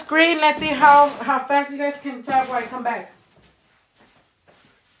 Tap the screen. Let's see how fast you guys can tap while I come back.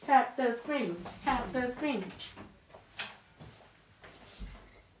 Tap the screen. Tap the screen.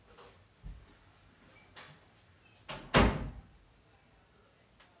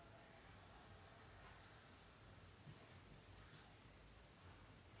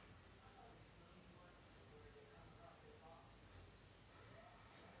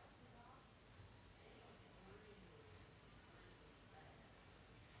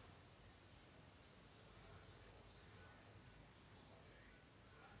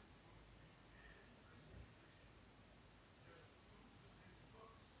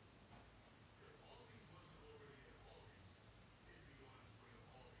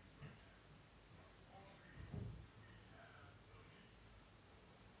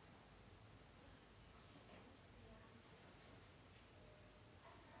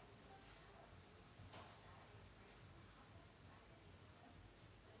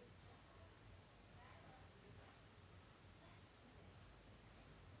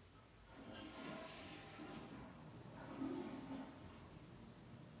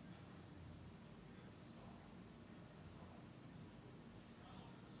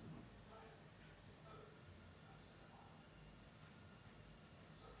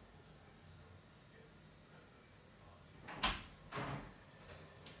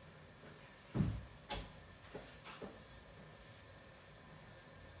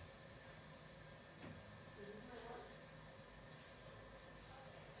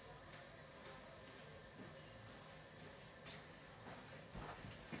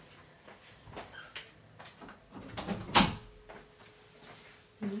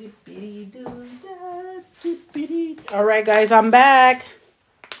 All right, guys, I'm back.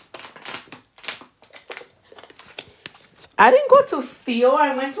 I didn't go to steal.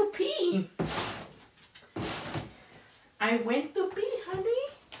 I went to pee. I went to pee, honey.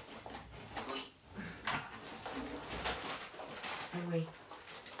 Wait.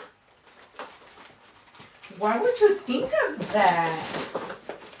 Why would you think of that?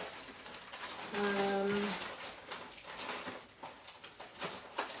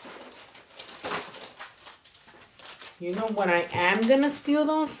 You know what I am gonna steal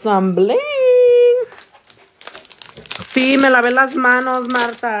though? Some bling. Sí, me lavé las manos,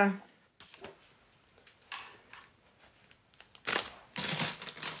 Marta.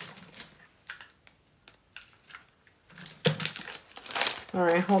 All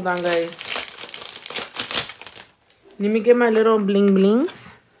right, hold on, guys. Let me get my little bling blings.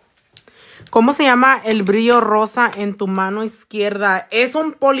 ¿Cómo se llama el brillo rosa en tu mano izquierda? Es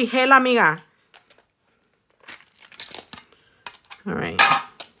un poligel, amiga. All right.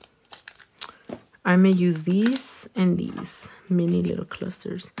 I may use these and these mini little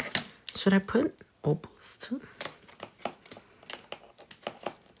clusters. Should I put opals too?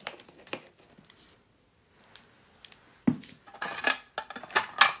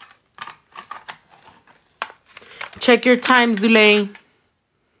 Check your time, Zule.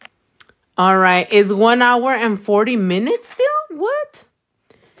 All right. Is 1 hour and 40 minutes still? What?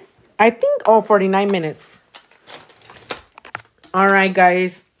 I think, 49 minutes. All right,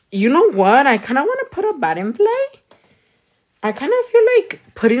 guys. You know what? I kind of want to put a butterfly. I kind of feel like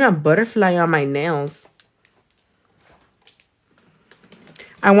putting a butterfly on my nails.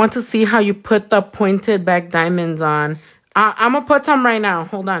 I want to see how you put the pointed back diamonds on. I'm going to put some right now.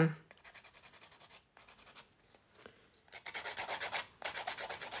 Hold on.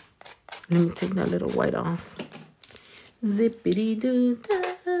 Let me take that little white off. Zippity doo da.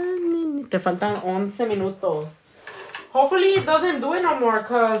 Te faltan 11 minutos. Hopefully it doesn't do it no more,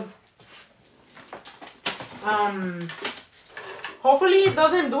 cause hopefully it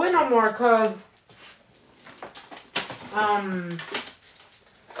doesn't do it no more, cause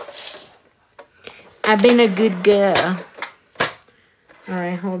I've been a good girl. All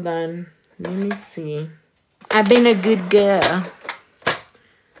right, hold on. Let me see. I've been a good girl.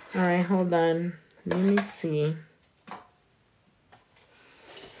 All right, hold on. Let me see.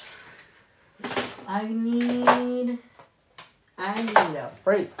 I need a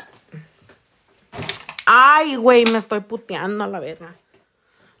break. Ay, güey, me estoy puteando a la verga.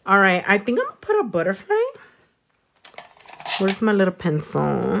 All right, I think I'm gonna put a butterfly. Where's my little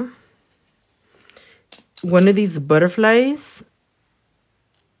pencil? One of these butterflies.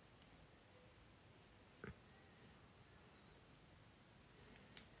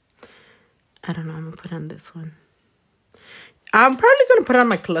 I don't know, I'm gonna put on this one. I'm probably gonna put on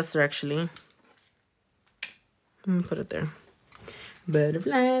my cluster, actually. I'm gonna put it there.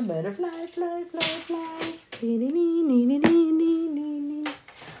 Butterfly, butterfly, fly, fly, fly.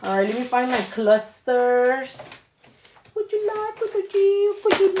 All right, let me find my clusters. Would you like with the G?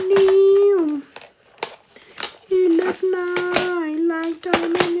 Would you need? You look nice, like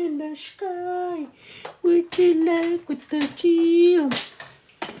diamond in the sky. Would you like with the G? All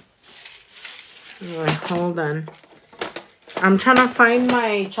right, hold on. I'm trying to find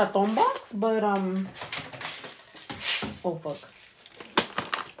my chaton box, but oh fuck.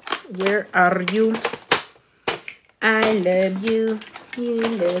 Where are you? I love you. You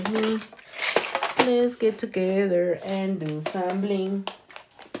love me. Let's get together and do some bling.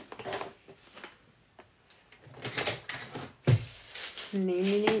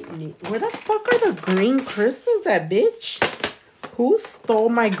 Where the fuck are the green crystals at, bitch? Who stole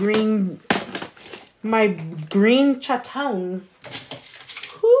my green chatons?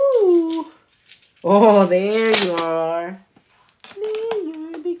 Who? Oh, there you are. There you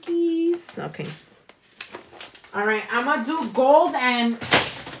are, biggies. Okay. All right, I'm gonna do gold and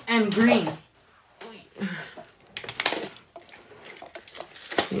green.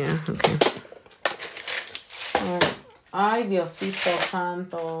 Yeah, okay. All right. Ay, Diosito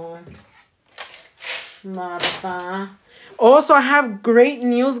Santo. Marta. Also, I have great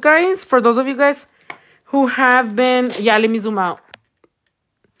news, guys. For those of you guys who have been... Yeah, let me zoom out.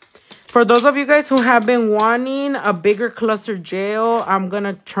 For those of you guys who have been wanting a bigger cluster gel, I'm going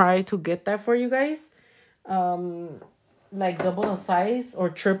to try to get that for you guys. Like double the size or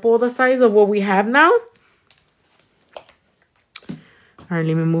triple the size of what we have now. All right,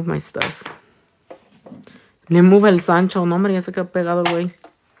 let me move my stuff. Le move el Sancho. No, hombre, ya se quedó pegado el güey.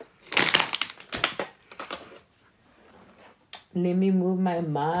 Let me move my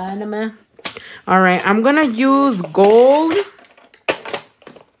monomer. All right, I'm going to use gold.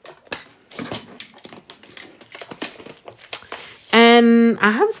 And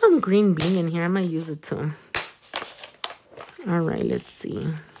I have some green bean in here. I might use it too. All right, let's see.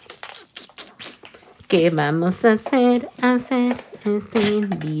 ¿Qué vamos a hacer?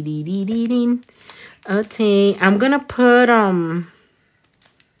 Okay, I'm gonna put I'm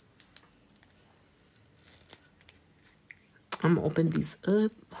gonna open these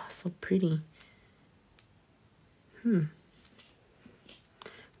up. Oh, so pretty.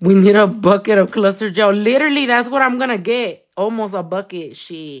 We need a bucket of cluster gel. Literally, that's what I'm gonna get. Almost a bucket.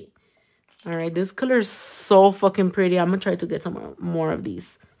 Shit. All right, this color is so fucking pretty. I'm gonna try to get some more of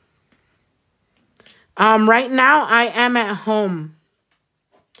these. Right now I am at home,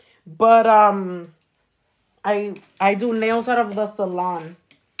 but I do nails out of the salon.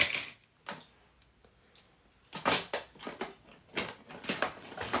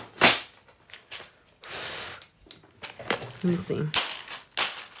 Let me see.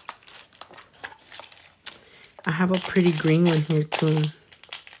 I have a pretty green one here too.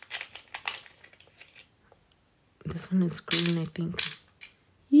 This one is green, I think.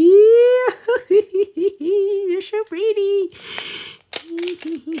 Yeah, you're so pretty.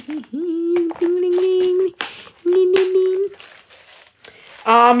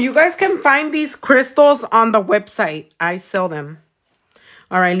 You guys can find these crystals on the website. I sell them.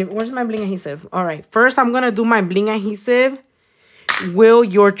 All right, where's my bling adhesive? All right, first I'm gonna do my bling adhesive. Will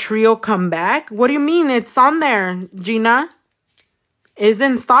your trio come back? What do you mean? It's on there, Gina. It's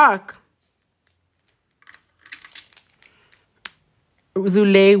in stock.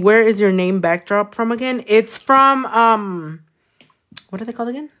 Zule, where is your name backdrop from again? It's from what are they called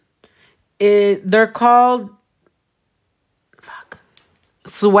again? They're called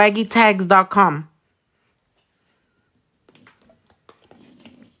swaggytags.com.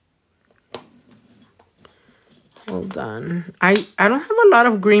 Hold on. I don't have a lot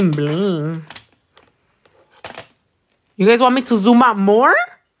of green bling. You guys want me to zoom out more?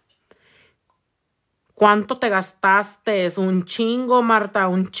 ¿Cuánto te gastaste? Un chingo, Marta.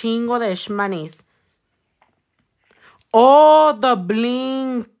 Un chingo de shmanis. Oh, the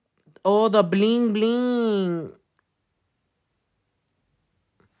bling. Oh, the bling bling.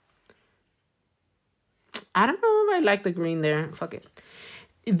 I don't know if I like the green there. Fuck it.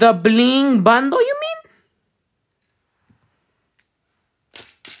 The bling bundle, you mean?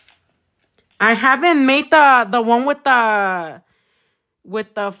 I haven't made the one with the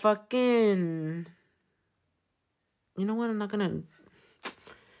fucking... You know what? I'm not gonna...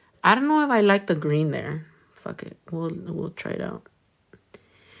 I don't know if I like the green there. Fuck it. We'll try it out.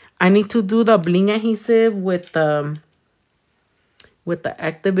 I need to do the bling adhesive with the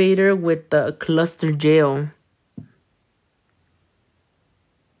activator with the cluster gel.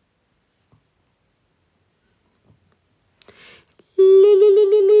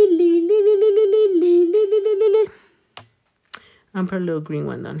 I'm put a little green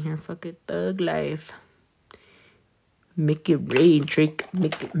one down here. Fuck it. Thug life. Make it rain, trick.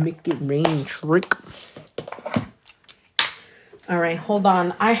 Make it rain, trick. All right, hold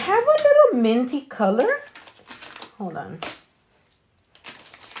on. I have a little minty color. Hold on.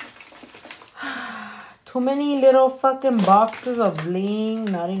 Too many little fucking boxes of bling.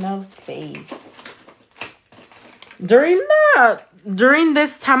 Not enough space. During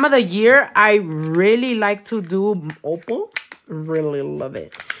this time of the year, I really like to do opal. Really love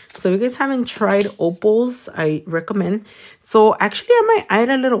it. So if you guys haven't tried opals, I recommend. So actually, I might add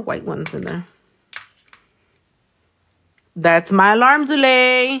a little white ones in there. That's my alarm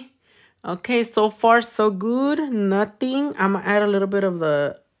delay. Okay, so far so good. Nothing. I'm gonna add a little bit of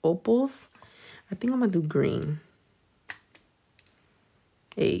the opals. I think I'm gonna do green.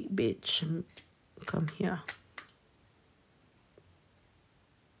 Hey, bitch, come here.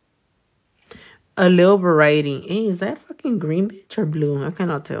 A little variety. Hey, is that fucking green, bitch, or blue? I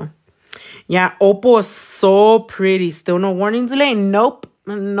cannot tell. Yeah, opal is so pretty. Still no warning delay? Nope.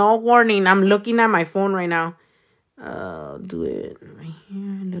 No warning. I'm looking at my phone right now. Do it right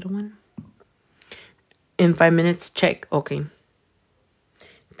here. A little one. In 5 minutes, check. Okay.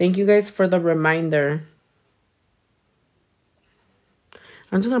 Thank you guys for the reminder.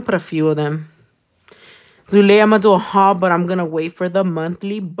 I'm just going to put a few of them. Zulay, I'm going to do a haul, but I'm going to wait for the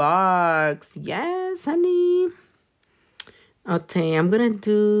monthly box. Yes, honey. Okay, I'm going to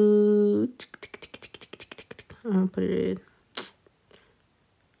do... I'm going to put it...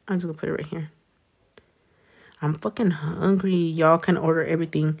 I'm just going to put it right here. I'm fucking hungry. Y'all can order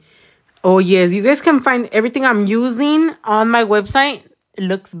everything. Oh, yes. You guys can find everything I'm using on my website. It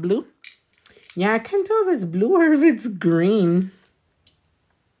looks blue. Yeah, I can't tell if it's blue or if it's green.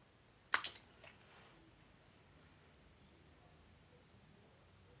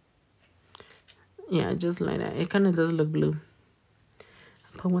 Yeah, just like that. It kind of does look blue.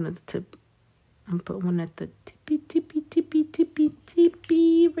 Put one at the tip. And put one at the tippy.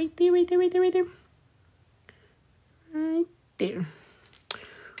 Right there. Right there.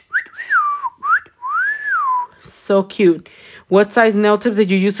 So cute. What size nail tips did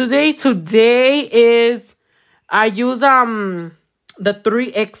you use today? Today is... I use the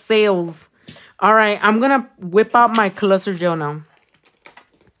 3XLs. All right, I'm going to whip out my cluster gel now.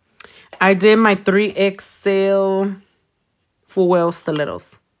 I did my 3XL full well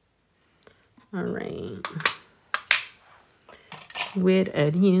stilettos. All right. With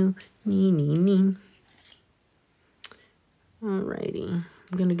a you. Nee. Alrighty.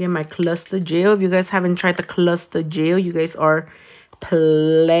 I'm going to get my cluster gel. If you guys haven't tried the cluster gel, you guys are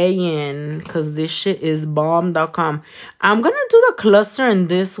playing. Because this shit is bomb.com. I'm going to do the cluster in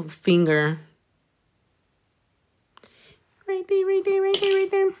this finger. Right there.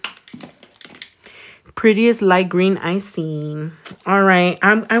 Prettiest light green icing. All right.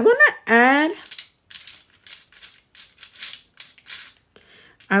 I want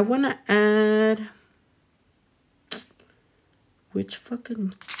to add... Which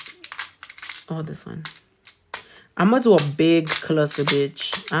fucking... Oh, this one. I'm going to do a big cluster,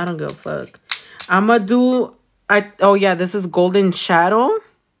 bitch. I don't give a fuck. I'm going to do... Oh, yeah. This is Golden Shadow.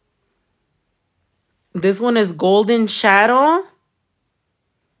 This one is Golden Shadow.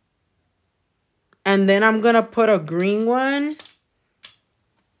 And then I'm going to put a green one.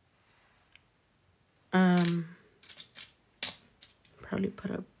 Probably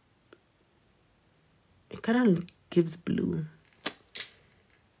put a... It kind of gives blue.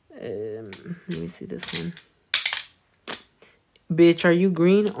 Let me see this one. Bitch, are you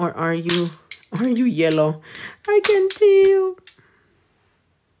green or are you yellow? I can tell.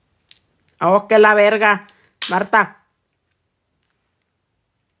 Oh, que la verga. Marta.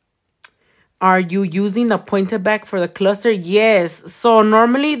 Are you using the pointed back for the cluster? Yes. So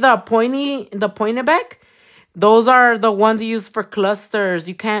normally the pointed back, those are the ones you use for clusters.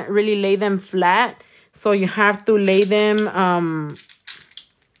 You can't really lay them flat. So you have to lay them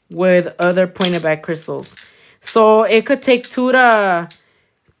with other pointed back crystals. So it could take two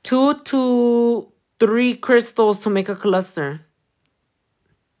to three crystals to make a cluster.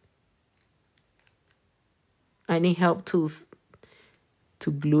 I need help to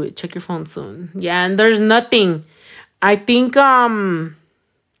glue it. Check your phone soon. Yeah, and there's nothing. I think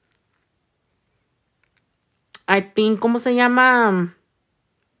 ¿cómo se llama?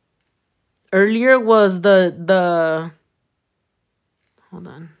 Earlier was the hold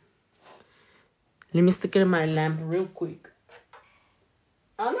on. Let me stick it in my lamp real quick.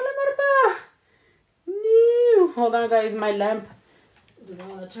 Ándale, Marta. No. Hold on, guys. My lamp doesn't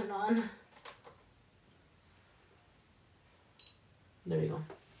want to turn on. There you go.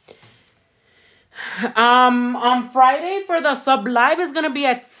 On Friday for the sub live is gonna be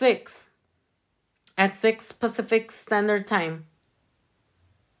at 6. At 6 Pacific Standard Time.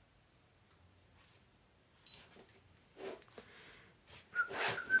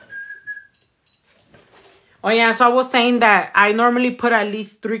 Oh yeah, so I was saying that I normally put at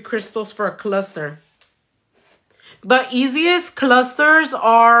least 3 crystals for a cluster. The easiest clusters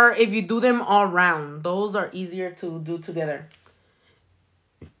are if you do them all round. Those are easier to do together.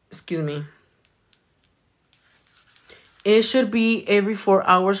 Excuse me. It should be every 4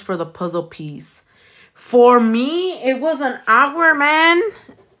 hours for the puzzle piece. For me, it was an hour, man.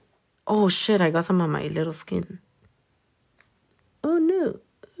 Oh, shit. I got some on my little skin. Oh, no.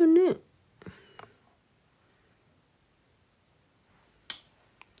 Oh, no.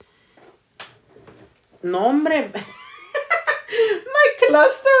 No, hombre. My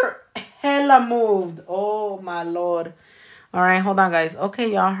cluster hella moved. Oh, my Lord. All right, hold on, guys.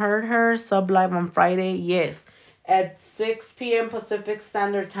 Okay, y'all heard her. Sub live on Friday. Yes. At 6 p.m. Pacific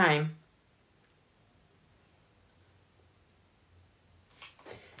Standard Time.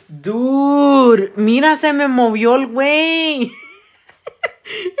 Dude, mira, se me movió el güey.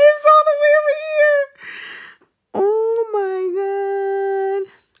 It's all the way over here. Oh my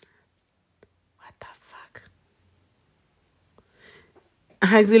God. What the fuck?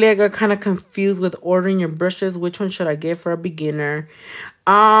 Hi, Zulia. I got kind of confused with ordering your brushes. Which one should I get for a beginner?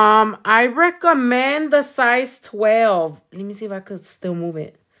 I recommend the size 12. Let me see if I could still move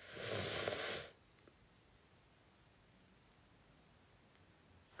it.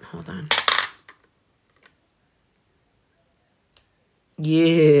 Hold on.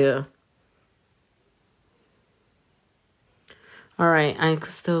 Yeah. All right, I can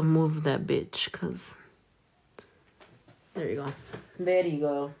still move that bitch because there you go. There you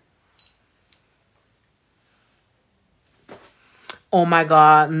go. Oh my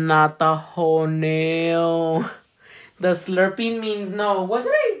God, not the whole nail. The slurping means no. What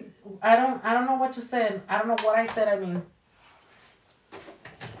did I don't know what you said. I don't know what I said, I mean.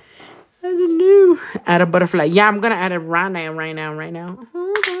 I don't know. Add a butterfly. Yeah, I'm gonna add it right now.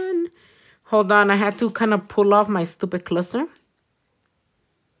 Hold on. I had to kind of pull off my stupid cluster.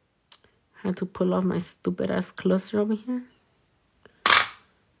 I had to pull off my stupid ass cluster over here.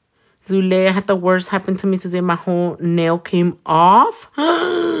 Zule, I had the worst happen to me today. My whole nail came off.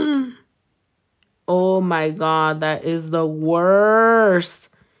 Oh my God, that is the worst.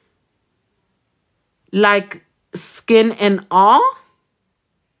 Like skin and all.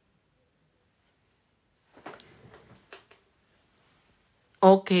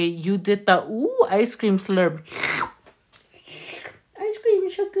 Okay, you did the ice cream slurp. Ice cream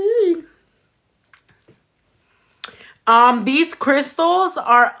is so good. These crystals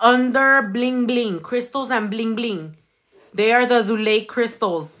are under bling bling. Crystals and bling bling. They are the Zule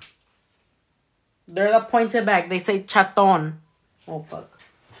crystals. They're the pointed back. They say chaton. Oh fuck.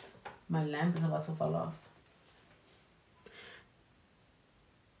 My lamp is about to fall off.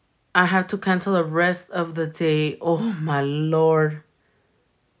 I have to cancel the rest of the day. Oh my Lord.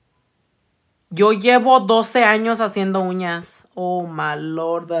 Yo llevo 12 años haciendo uñas. Oh my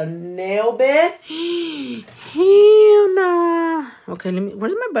Lord, the nail bed. Hell nah. Okay,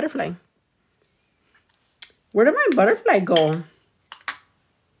 where's my butterfly? Where did my butterfly go?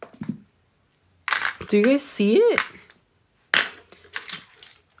 Do you guys see it?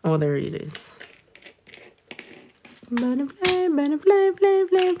 Oh, there it is. Butterfly, butterfly, fly,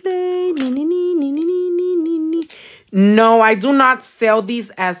 fly, fly. No, I do not sell these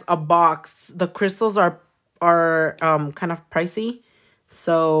as a box. The crystals are kind of pricey.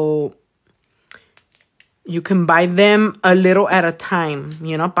 So You can buy them a little at a time,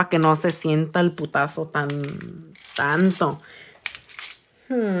 you know, para que no se sienta el putazo tanto.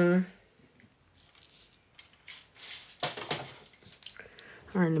 All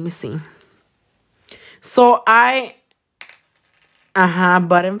right, let me see. So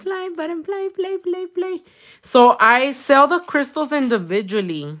butterfly. So I sell the crystals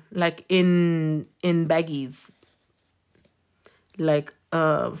individually, like in baggies, like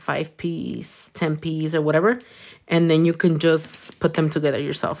 5-piece, 10-piece, or whatever, and then you can just put them together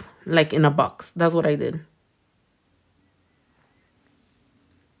yourself, like in a box. That's what I did.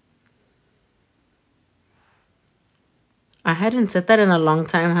 I hadn't said that in a long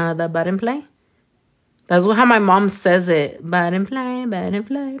time, huh? That butterfly. That's how my mom says it. Butterfly,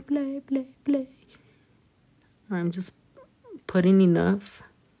 play. I'm just putting enough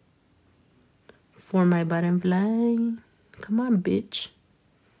for my butterfly. Come on, bitch.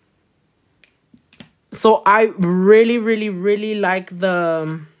 So I really like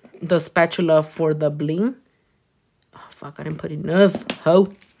the spatula for the bling. Oh, fuck, I didn't put enough.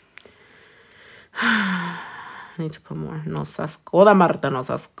 Ho. I need to put more. No seas coda, Marta, no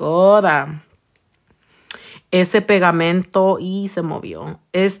seas coda. Ese pegamento y se movió.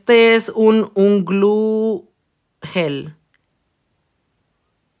 Este es un glue gel.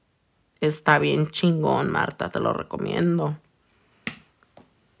 Está bien chingón, Marta, te lo recomiendo.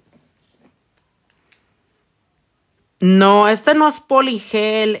 No, este no es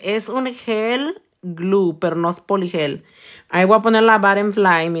poligel, es un gel glue, pero no es poligel. Ahí voy a poner la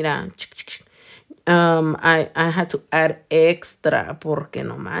butterfly, mira. I had to add extra, porque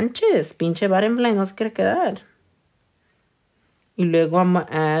no manches, pinche butterfly no se quiere quedar. Y luego vamos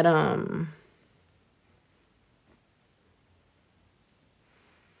a add,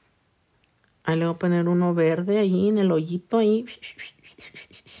 ahí le voy a poner uno verde ahí en el hoyito ahí.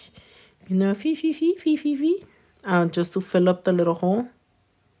 You know, just to fill up the little hole.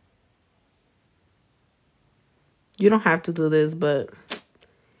 You don't have to do this, but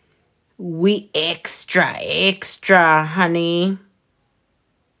we extra, honey.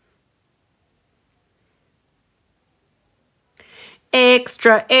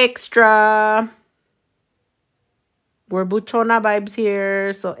 Extra. We're buchona vibes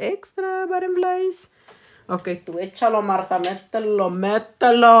here, so extra butterflies. Okay, tú échalo, Marta, mételo.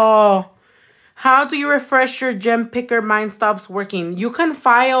 How do you refresh your gem picker? Mine stops working. You can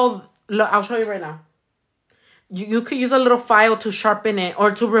file. Look, I'll show you right now. You could use a little file to sharpen it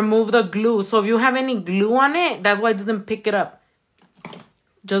or to remove the glue. So if you have any glue on it, that's why it doesn't pick it up.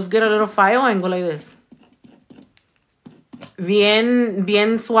 Just get a little file and go like this.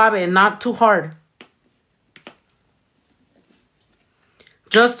 Bien suave, not too hard.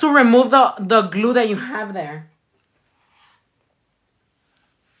 Just to remove the glue that you have there.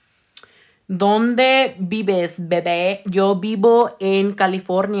 ¿Dónde vives, bebé? Yo vivo en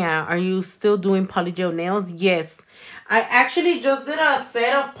California. Are you still doing polygel nails? Yes. I actually just did a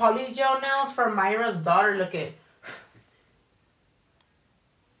set of polygel nails for Myra's daughter. Look,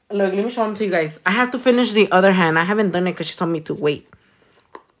 let me show them to you guys. I have to finish the other hand. I haven't done it because she told me to wait.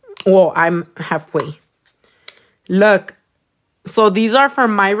 Well, I'm halfway. Look. So these are for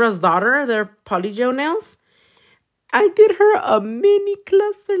Myra's daughter. They're polygel nails. I did her a mini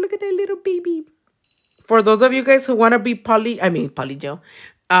cluster. Look at that little baby. For those of you guys who want to be polygel,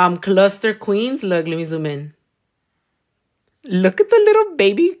 cluster queens. Look, let me zoom in. Look at the little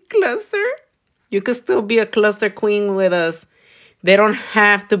baby cluster. You could still be a cluster queen with us. They don't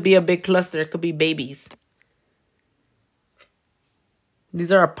have to be a big cluster. It could be babies.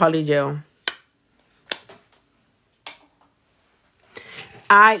 These are a polygel.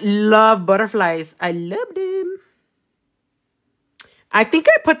 I love butterflies. I love them. I think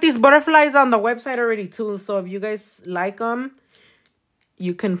I put these butterflies on the website already too. So if you guys like them,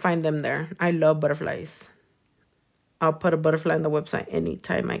 you can find them there. I love butterflies. I'll put a butterfly on the website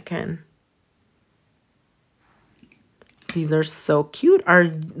anytime I can. These are so cute. Are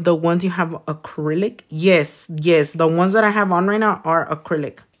the ones you have acrylic? Yes. The ones that I have on right now are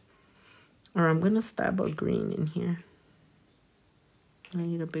acrylic. Or I'm going to stab a green in here. I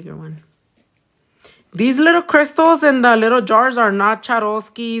need a bigger one. These little crystals in the little jars are not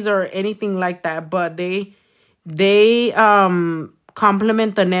Swarovskis or anything like that, but they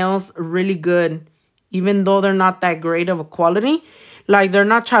complement the nails really good, even though they're not that great of a quality. Like, they're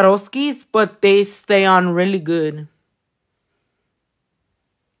not Swarovskis, but they stay on really good.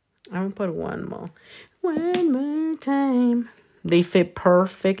 I'm gonna put one more time. They fit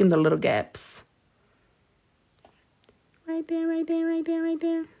perfect in the little gaps. Right there.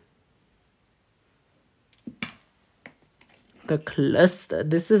 The cluster.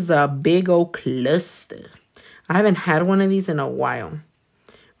 This is a big old cluster. I haven't had one of these in a while.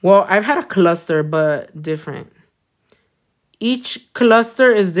 Well, I've had a cluster, but different. Each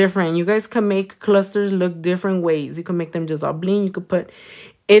cluster is different. You guys can make clusters look different ways. You can make them just all bling. You could put...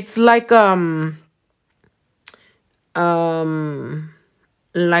 It's like a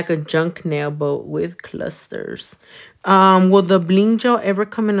junk nail, but with clusters. Will the bling gel ever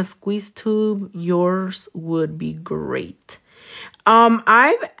come in a squeeze tube? Yours would be great.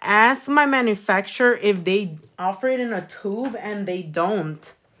 I've asked my manufacturer if they offer it in a tube, and they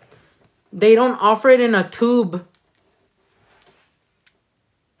don't. They don't offer it in a tube.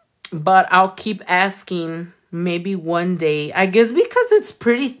 But I'll keep asking. Maybe one day. I guess because it's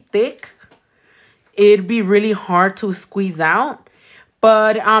pretty thick, it'd be really hard to squeeze out.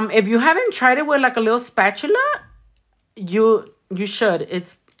 But if you haven't tried it with like a little spatula, you should.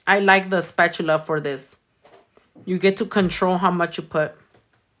 I like the spatula for this. You get to control how much you put.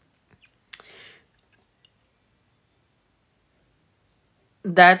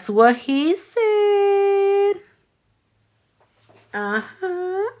 That's what he said.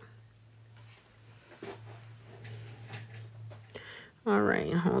 All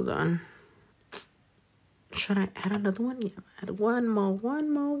right, hold on. Should I add another one? Yeah, add one more.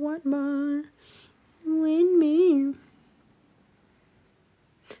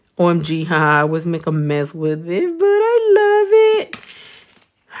 OMG, I always make a mess with it, but I love it.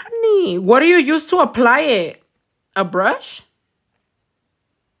 Honey, what do you use to apply it? A brush?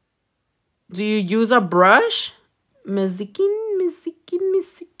 Do you use a brush? Mezikin.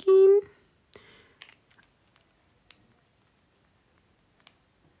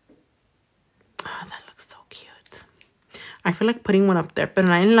 Oh, that looks so cute. I feel like putting one up there, pero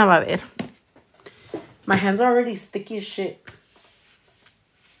nadie la va a ver. My hands are already sticky as shit.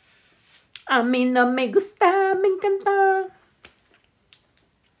 A mí no me gusta, me encanta.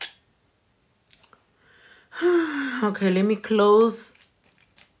 Okay, let me close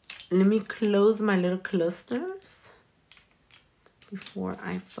my little clusters before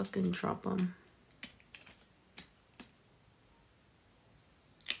I fucking drop them.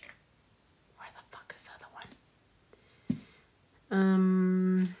 Where the fuck is the other one?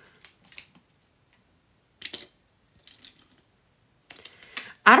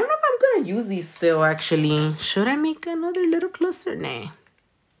 I don't know if I'm gonna use these still, actually. Should I make another little cluster? Nah.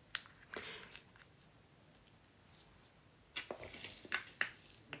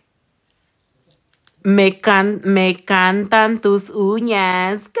 Me cantan tus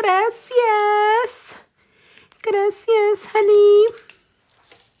uñas. Gracias. Gracias, honey.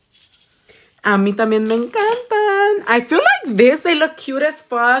 A mí también me encantan. I feel like they look cute as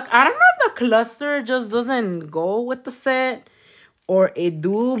fuck. I don't know if the cluster just doesn't go with the set, or it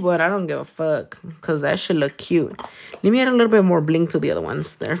do, but I don't give a fuck, because that should look cute. Let me add a little bit more bling to the other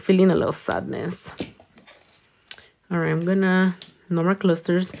ones. They're feeling a little sadness. All right, I'm gonna... No more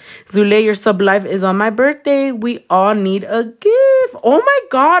clusters. Zule, your sub live is on my birthday. We all need a gift. Oh my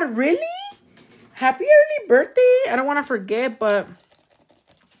God, really? Happy early birthday. I don't want to forget, but...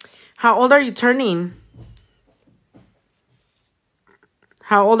 How old are you turning?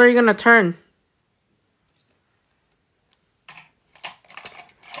 How old are you gonna turn?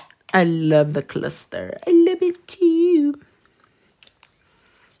 I love the cluster. I love it too.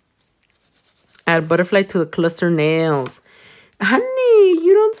 Add butterfly to the cluster nails. Honey,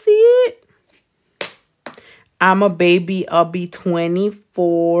 you don't see it? I'm a baby. I'll be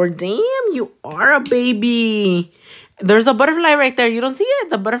 24. Damn, you are a baby. There's a butterfly right there. You don't see it?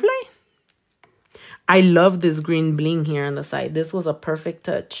 The butterfly? I love this green bling here on the side. This was a perfect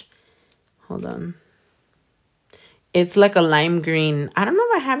touch. Hold on. It's like a lime green. I don't know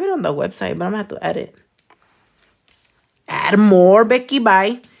if I have it on the website, but I'm going to have to add it. Add more, Becky.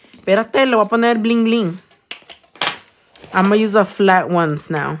 Bye. Espérate, le voy a poner bling bling. I'm going to use the flat ones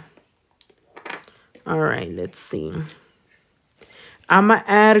now. All right, let's see. I'm going to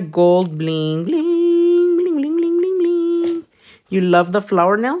add gold bling, bling, bling, bling, bling, bling, bling. You love the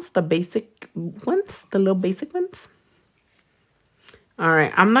flower nails, the basic ones, the little basic ones? All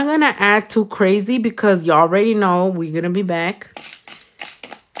right, I'm not going to add too crazy because you already know we're going to be back.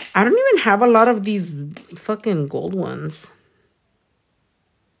 I don't even have a lot of these fucking gold ones.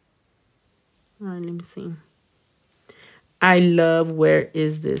 All right, let me see. I love, where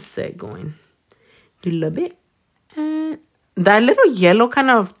is this set going? You love it? That little yellow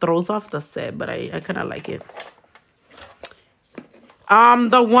kind of throws off the set, but I kind of like it.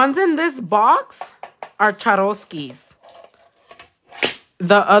 The ones in this box are Swarovskis.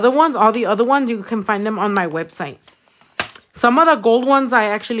 The other ones, all the other ones, you can find them on my website. Some of the gold ones I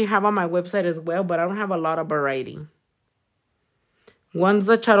actually have on my website as well, but I don't have a lot of variety. Once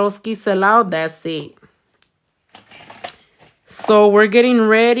the Swarovski sell out, that's it. So we're getting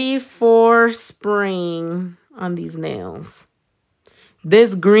ready for spring on these nails.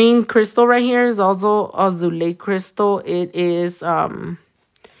 This green crystal right here is also azulé crystal. It is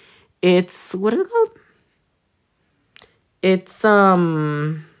it's what is it called? It's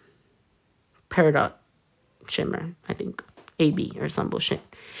peridot shimmer, I think. AB or some bullshit.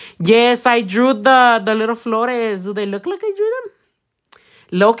 Yes, I drew the little flores. Do they look like I drew them?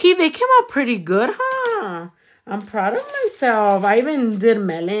 Low-key, they came out pretty good, huh? I'm proud of myself. I even did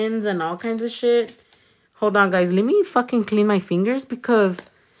melons and all kinds of shit. Hold on, guys. Let me fucking clean my fingers because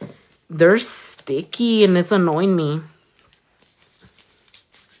they're sticky and it's annoying me.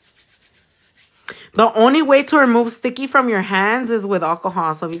 The only way to remove sticky from your hands is with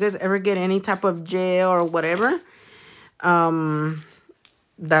alcohol. So if you guys ever get any type of gel or whatever,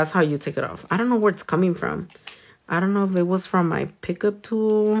 that's how you take it off. I don't know where it's coming from. I don't know if it was from my pickup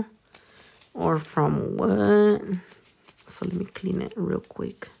tool or from what. So let me clean it real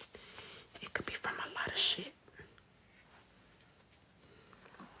quick. It could be from a lot of shit.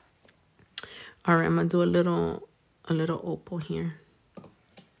 All right, I'm gonna do a little opal here.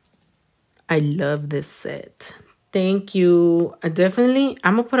 I love this set. Thank you. I'm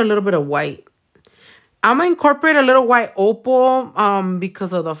gonna put a little bit of white. I'm gonna incorporate a little white opal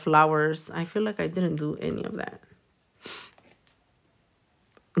because of the flowers. I feel like I didn't do any of that.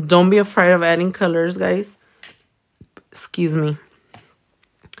 Don't be afraid of adding colors, guys. Excuse me.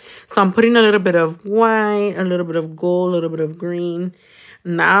 So I'm putting a little bit of white, a little bit of gold, a little bit of green.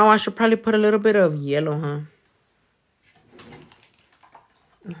 Now I should probably put a little bit of yellow, huh?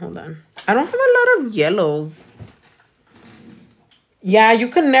 Hold on. I don't have a lot of yellows. Yeah, you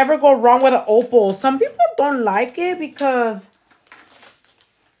can never go wrong with an opal. Some people don't like it because...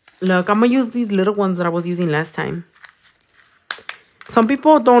 Look, I'm going to use these little ones that I was using last time. Some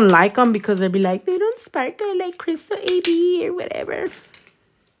people don't like them because they'll be like, they don't sparkle like Crystal AB or whatever.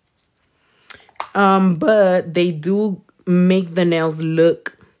 But they do make the nails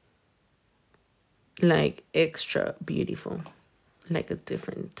look like extra beautiful. Like a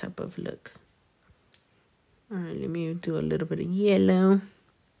different type of look. All right, let me do a little bit of yellow.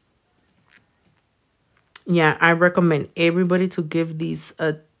 Yeah, I recommend everybody to give these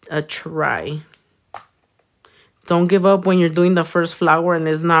a try. Don't give up when you're doing the first flower and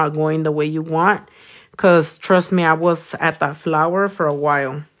it's not going the way you want. Because trust me, I was at that flower for a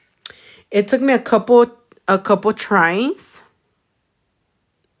while. It took me a couple tries.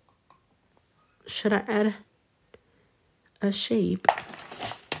 Should I add a shape?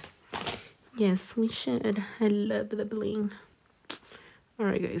 Yes, we should. I love the bling. All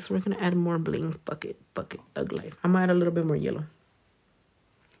right, guys, we're gonna add more bling. Bucket, Thug Life. I'm gonna add a little bit more yellow.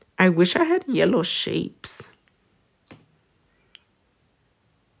 I wish I had yellow shapes.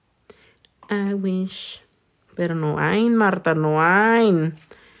 I wish. Pero no hay, Marta, no hay.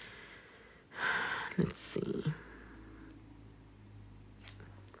 Let's see.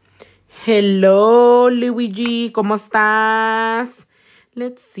 Hello, Luigi. ¿Cómo estás?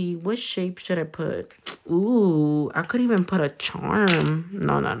 Let's see. What shape should I put? Ooh, I could even put a charm.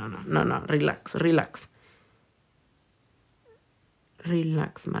 No. Relax. Relax,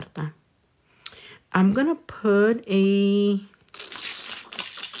 Marta. I'm going to put a...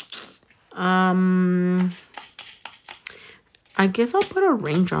 I guess I'll put a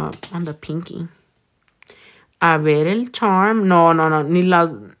raindrop on the pinky. A ver el charm. No. Ni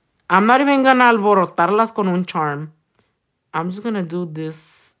las... I'm not even gonna alborotarlas con un charm. I'm just gonna do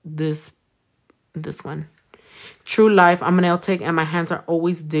this one. True Life. I'm an L-Tech and my hands are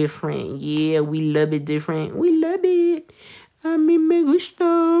always different. Yeah, we love it different. We love it. A mí me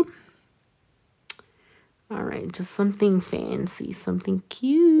gusta. All right, just something fancy, something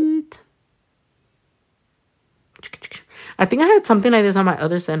cute. I think I had something like this on my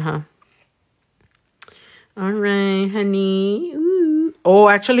other set, huh? All right, honey. Ooh. Oh,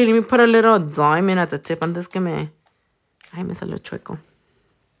 actually, let me put a little diamond at the tip. Antes que me salió chueco.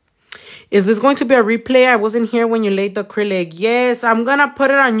 Is this going to be a replay? I wasn't here when you laid the acrylic. Yes, I'm going to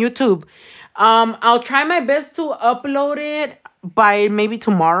put it on YouTube. I'll try my best to upload it by maybe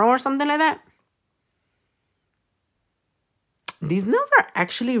tomorrow or something like that. These nails are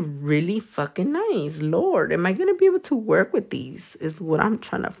actually really fucking nice. Lord, am I going to be able to work with these? Is what I'm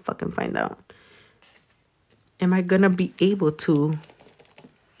trying to fucking find out. Am I going to be able to?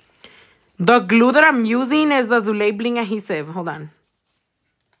 The glue that I'm using is the Zulay Bling adhesive. Hold on.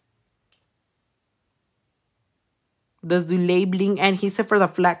 The Zulay Bling adhesive for the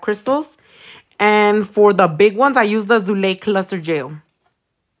flat crystals. And for the big ones, I use the Zulay Cluster Gel.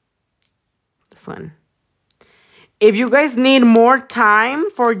 This one. If you guys need more time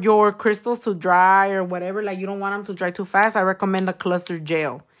for your crystals to dry or whatever, like you don't want them to dry too fast, I recommend the cluster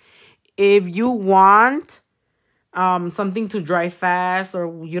gel. If you want something to dry fast,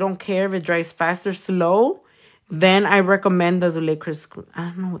 or you don't care if it dries fast or slow, then I recommend the Zulay crystal. I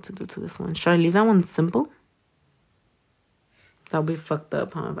don't know what to do to this one. Should I leave that one simple? That'll be fucked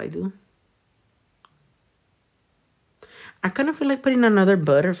up, huh, if I do. I kind of feel like putting another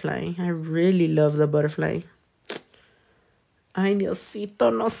butterfly. I really love the butterfly. Ay, Diosito,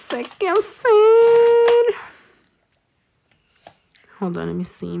 no sé qué hacer. Hold on, let me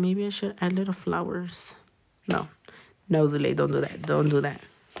see. Maybe I should add little flowers. No. No, Zulay, don't do that. Don't do that.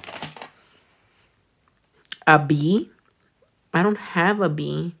 A bee? I don't have a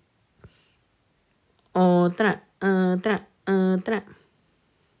bee. Otra.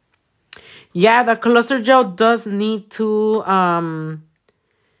 Yeah, the cluster gel does need to,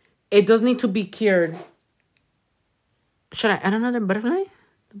 it does need to be cured. Should I add another butterfly?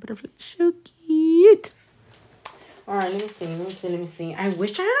 The butterfly is so cute. All right, let me see. I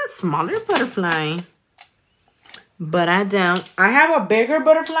wish I had a smaller butterfly. But I don't. I have a bigger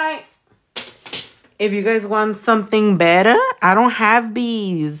butterfly. If you guys want something better, I don't have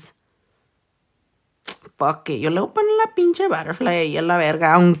bees. Fuck it. Yo le voy a poner la pinche butterfly y a la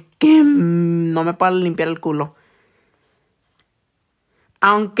verga. Aunque no me pueda limpiar el culo.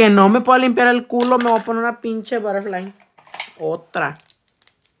 Aunque no me pueda limpiar el culo, me voy a poner una pinche butterfly. Otra.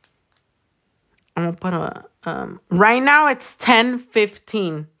 I'm gonna put right now it's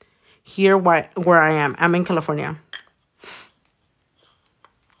 10:15 here where I am. I'm in California.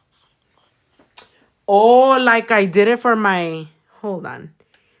 Oh, like I did it for my... Hold on.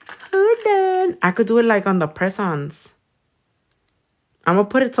 I could do it like on the press-ons. I'm going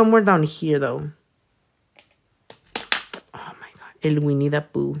to put it somewhere down here, though. Oh, my God. El Winnie the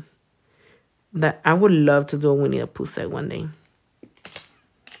Pooh. I would love to do a Winnie the Pooh set one day.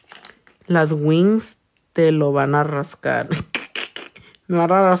 Las wings te lo van a rascar. Me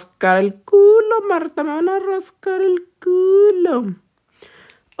van a rascar el culo, Marta. Me van a rascar el culo.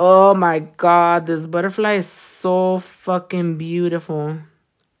 Oh my God, this butterfly is so fucking beautiful.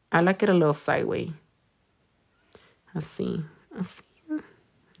 I like it a little sideways. Así. Let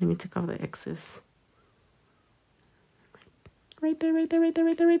me take off the excess. Right there.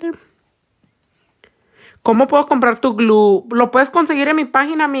 ¿Cómo puedo comprar tu glue? Lo puedes conseguir en mi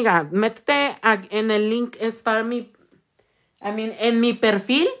página, amiga. Métete en el link, está en mi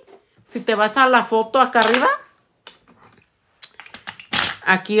perfil. Si te vas a la foto acá arriba.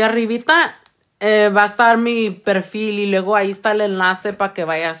 Aquí arribita va a estar mi perfil y luego ahí está el enlace para que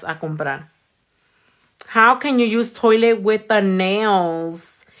vayas a comprar. How can you use toilet with the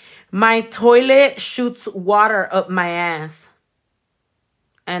nails? My toilet shoots water up my ass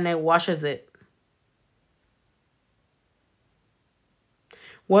and it washes it.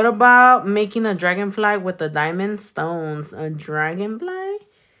 What about making a dragonfly with the diamond stones? A dragonfly?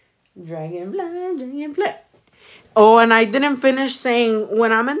 Dragonfly. Oh, and I didn't finish saying,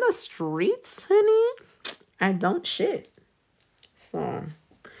 when I'm in the streets, honey, I don't shit. So,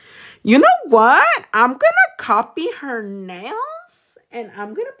 you know what? I'm going to copy her nails, and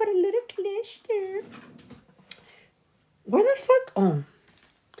I'm going to put a little cluster. Where the fuck? Oh,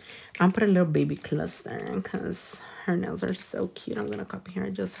 I'm put a little baby cluster, because her nails are so cute. I'm going to copy her. I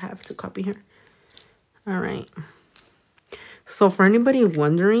just have to copy her. All right. So, for anybody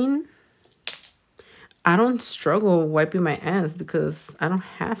wondering... I don't struggle wiping my ass because I don't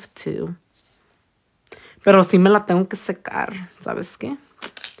have to. Pero sí me la tengo que secar, ¿sabes qué?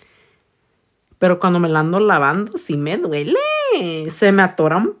 Pero cuando me la ando lavando, sí me duele. Se me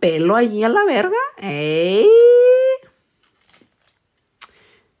atora un pelo allí a la verga. ¡Ey!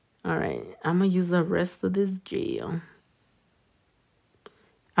 All right, I'm going to use the rest of this gel.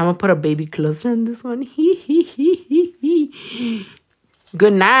 I'm going to put a baby cluster on this one.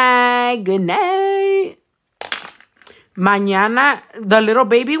 Good night. Good night. Mañana, the little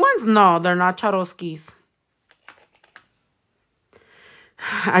baby ones? No, they're not Charoskis.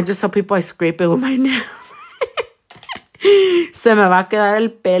 I just tell people I scrape it with my nails. Se me va a quedar el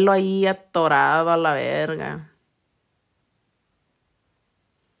pelo ahí atorado a la verga.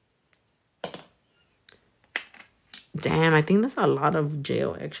 Damn, I think that's a lot of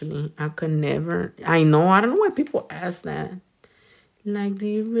gel, actually. I could never... I know, I don't know why people ask that. Like, do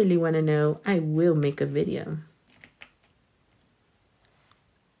you really want to know? I will make a video.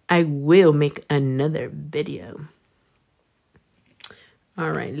 I will make another video.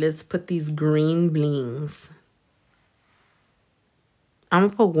 All right, let's put these green blings. I'm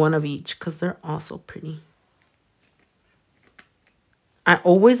going to put one of each because they're also pretty. I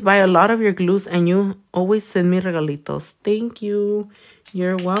always buy a lot of your glues and you always send me regalitos. Thank you.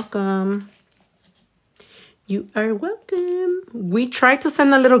 You're welcome. You are welcome. We try to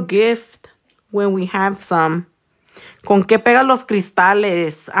send a little gift when we have some. ¿Con qué pega los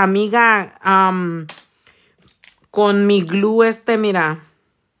cristales? Amiga, con mi glue mira.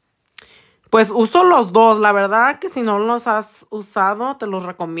 Pues uso los dos. La verdad que si no los has usado, te los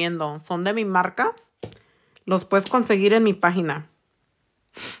recomiendo. Son de mi marca. Los puedes conseguir en mi página.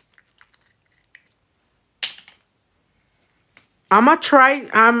 I'm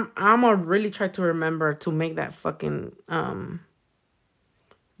gonna really try to remember to make that fucking,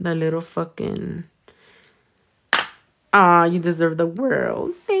 the little fucking, you deserve the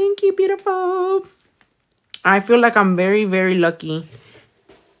world. Thank you, beautiful. I feel like I'm very, very lucky.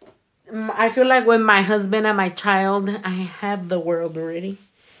 I feel like with my husband and my child, I have the world already.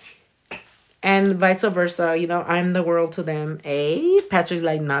 And vice versa, you know, I'm the world to them. Hey, Patrick's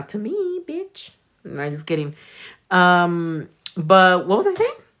like, not to me, bitch. No, just kidding. But what was I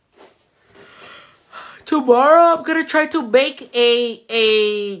saying? Tomorrow I'm gonna try to bake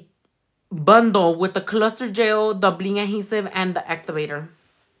a bundle with the cluster gel, the bling adhesive, and the activator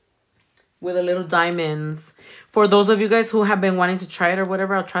with the little diamonds. For those of you guys who have been wanting to try it or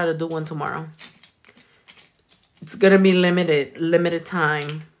whatever, I'll try to do one tomorrow. It's gonna be limited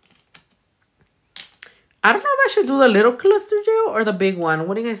time. I don't know if I should do the little cluster gel or the big one.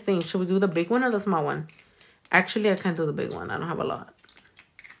 What do you guys think? Should we do the big one or the small one? Actually, I can't do the big one. I don't have a lot.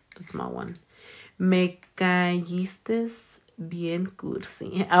 The small one. Me caíste bien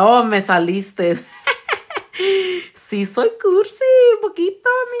cursi. Oh, me saliste. Sí, soy cursi. Un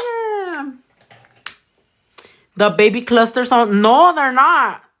poquito, mira. The baby clusters on. No, they're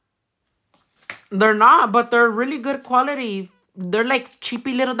not. They're not, but they're really good quality. They're like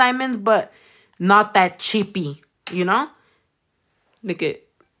cheapy little diamonds, but not that cheapy, you know? Look at.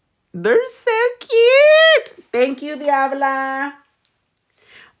 They're so cute. Thank you, Diabla.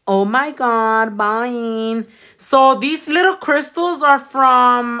 Oh my God, buying. So these little crystals are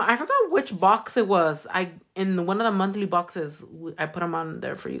from, I forgot which box it was. In one of the monthly boxes, I put them on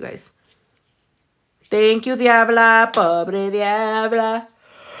there for you guys. Thank you, Diabla. Pobre Diabla.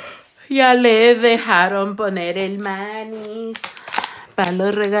 Ya le dejaron poner el manis para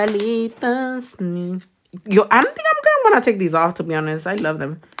los regalitos. Yo, I don't think I'm going to want to take these off, to be honest. I love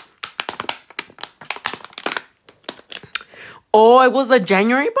them. Oh, it was the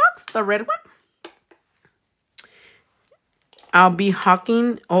January box, the red one. I'll be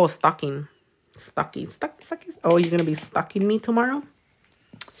stocking. Oh, you're gonna be stocking me tomorrow?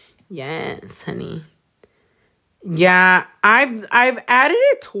 Yes, honey. Yeah, I've added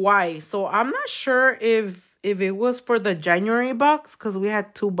it twice, so I'm not sure if it was for the January box because we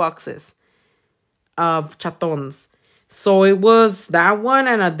had 2 boxes of chatons. So it was that one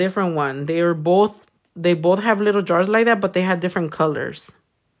and a different one. They both have little jars like that, but they had different colors.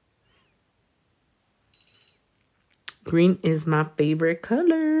 Green is my favorite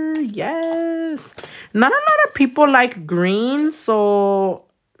color. Yes. Not a lot of people like green, so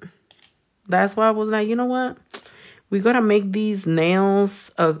that's why I was like, you know what? We gotta make these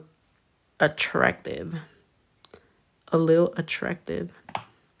nails attractive. A little attractive.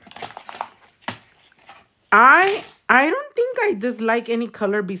 I don't think I dislike any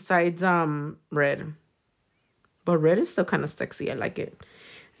color besides red. But red is still kind of sexy. I like it.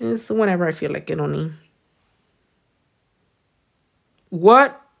 It's whenever I feel like it only.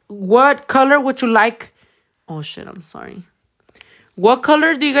 What color would you like? Oh shit, I'm sorry. What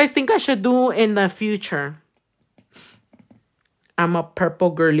color do you guys think I should do in the future? I'm a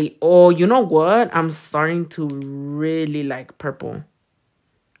purple girly. Oh, you know what? I'm starting to really like purple.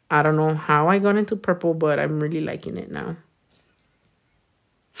 I don't know how I got into purple, but I'm really liking it now.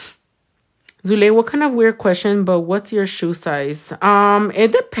 Zule, what kind of weird question, but what's your shoe size?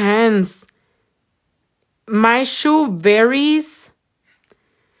 It depends. My shoe varies.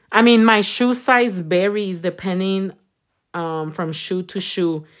 I mean, my shoe size varies depending from shoe to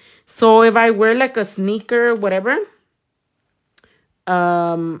shoe. So if I wear like a sneaker, whatever,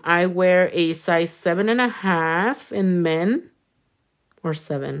 I wear a size 7.5 in men or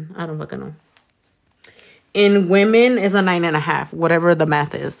 7. I don't fucking know. In women is a 9.5, whatever the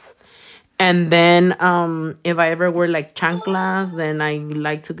math is. And then if I ever wear like chanclas, then I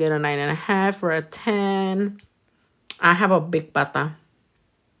like to get a 9.5 or a 10. I have a big pata.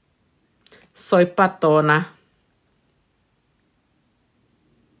 Soy patona.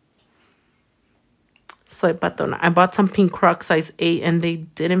 Soy patona. I bought some pink Crocs size 8 and they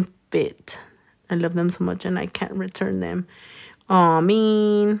didn't fit. I love them so much and I can't return them. Aw,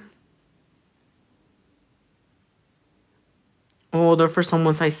 mean. Oh, they're for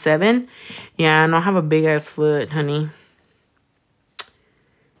someone size 7? Yeah, I don't have a big-ass foot, honey.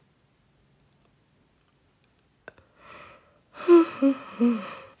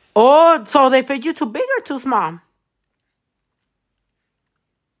 Oh, so they fit you too big or too small?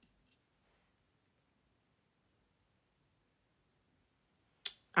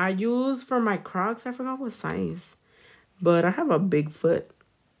 I use for my Crocs, I forgot what size. But I have a big foot.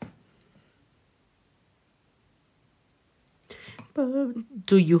 But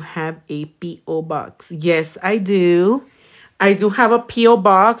do you have a P.O. box? Yes, I do. I do have a P.O.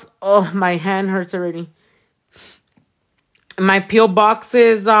 box. Oh, my hand hurts already. My P.O. box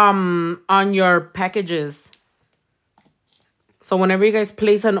is on your packages. So whenever you guys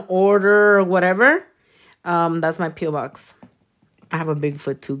place an order or whatever, that's my P.O. box. I have a big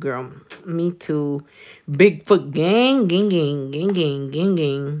foot too, girl. Me too. Bigfoot gang, gang, gang, gang, gang, gang,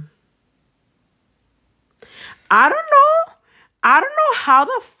 gang. I don't know. I don't know how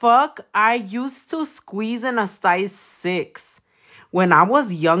the fuck I used to squeeze in a size 6. When I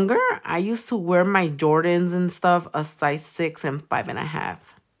was younger, I used to wear my Jordans and stuff a size 6 and 5.5.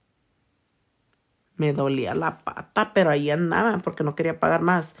 Me dolía la pata, pero ahí andaba porque no quería pagar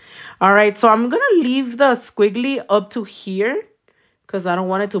más. All right, so I'm going to leave the squiggly up to here because I don't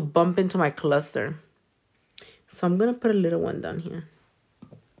want it to bump into my cluster. So I'm going to put a little one down here.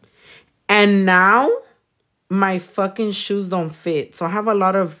 And now my fucking shoes don't fit. So I have a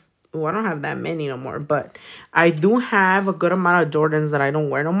lot of, well, I don't have that many no more, but I do have a good amount of Jordans that I don't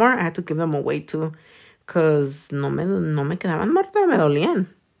wear no more. I had to give them away too because no me quedaban muertas, me dolían.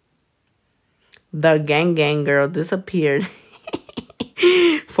 The gang girl disappeared.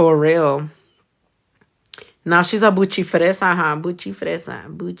 For real. Now she's a buchi fresa, huh? Buchi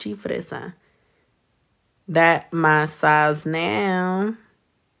fresa. That my size now.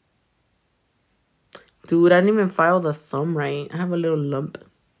 Dude, I didn't even file the thumb right. I have a little lump.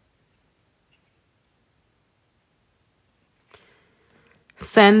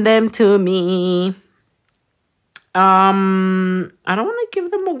 Send them to me. I don't want to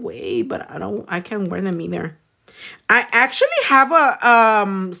give them away, but I can't wear them either. I actually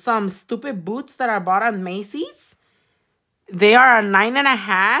have some stupid boots that I bought on Macy's. They are a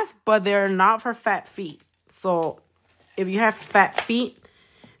 9.5, but they're not for fat feet. So if you have fat feet,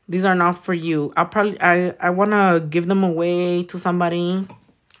 these are not for you. I want to give them away to somebody,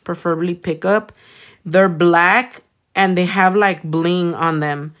 preferably pick up. They're black and they have like bling on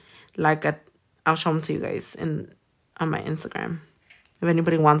them. I'll show them to you guys on my Instagram. If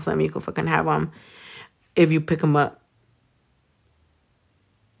anybody wants them, you can fucking have them if you pick them up.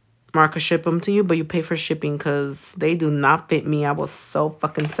 Mark will ship them to you, but you pay for shipping because they do not fit me. I was so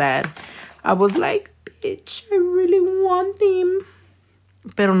fucking sad. I was like, bitch, I really want them.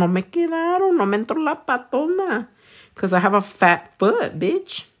 Pero no me quedaron. No me entró la patona. Because I have a fat foot,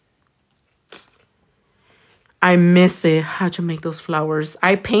 bitch. I miss it. How'd you make those flowers?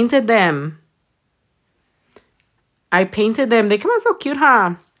 I painted them. They come out so cute,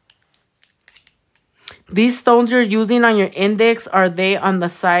 huh? These stones you're using on your index, are they on the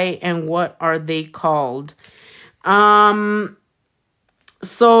site? And what are they called?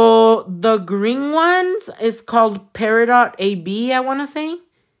 So the green ones is called Peridot AB, I want to say.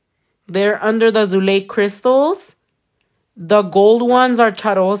 They're under the Zulay crystals. The gold ones are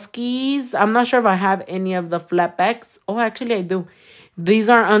Charovskis. I'm not sure if I have any of the flatbacks. Oh, actually I do. These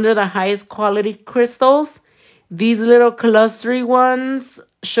are under the highest quality crystals. These little clustery ones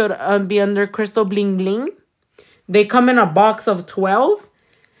should be under Crystal Bling Bling. They come in a box of 12.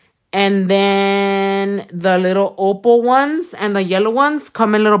 And then the little opal ones and the yellow ones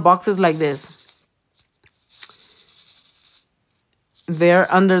come in little boxes like this.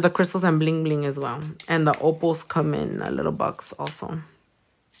 They're under the crystals and bling bling as well. And the opals come in a little box also.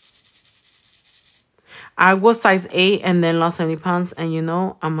 I was size 8 and then lost 70 pounds. And you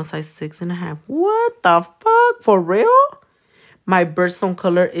know, I'm a size 6.5. What the fuck? For real? My birthstone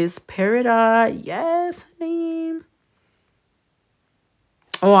color is Peridot. Yes, honey.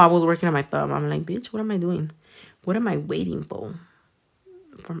 Oh, I was working on my thumb. I'm like, bitch, what am I doing? What am I waiting for?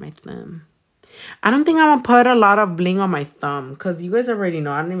 For my thumb. I don't think I'm going to put a lot of bling on my thumb. Because you guys already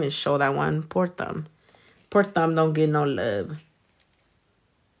know. I didn't even show that one. Poor thumb. Poor thumb don't get no love.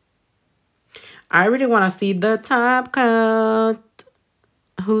 I really want to see the top coat.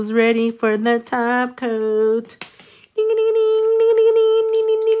 Who's ready for the top coat? Ding, ding, ding, ding, ding, ding,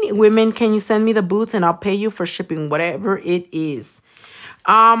 ding, ding. Women, can you send me the boots and I'll pay you for shipping whatever it is.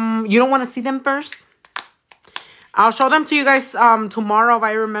 You don't want to see them first? I'll show them to you guys tomorrow if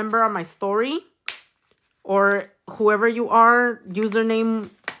I remember on my story. Or whoever you are, username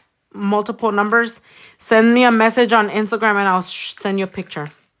multiple numbers, send me a message on Instagram and I'll send you a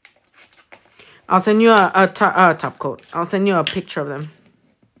picture. I'll send you a top coat. I'll send you a picture of them.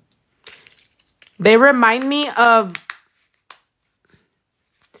 They remind me of...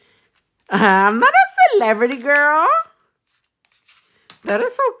 I'm not a celebrity, girl. That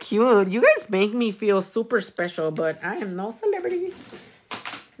is so cute. You guys make me feel super special, but I am no celebrity.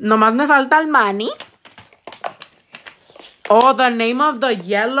 Nomás me falta el money. Oh, the name of the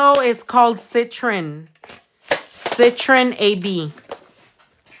yellow is called Citron. Citron AB.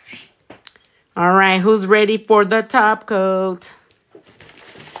 All right, who's ready for the top coat?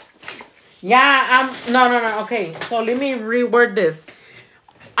 Yeah, no. Okay, so let me reword this.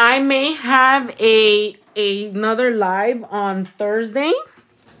 I may have another live on Thursday.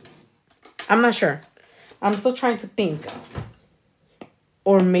 I'm not sure. I'm still trying to think.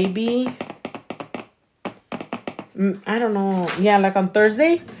 Or maybe, I don't know. Yeah, like on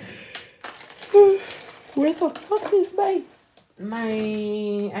Thursday. Where the fuck is my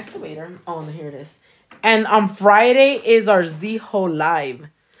activator? Oh, here it is. And on Friday is our Z-Ho live.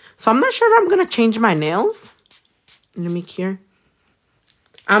 So I'm not sure if I'm going to change my nails. Let me here.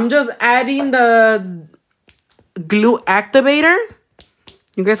 I'm just adding the glue activator.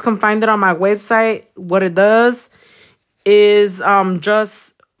 You guys can find it on my website. What it does is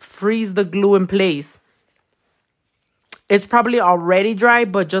just freeze the glue in place. It's probably already dry,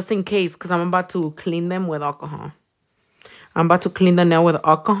 but just in case, because I'm about to clean them with alcohol. I'm about to clean the nail with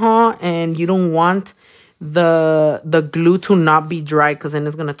alcohol, and you don't want the glue to not be dry, because then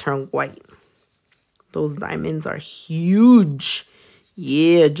it's going to turn white. Those diamonds are huge.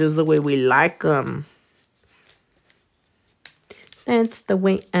 Yeah, just the way we like them. That's the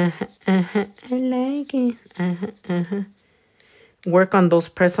way, I like it. Work on those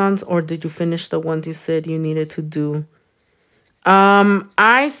press-ons, or did you finish the ones you said you needed to do?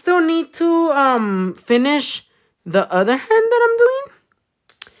 I still need to finish the other hand that I'm doing.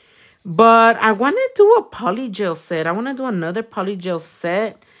 But I want to do a polygel set. I want to do another polygel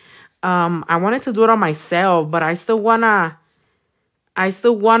set. I wanted to do it on myself, but I still wanna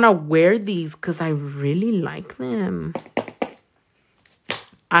wear these because I really like them.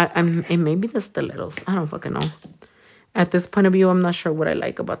 It may be the stilettos. I don't fucking know. At this point of view, I'm not sure what I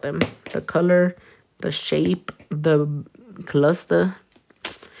like about them. The color, the shape, the cluster.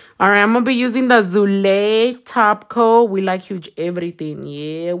 All right, I'm going to be using the Zulay top coat. We like huge everything.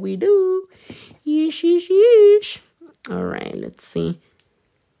 Yeah, we do. Yeesh. All right, let's see.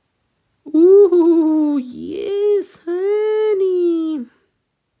 Ooh, yes, honey.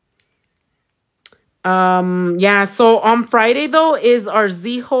 Yeah, so on Friday though is our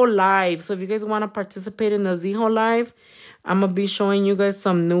Z-Ho live. So if you guys want to participate in the Z-Ho live, I'm gonna be showing you guys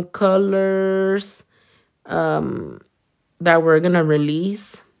some new colors that we're gonna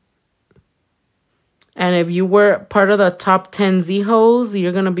release. And if you were part of the top 10 Z-Hos,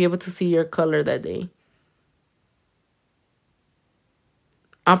 you're gonna be able to see your color that day.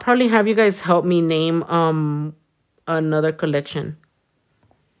 I'll probably have you guys help me name another collection.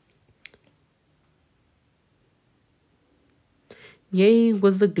 Yay,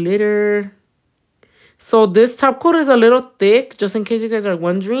 was the glitter. So this top coat is a little thick, just in case you guys are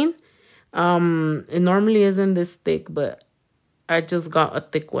wondering. It normally isn't this thick, but I just got a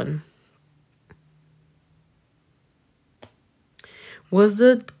thick one. Was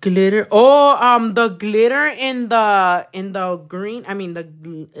the glitter? Oh, the glitter in the green. I mean the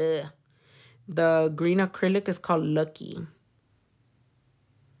green acrylic is called Lucky.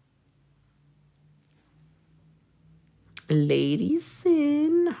 Lady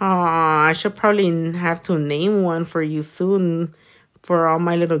Sin. I should probably have to name one for you soon for all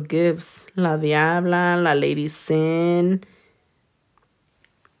my little gifts. La Diabla, La Lady Sin.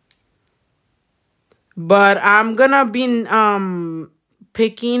 But I'm gonna be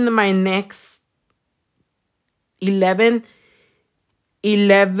picking my next 11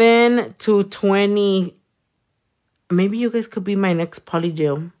 to 20. Maybe you guys could be my next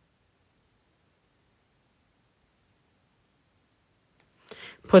polygel.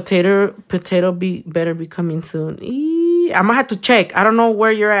 Potato better be coming soon. I'm gonna have to check. I don't know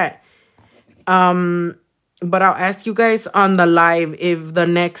where you're at. But I'll ask you guys on the live if the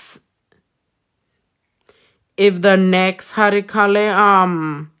next how do you call it?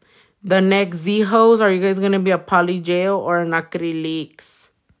 The next Z-Hos, are you guys gonna be a polygel or an acrylics?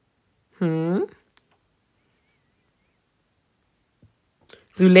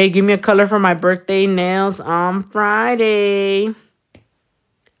 Zulay, give me a color for my birthday nails on Friday.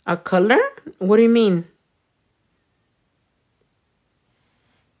 A color? What do you mean?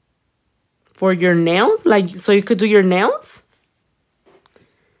 For your nails? Like, so you could do your nails?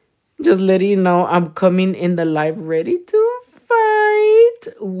 Just letting you know I'm coming in the live ready to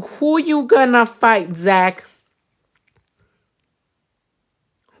fight. Who you gonna fight, Zach?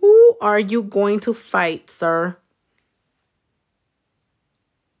 Who are you going to fight, sir?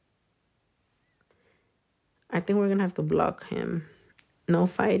 I think we're gonna have to block him. No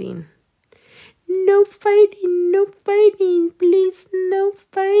fighting. No fighting, no fighting, please, no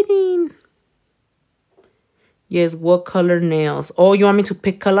fighting. Yes, what color nails? Oh, you want me to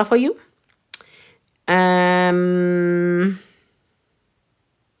pick color for you?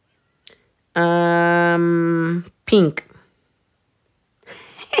 Pink.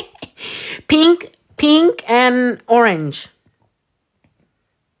 Pink and orange.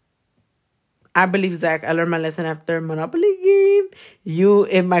 I believe, Zach. I learned my lesson after Monopoly game. You,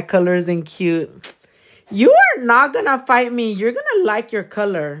 if my color isn't cute. You are not gonna fight me. You're gonna like your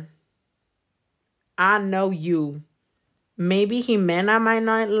color. I know you. Maybe Jimena might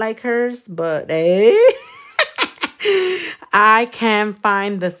not like hers, but I can't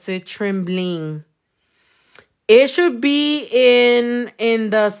find the Citron Bling. It should be in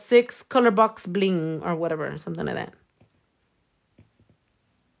the 6 color box bling or whatever, something like that.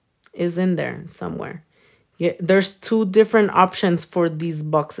 Is in there somewhere. Yeah, there's 2 different options for these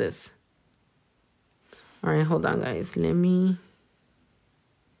boxes. All right, hold on, guys. Let me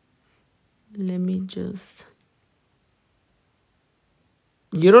just.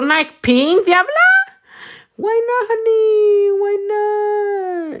 You don't like pink, Diabla? Why not, honey? Why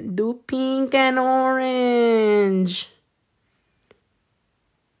not? Do pink and orange.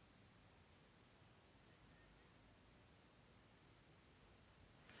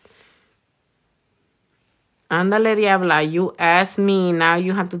 Ándale, Diabla. You asked me. Now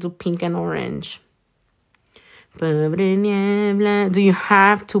you have to do pink and orange. Pobre Diabla. Do you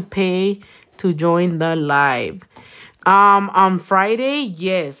have to pay to join the live? On Friday,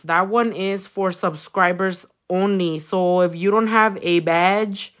 yes. That one is for subscribers only. So if you don't have a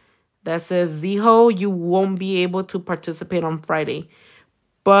badge that says Zeho, you won't be able to participate on Friday.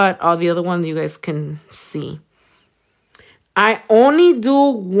 But all the other ones you guys can see. I only do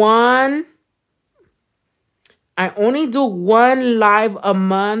one live a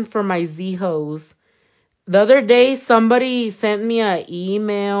month for my Zehos. The other day, somebody sent me an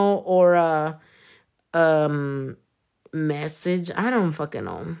email or a message. I don't fucking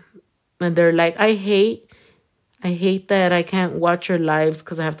know. And they're like, I hate that I can't watch your lives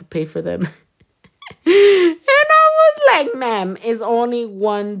because I have to pay for them. And I was like, ma'am, it's only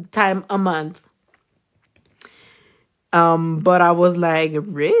one time a month. But I was like,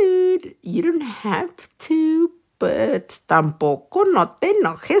 rude. You don't have to, but tampoco no te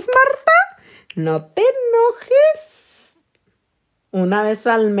enojes, Marta. No te enojes. Una vez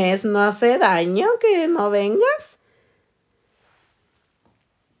al mes no hace daño que no vengas.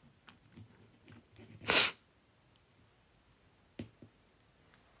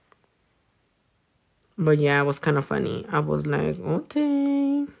 But yeah, it was kind of funny. I was like,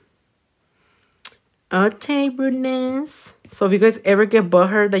 okay. Okay, rudeness. So if you guys ever get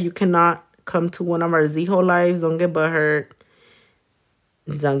butthurt that you cannot come to one of our Zeho lives, don't get butthurt.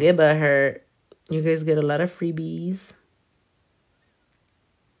 Don't get butthurt. You guys get a lot of freebies.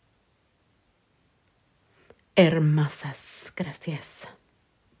 Hermosas. Gracias.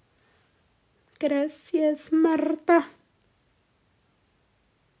 Gracias, Marta.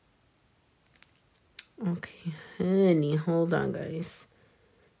 Okay, honey, hold on, guys.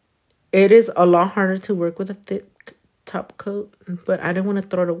 It is a lot harder to work with a thick top coat, but I didn't want to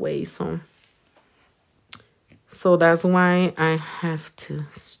throw it away, so that's why I have to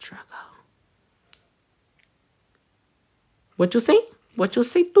struggle. What you say? What you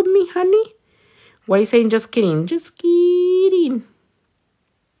say to me, honey? Why you saying just kidding? Just kidding.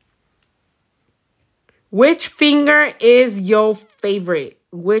 Which finger is your favorite?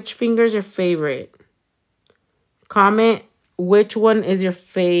 Which finger is your favorite? Comment which one is your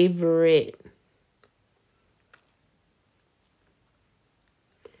favorite.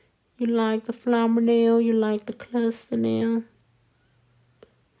 You like the flower nail? You like the cluster nail?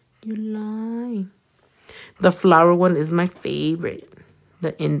 You like. The flower one is my favorite.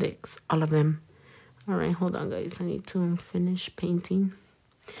 The index. All of them. All right, hold on, guys. I need to finish painting.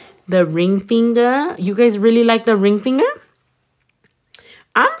 The ring finger. You guys really like the ring finger?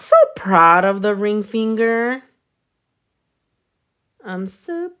 I'm so proud of the ring finger. I'm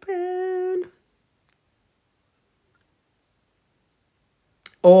so proud.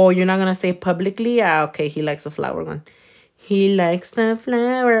 Oh, you're not going to say publicly? Ah, okay, he likes the flower one. He likes the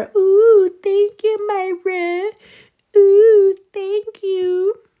flower. Ooh, thank you, Myra. Ooh, thank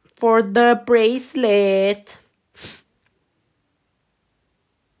you for the bracelet.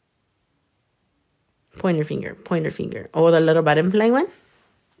 Pointer finger. Pointer finger. Oh, the little button play one.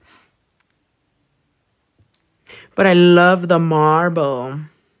 But I love the marble.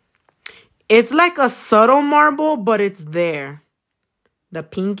 It's like a subtle marble, but it's there. The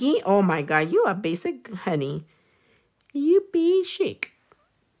pinky. Oh my God. You a basic, honey. You basic.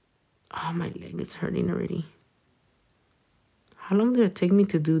 Oh, my leg is hurting already. How long did it take me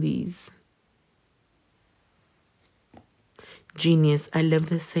to do these? Genius. I love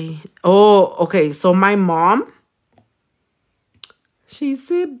to say. Oh, okay. So my mom, she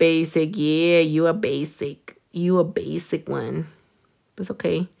said basic. Yeah, you a basic. You a basic one. It's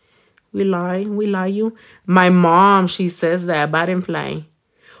okay. We lie. We lie you. My mom, she says that butterfly.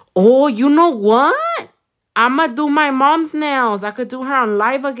 Oh, you know what? I'ma do my mom's nails. I could do her on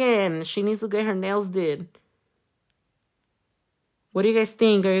live again. She needs to get her nails did. What do you guys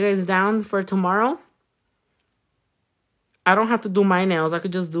think? Are you guys down for tomorrow? I don't have to do my nails. I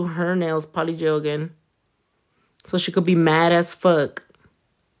could just do her nails, polygel again. So she could be mad as fuck.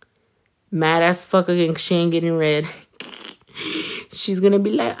 Mad as fuck again because she ain't getting red. She's going to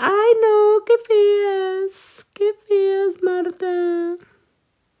be like, I know, que feas. Que feas, Marta.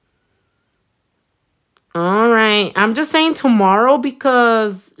 All right. I'm just saying tomorrow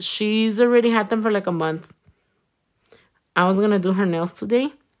because she's already had them for like a month. I was going to do her nails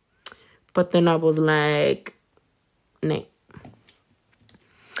today. But then I was like, nah.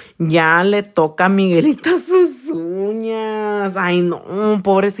 Ya le toca a Miguelita sus uñas. Ay, no,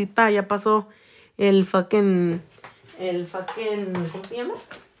 pobrecita, ya pasó el fucking, ¿cómo se llama?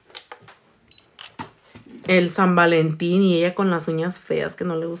 El San Valentín y ella con las uñas feas que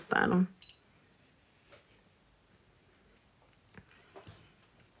no le gustaron.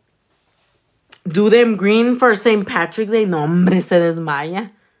 Do them green for St. Patrick's Day. No, hombre, se desmaya.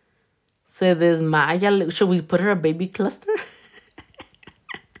 Se desmaya. Should we put her a baby cluster?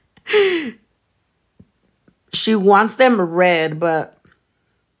 She wants them red, but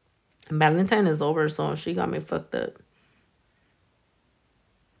Valentine is over, so she got me fucked up.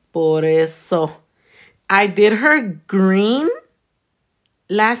 Por eso. I did her green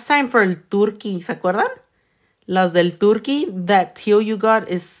last time for el turkey. ¿Se acuerdan? Las del turkey. That teal you got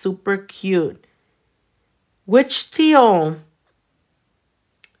is super cute. Which teal?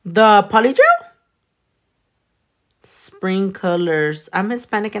 The polygel? Spring colors. I'm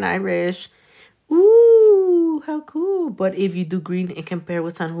Hispanic and Irish. Ooh, how cool. But if you do green, it can pair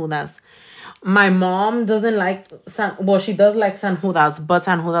with San Judas. My mom doesn't like well, she does like San Judas, but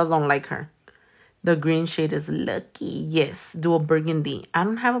San Judas don't like her. The green shade is lucky. Yes, do a burgundy. I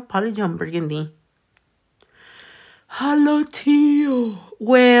don't have a polygel on burgundy. Hello, teal.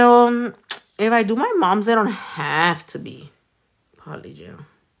 Well, if I do my mom's, they don't have to be polygel.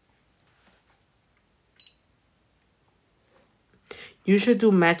 You should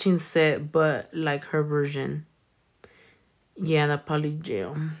do matching set, but like her version. Yeah, the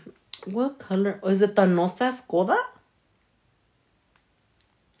polygel. What color? Oh, is it the Nosa Skoda?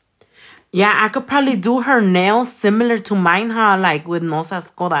 Yeah, I could probably do her nails similar to mine, huh? Like with Nosa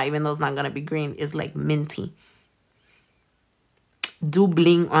Skoda, even though it's not going to be green. It's like minty. Do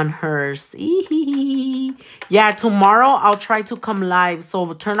bling on hers. Yeah, tomorrow I'll try to come live.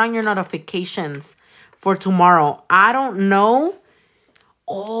 So turn on your notifications for tomorrow. I don't know.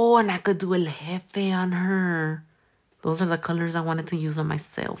 Oh, and I could do El Jefe on her. Those are the colors I wanted to use on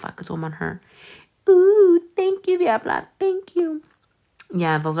myself. I could do them on her. Ooh, thank you, Diabla. Thank you.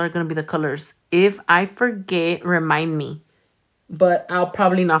 Yeah, those are going to be the colors. If I forget, remind me. But I'll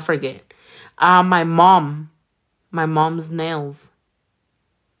probably not forget. My mom's nails.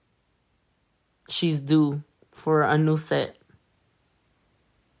 She's due for a new set.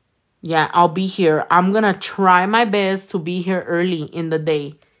 Yeah, I'll be here. I'm going to try my best to be here early in the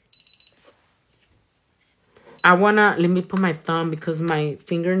day. Let me put my thumb because my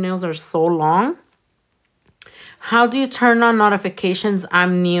fingernails are so long. How do you turn on notifications?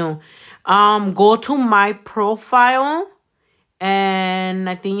 I'm new. Go to my profile and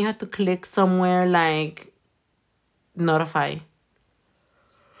I think you have to click somewhere like notify.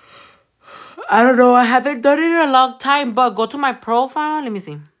 I don't know. I haven't done it in a long time, but go to my profile. Let me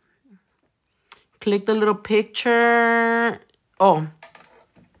see. Click the little picture. Oh.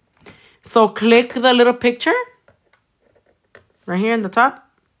 So click the little picture. Right here in the top.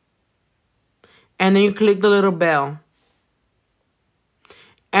 And then you click the little bell.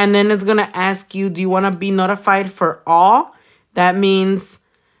 And then it's going to ask you, do you want to be notified for all? That means,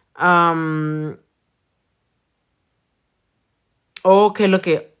 okay, look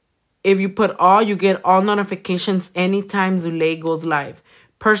it. If you put all, you get all notifications anytime Zulay goes live.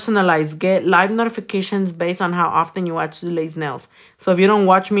 personalized. Get live notifications based on how often you watch Zulei's nails. So if you don't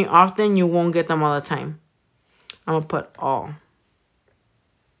watch me often, you won't get them all the time. I'm going to put all.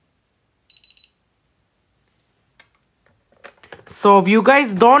 So if you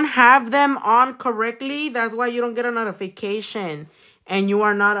guys don't have them on correctly, that's why you don't get a notification. And you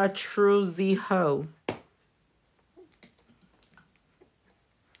are not a true Z-ho.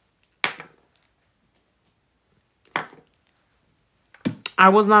 I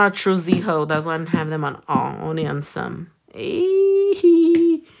was not a true Z-ho. That's why I didn't have them on all. Only on some.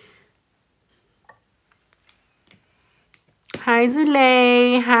 Hey. Hi,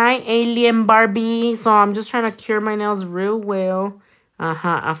 Zulay. Hi, Alien Barbie. So I'm just trying to cure my nails real well.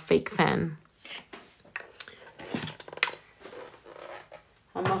 A fake fan.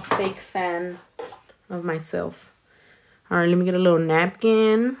 I'm a fake fan of myself. All right, let me get a little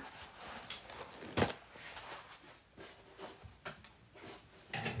napkin.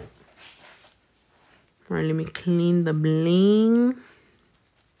 All right, let me clean the bling.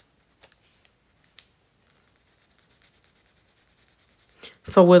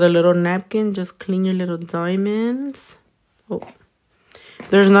 So with a little napkin, just clean your little diamonds. Oh,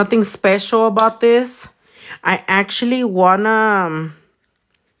 there's nothing special about this. I actually wanna,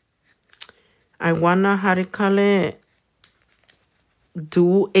 how do you call it?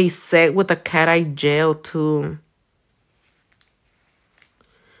 Do a set with a cat eye gel too.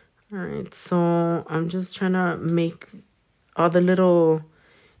 All right, so I'm just trying to make all the little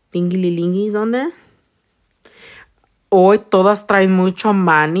thingy-lingies on there. Hoy todas traen mucho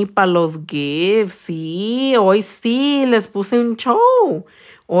money para los gifts. Sí, hoy sí, les puse un show.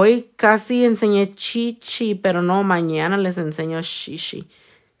 Hoy casi enseñé chichi, pero no, mañana les enseño shishi.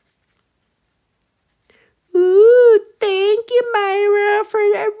 Ooh, thank you, Myra, for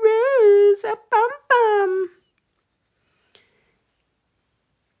the rose. A pom-pom.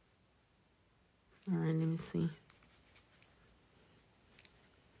 All right, let me see.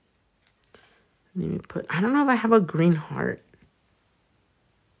 Let me put, I don't know if I have a green heart.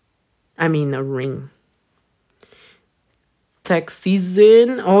 I mean, a ring. Tax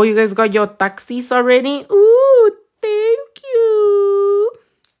season. Oh, you guys got your taxis already? Ooh, thank you.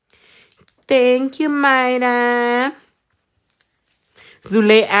 Thank you, Mayra.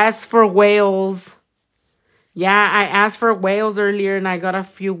 Zule asked for whales. Yeah, I asked for whales earlier and I got a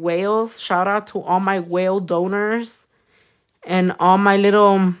few whales. Shout out to all my whale donors. And all my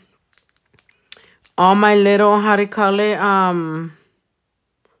little, how do you call it?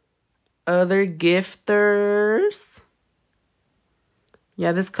 Other gifters.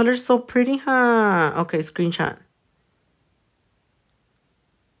 Yeah, this color's so pretty, huh? Okay, screenshot.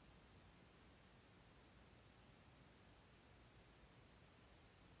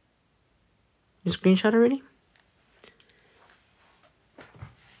 You screenshot already?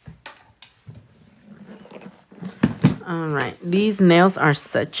 All right. These nails are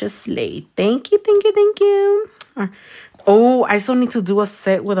such a slay. Thank you, thank you, thank you. Oh, I still need to do a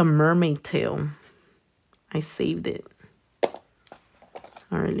set with a mermaid tail. I saved it.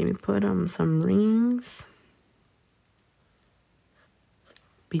 All right, let me put some rings.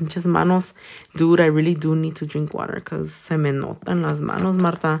 Pinches manos. Dude, I really do need to drink water because se me notan las manos,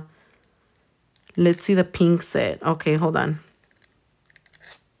 Marta. Let's see the pink set. Okay, hold on.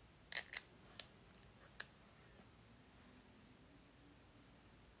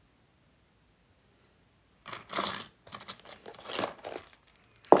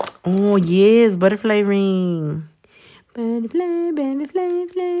 Oh, yes, butterfly ring. Butterfly, butterfly,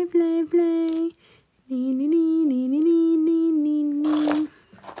 fly, fly, fly.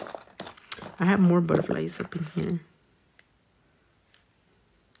 I have more butterflies up in here.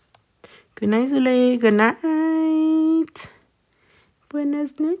 Good night, Zule. Good night.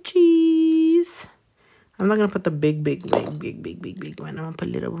 Buenas noches. I'm not going to put the big one. I'm going to put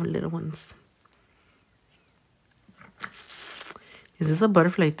little ones. Is this a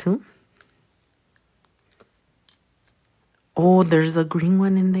butterfly too? Oh, there's a green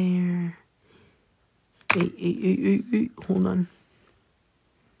one in there. Hey. Hold on.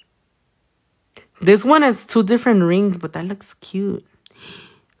 This one has two different rings, but that looks cute.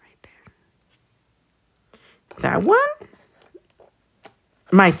 Right there. That one?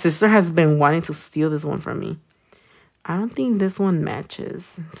 My sister has been wanting to steal this one from me. I don't think this one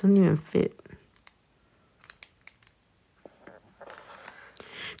matches. It doesn't even fit.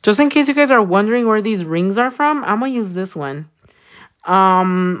 Just in case you guys are wondering where these rings are from, I'm going to use this one.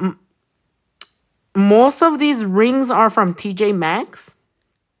 Most of these rings are from TJ Maxx.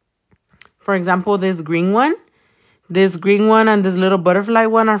 For example, this green one. This green one and this little butterfly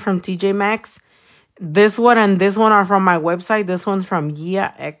one are from TJ Maxx. This one and this one are from my website. This one's from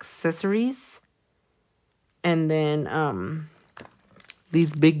Yeah Accessories. And then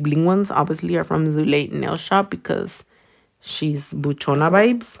these big bling ones obviously are from Zulate Nail Shop because she's buchona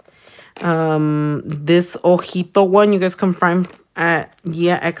vibes. This ojito one you guys can find at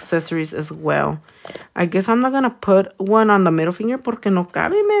Yeah Accessories as well. I guess I'm not gonna put one on the middle finger porque no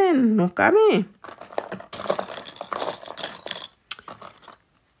cabe, man. No cabe.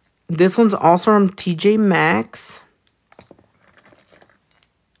 This one's also from TJ Maxx.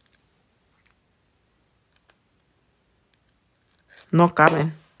 No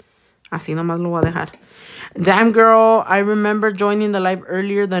caben. Así nomás lo voy a dejar. Damn, girl. I remember joining the live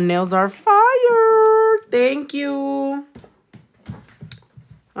earlier. The nails are fire. Thank you.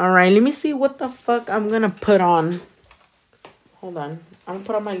 All right. Let me see what the fuck I'm going to put on. Hold on. I'm going to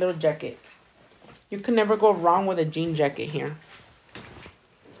put on my little jacket. You can never go wrong with a jean jacket here.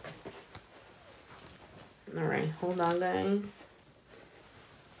 All right. Hold on, guys.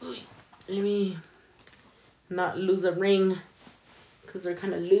 Let me not lose a ring. Because they're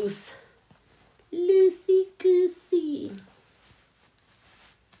kind of loose. Loosey-goosey.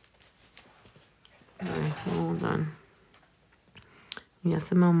 Alright, hold on. Ya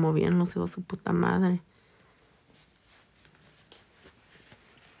se me movían los hijos su puta madre.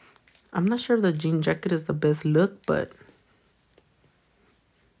 I'm not sure if the jean jacket is the best look, but...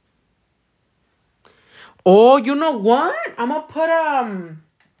 Oh, you know what? I'm gonna put,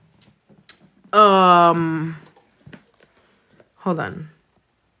 hold on.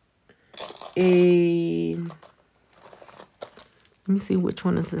 Let me see which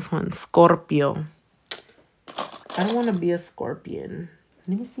one is this one. Scorpio. I don't want to be a scorpion.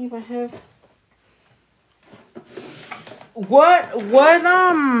 Let me see if I have. What?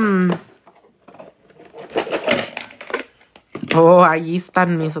 Oh, ahí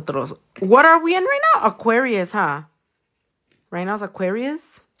están mis otros. What are we in right now? Aquarius, huh? Right now it's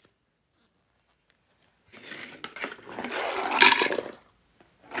Aquarius.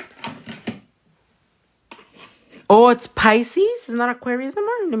 Oh, it's Pisces? It's not Aquarius no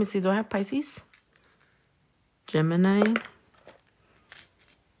more? Let me see. Do I have Pisces? Gemini.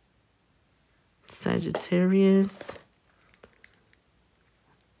 Sagittarius.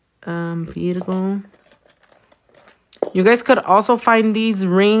 Virgo. You guys could also find these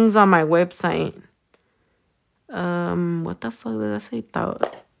rings on my website. What the fuck did I say?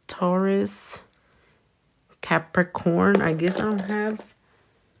 Taurus. Capricorn. I guess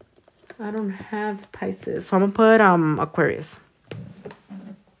I don't have Pisces. So I'm gonna put Aquarius.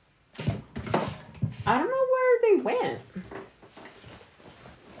 I don't know where they went.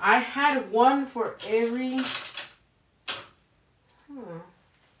 I had one for every...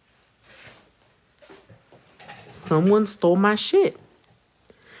 Someone stole my shit.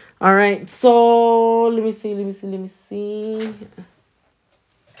 All right, so let me see.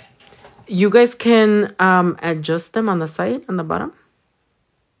 You guys can adjust them on the side, on the bottom.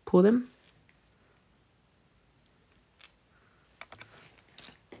 Pull them.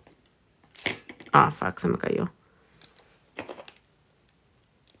 Ah, fuck, se me cayó.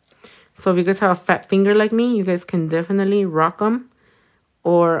 So if you guys have a fat finger like me, you guys can definitely rock them.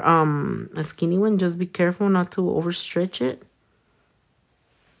 Or a skinny one. Just be careful not to overstretch it.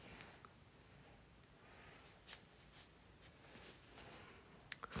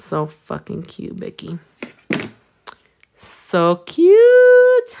 So fucking cute, Becky. So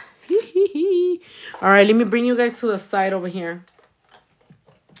cute. All right, let me bring you guys to the side over here.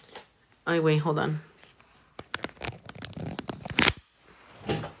 Oh, wait, hold on.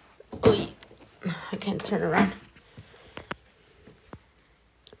 Oy. I can't turn around.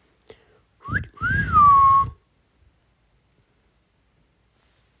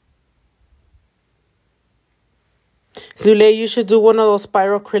 Zule, you should do one of those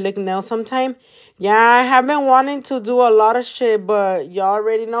spiral acrylic nails sometime. Yeah, I have been wanting to do a lot of shit, but y'all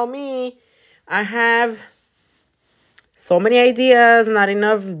already know me. I have so many ideas, not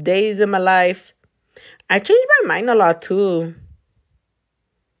enough days in my life. I change my mind a lot too.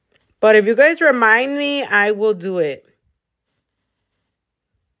 But if you guys remind me, I will do it.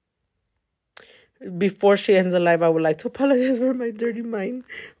 Before she ends the live, I would like to apologize for my dirty mind.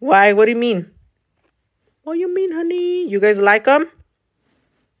 Why? What do you mean? What do you mean, honey? You guys like them?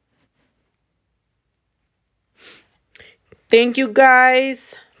 Thank you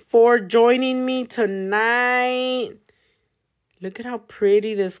guys for joining me tonight. Look at how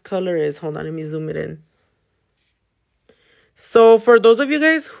pretty this color is. Hold on, let me zoom it in. So for those of you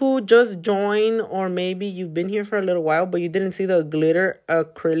guys who just joined, or maybe you've been here for a little while, but you didn't see the glitter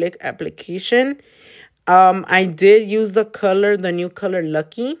acrylic application, I did use the new color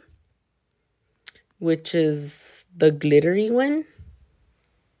Lucky. which is the glittery one.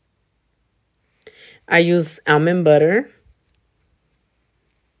 I use almond butter.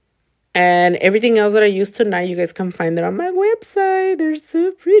 And everything else that I use tonight, you guys can find it on my website. They're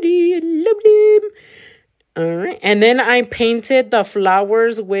so pretty. I love them. All right. And then I painted the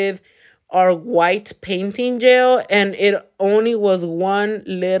flowers with our white painting gel. And it only was one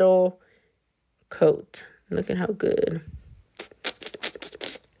little coat. Look at how good.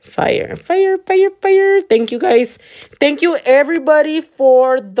 Fire, fire, fire, fire. Thank you, guys. Thank you, everybody,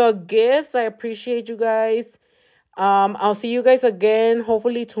 for the gifts. I appreciate you guys. I'll see you guys again,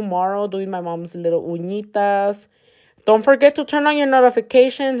 hopefully tomorrow, doing my mom's little uñitas. Don't forget to turn on your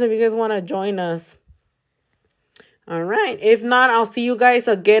notifications if you guys want to join us. All right. If not, I'll see you guys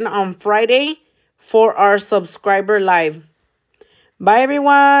again on Friday for our subscriber live. Bye,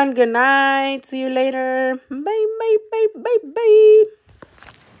 everyone. Good night. See you later. Bye, bye, bye, bye, bye.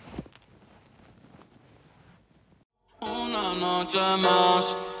 Una noche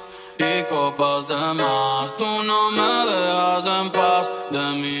más y copas de más. Tú no me dejas en paz,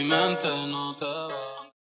 de mi mente no te